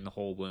covering the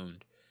whole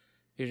wound.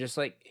 You're just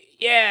like,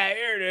 yeah,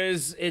 here it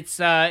is.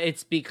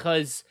 It's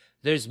because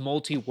there's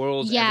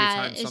multi-worlds every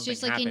time something it's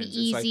just like happens. an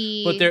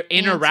easy but they're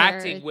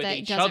interacting with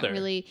each other.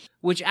 Really...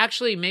 Which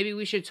actually, maybe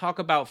we should talk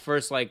about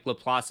first, like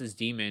Laplace's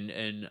demon,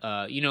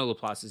 and you know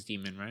Laplace's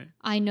demon, right?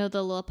 I know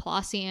the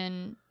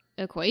Laplacian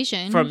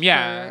equation from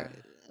for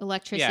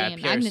electricity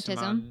and Pierre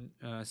magnetism.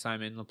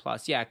 Simon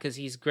Laplace, because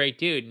he's a great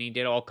dude and he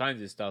did all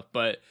kinds of stuff.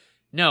 But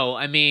no,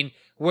 I mean,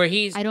 where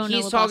he's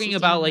talking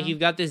about demon, like you've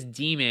got this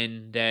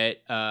demon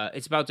that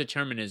it's about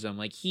determinism.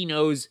 Like he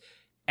knows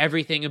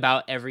everything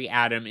about every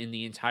atom in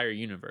the entire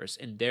universe,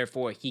 and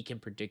therefore he can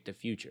predict the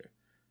future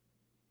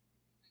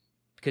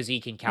because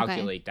he can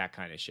calculate that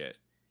kind of shit.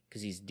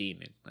 Because he's a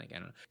demon. Like, I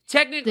don't know.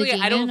 Technically,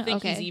 I don't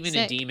think he's even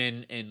a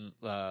demon in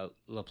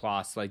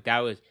Laplace. Like, that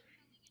was...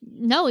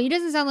 No, he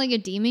doesn't sound like a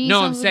demon.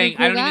 No, I'm saying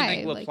I don't even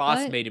think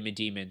Laplace made him a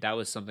demon. That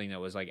was something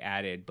that was, like,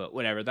 added. But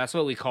whatever. That's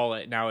what we call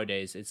it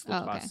nowadays. It's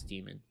Laplace's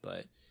demon.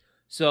 But...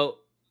 So,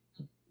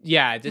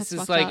 yeah, this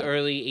is, like,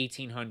 early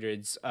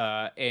 1800s.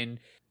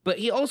 But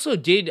he also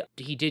did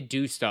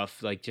do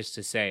stuff, like, just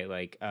to say,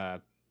 like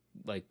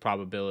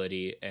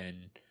probability and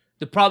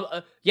the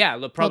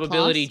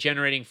probability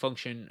generating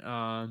function.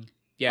 Oh,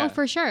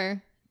 for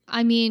sure.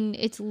 I mean,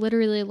 it's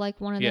literally like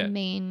one of the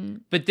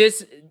main. But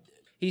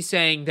he's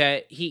saying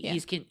that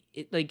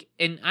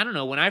and I don't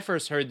know. When I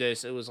first heard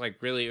this, it was like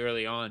really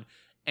early on,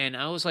 and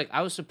I was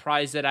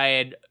surprised that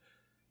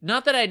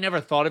not that I had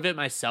never thought of it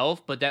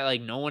myself, but that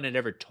like no one had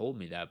ever told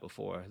me that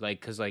before. Like,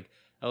 because like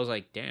I was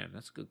like, damn,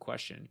 that's a good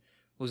question.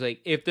 It was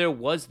like, if there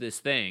was this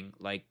thing,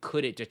 like,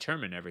 could it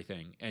determine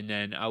everything? And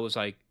then I was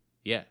like,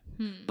 yeah.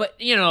 But,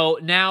 you know,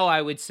 now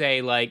I would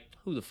say, like,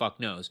 who the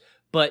fuck knows?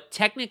 But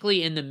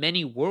technically, in the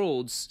many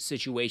worlds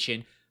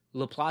situation,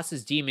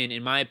 Laplace's demon,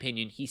 in my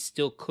opinion, he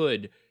still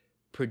could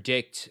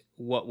predict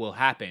what will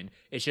happen.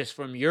 It's just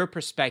from your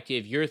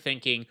perspective, you're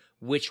thinking,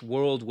 which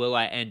world will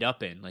I end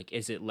up in? Like,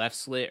 is it left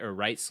slit or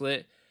right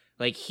slit?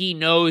 Like, he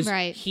knows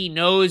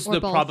the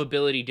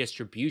probability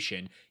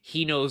distribution.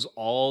 He knows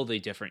all the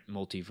different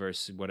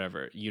multiverse,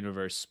 whatever,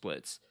 universe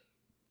splits.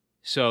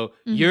 So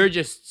you're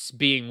just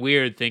being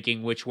weird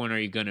thinking which one are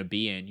you going to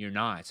be in. You're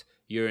not.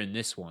 You're in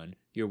this one.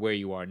 You're where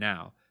you are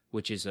now,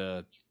 which is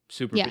a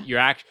super. Yeah. You're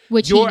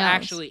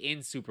actually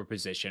in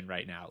superposition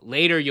right now.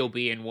 Later you'll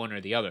be in one or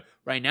the other.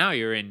 Right now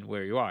you're in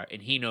where you are,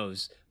 and he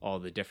knows all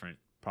the different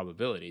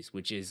probabilities,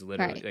 which is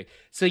literally like.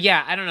 So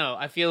yeah, I don't know.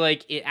 I feel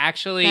like it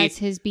actually. That's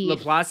his beef.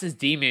 Laplace's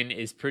demon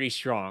is pretty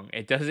strong.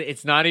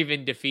 It's not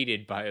even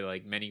defeated by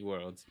like many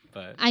worlds.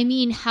 But I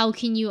mean, how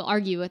can you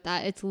argue with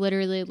that? It's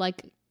literally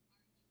like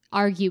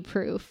argue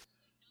proof.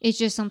 It's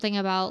just something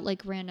about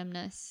like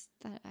randomness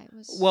that I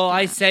was. Well,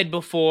 I said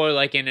before,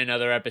 like in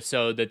another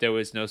episode, that there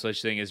was no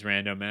such thing as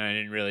random, and I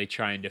didn't really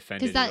try and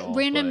defend it. Because that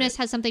randomness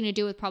has something to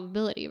do with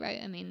probability, right?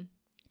 I mean,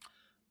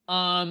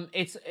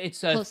 it's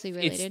closely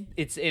related.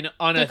 It's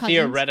on a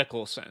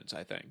theoretical sense.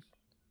 I think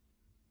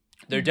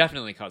they're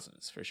definitely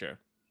cousins for sure.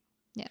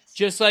 Yes,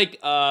 just like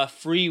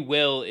free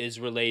will is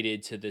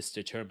related to this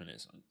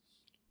determinism.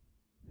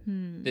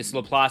 This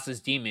Laplace's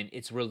demon,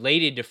 it's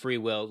related to free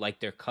will like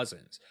they're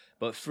cousins.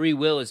 But free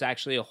will is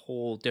actually a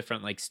whole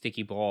different like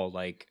sticky ball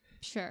like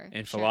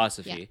in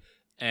philosophy.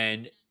 Yeah.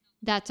 And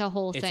that's a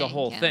whole thing. It's a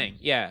whole thing.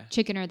 Yeah.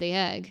 Chicken or the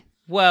egg.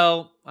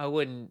 Well, I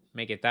wouldn't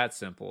make it that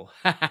simple.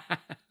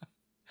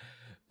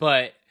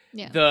 But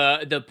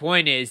the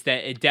point is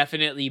that it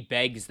definitely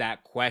begs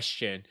that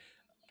question.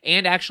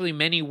 And actually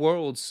many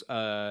worlds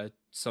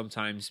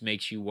sometimes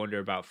makes you wonder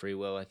about free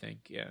will, I think.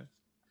 Yeah.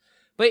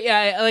 But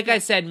yeah, like I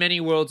said, many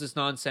worlds is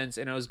nonsense,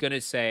 and I was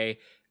gonna say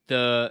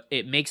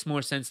it makes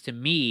more sense to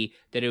me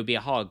that it would be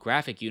a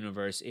holographic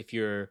universe if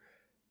you're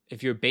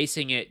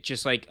basing it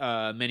just like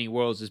many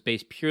worlds is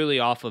based purely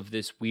off of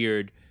this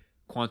weird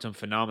quantum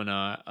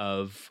phenomena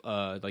of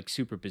like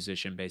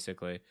superposition,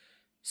 basically.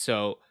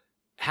 So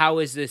how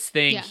is this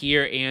thing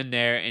here and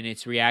there, and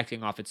it's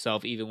reacting off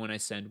itself even when I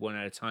send one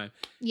at a time?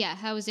 Yeah,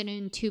 how is it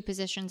in two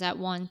positions at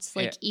once,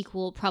 like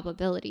equal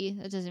probability?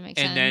 That doesn't make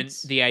sense. And then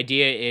the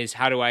idea is,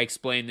 how do I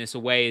explain this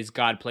away? Is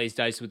God plays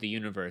dice with the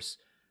universe?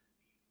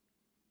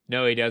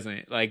 No, he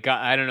doesn't. Like,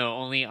 God, I don't know.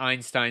 Only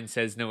Einstein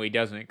says no, he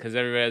doesn't, because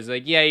everybody's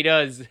like, yeah, he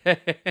does.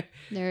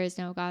 There is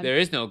no God. There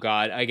is no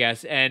God, I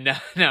guess. And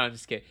no, I'm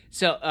just kidding.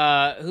 So,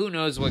 who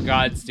knows what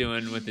God's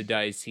doing with the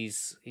dice?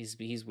 He's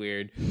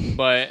weird,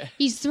 but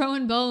he's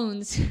throwing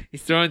bones.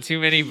 He's throwing too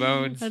many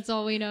bones. That's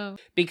all we know.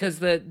 Because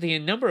the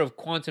number of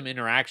quantum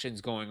interactions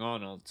going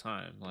on all the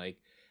time, like,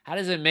 how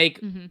does it make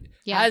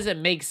how does it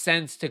make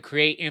sense to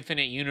create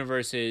infinite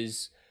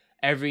universes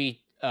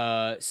every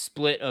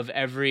split of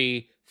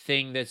every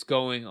thing that's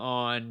going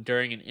on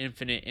during an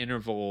infinite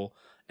interval,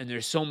 and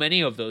there's so many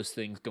of those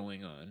things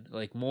going on,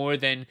 like more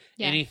than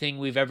anything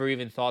we've ever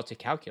even thought to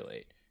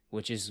calculate,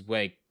 which is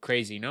like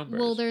crazy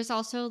numbers. Well, there's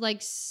also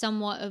like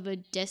somewhat of a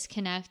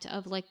disconnect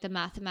of like the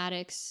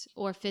mathematics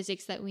or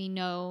physics that we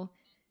know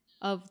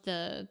of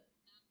the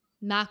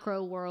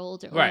macro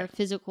world or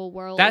physical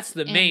world. That's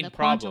the main the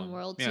problem. Quantum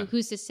world. So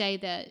who's to say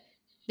that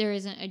there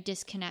isn't a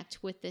disconnect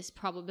with this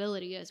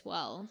probability as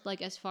well?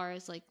 Like as far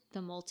as like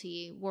the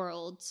multi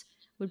worlds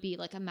would be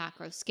like a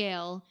macro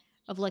scale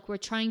of like we're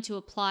trying to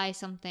apply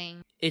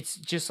something. It's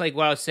just like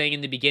what I was saying in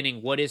the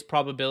beginning. What is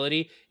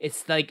probability?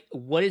 It's like,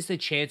 what is the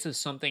chance of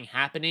something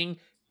happening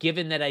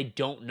given that I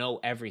don't know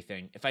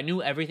everything? If I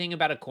knew everything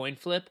about a coin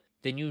flip,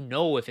 then you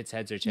know if it's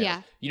heads or tails.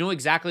 Yeah. You know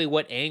exactly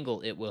what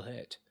angle it will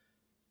hit.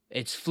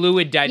 It's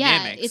fluid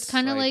dynamics. Yeah, it's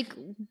kind of like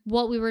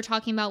what we were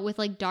talking about with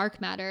like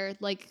dark matter,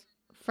 like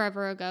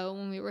forever ago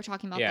when we were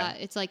talking about that.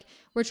 It's like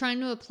we're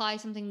trying to apply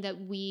something that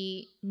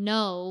we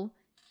know,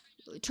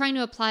 trying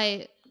to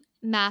apply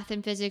math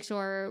and physics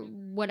or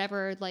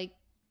whatever, like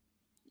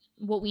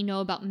what we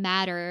know about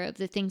matter of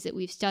the things that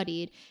we've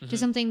studied to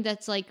something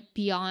that's like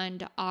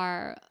beyond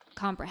our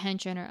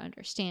comprehension or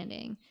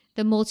understanding.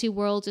 The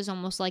multi-worlds is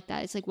almost like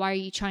that. It's like, why are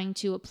you trying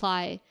to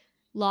apply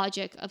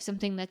logic of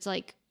something that's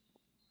like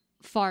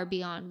far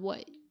beyond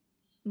what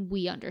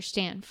we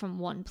understand from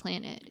one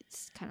planet?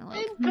 It's kind of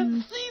like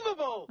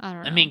inconceivable. I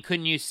don't know. I mean,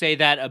 couldn't you say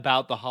that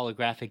about the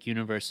holographic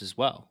universe as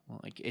well?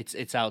 Like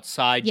it's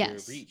outside your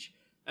reach.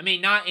 I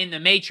mean, not in the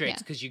Matrix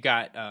because you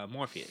got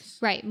Morpheus.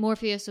 Right.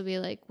 Morpheus will be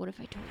like, what if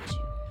I told you?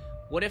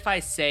 What if I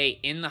say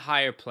in the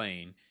higher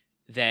plane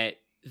that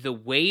the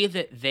way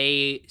that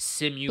they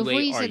simulate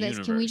Before you our say this,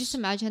 universe... can we just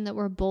imagine that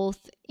we're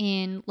both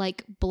in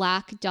like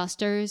black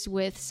dusters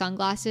with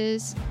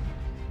sunglasses?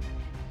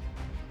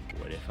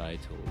 What if I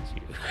told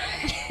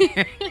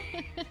you?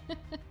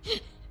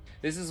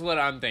 This is what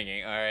I'm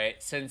thinking, all right?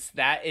 Since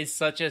that is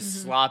such a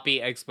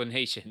sloppy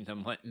explanation,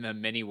 the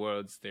many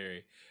worlds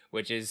theory,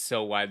 which is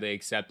so widely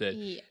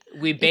accepted,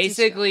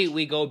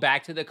 we go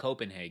back to the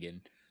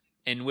Copenhagen,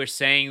 and we're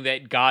saying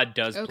that God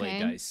does play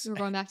dice. We're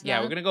going back to that. Yeah,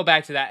 we're going to go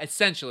back to that.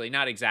 Essentially,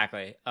 not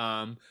exactly.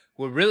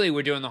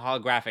 We're doing the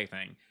holographic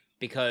thing,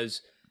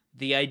 because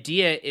the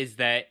idea is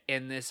that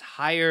in this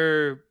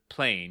higher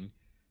plane,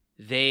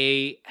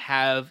 they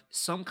have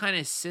some kind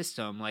of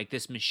system, like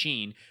this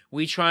machine.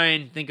 We try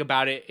and think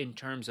about it in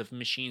terms of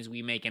machines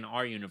we make in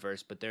our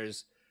universe, but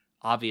there's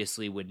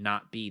obviously would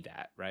not be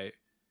that, right?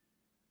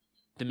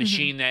 The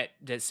machine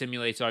that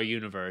simulates our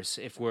universe,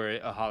 if we're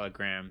a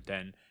hologram,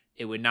 then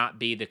It would not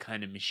be the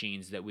kind of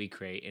machines that we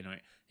create in our.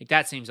 Like,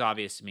 that seems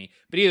obvious to me.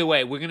 But either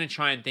way, we're going to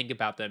try and think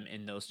about them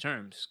in those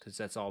terms because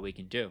that's all we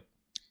can do.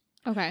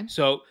 Okay.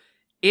 So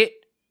it,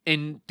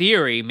 in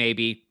theory,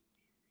 maybe,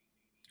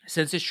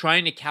 since it's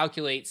trying to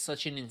calculate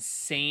such an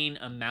insane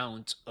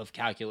amount of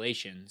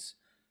calculations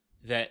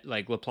that,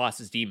 like,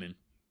 Laplace's demon,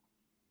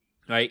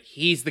 right?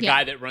 He's the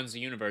guy that runs the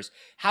universe.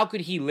 How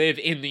could he live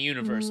in the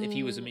universe if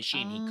he was a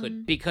machine? He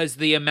couldn't. Because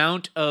the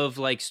amount of,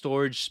 like,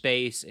 storage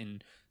space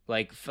and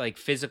like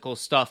physical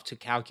stuff to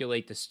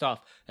calculate the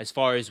stuff, as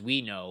far as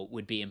we know,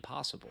 would be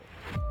impossible.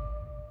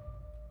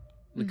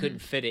 We couldn't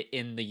fit it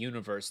in the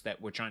universe that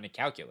we're trying to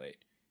calculate.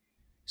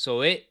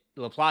 So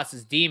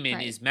Laplace's demon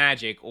is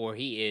magic, or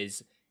he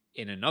is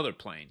in another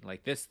plane,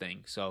 like this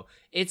thing. So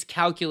it's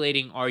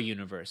calculating our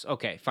universe.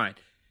 Okay, fine.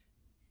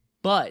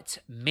 But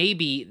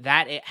maybe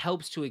that it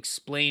helps to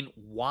explain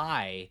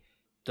why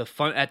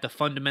at the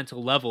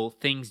fundamental level,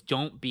 things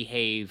don't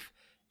behave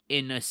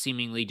in a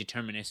seemingly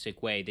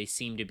deterministic way. They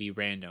seem to be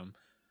random.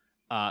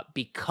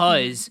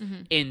 Because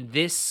in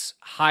this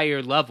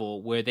higher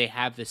level where they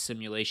have this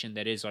simulation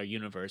that is our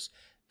universe,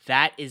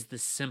 that is the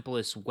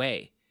simplest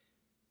way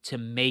to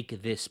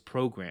make this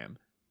program.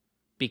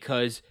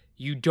 Because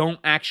you don't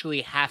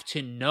actually have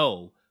to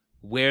know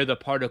where the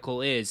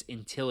particle is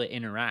until it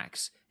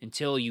interacts,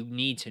 until you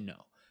need to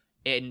know.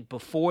 And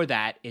before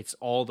that, it's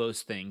all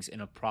those things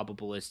in a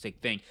probabilistic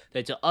thing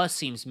that to us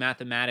seems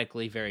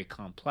mathematically very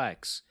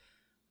complex.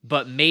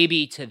 But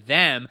maybe to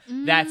them,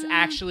 that's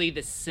actually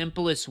the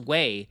simplest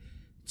way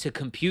to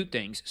compute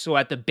things. So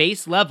at the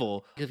base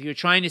level, if you're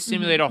trying to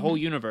simulate a whole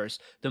universe,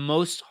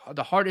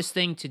 the hardest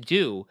thing to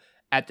do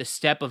at the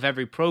step of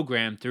every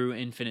program through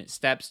infinite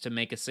steps to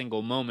make a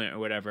single moment or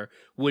whatever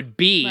would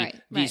be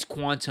these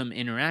quantum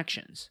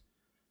interactions.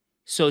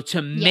 So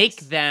to make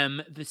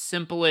them the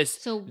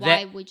simplest, so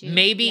why would you?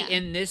 Maybe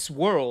in this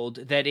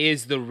world that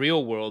is the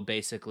real world,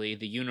 basically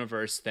the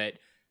universe that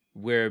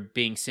we're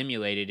being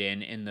simulated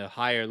in the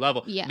higher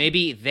level. Yeah.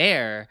 Maybe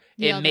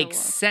it makes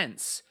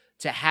sense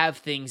to have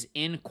things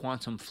in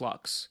quantum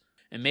flux.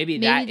 And maybe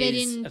that they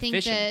is didn't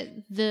efficient.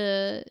 think that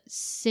the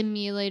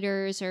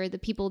simulators or the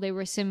people they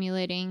were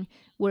simulating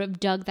would have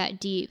dug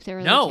that deep. They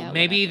were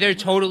maybe they're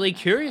totally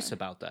curious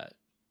about that.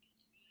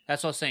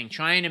 That's what I'm saying.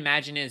 Try and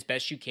imagine it as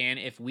best you can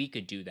if we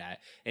could do that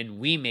and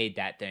we made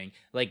that thing.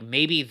 Like,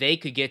 maybe they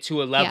could get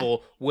to a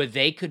level where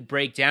they could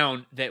break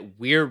down that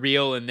we're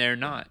real and they're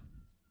not.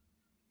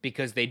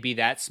 Because they'd be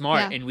that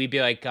smart, and we'd be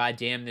like, God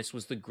damn, this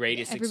was the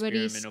greatest experiment of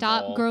all. Everybody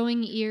stop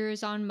growing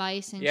ears on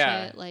mice and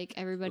shit. Like,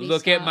 everybody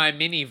Look at my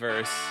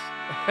mini-verse.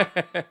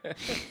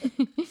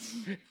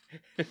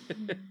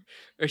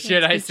 Or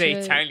should I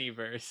say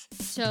tiny-verse?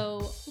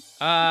 So...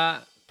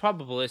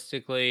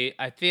 probabilistically,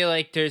 I feel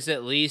like there's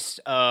at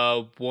least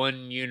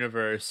one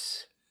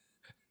universe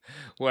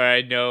where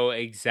I know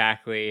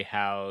exactly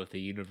how the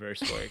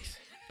universe works.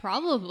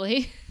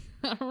 Probably.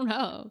 I don't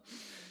know.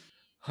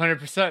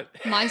 100%.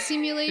 My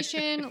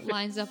simulation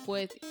lines up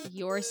with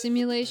your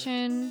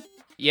simulation.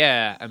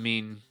 Yeah, I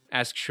mean,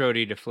 ask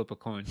Schrödinger to flip a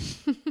coin.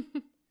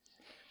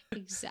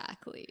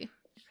 Exactly.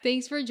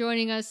 Thanks for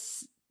joining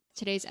us.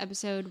 Today's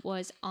episode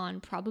was on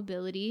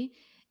probability.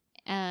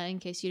 In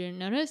case you didn't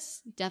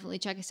notice, definitely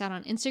check us out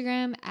on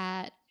Instagram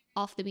at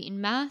Off the Beaten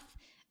Math.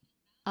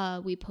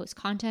 We post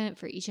content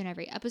for each and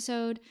every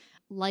episode.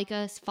 Like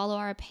us, follow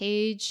our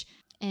page,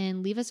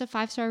 and leave us a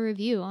 5-star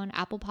review on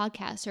Apple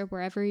Podcasts or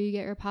wherever you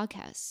get your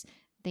podcasts.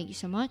 Thank you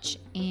so much,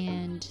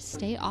 and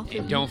stay off.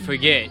 And don't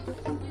forget,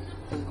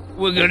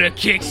 we're gonna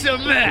kick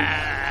some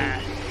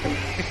ass.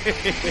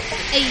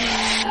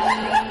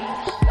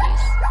 Hey.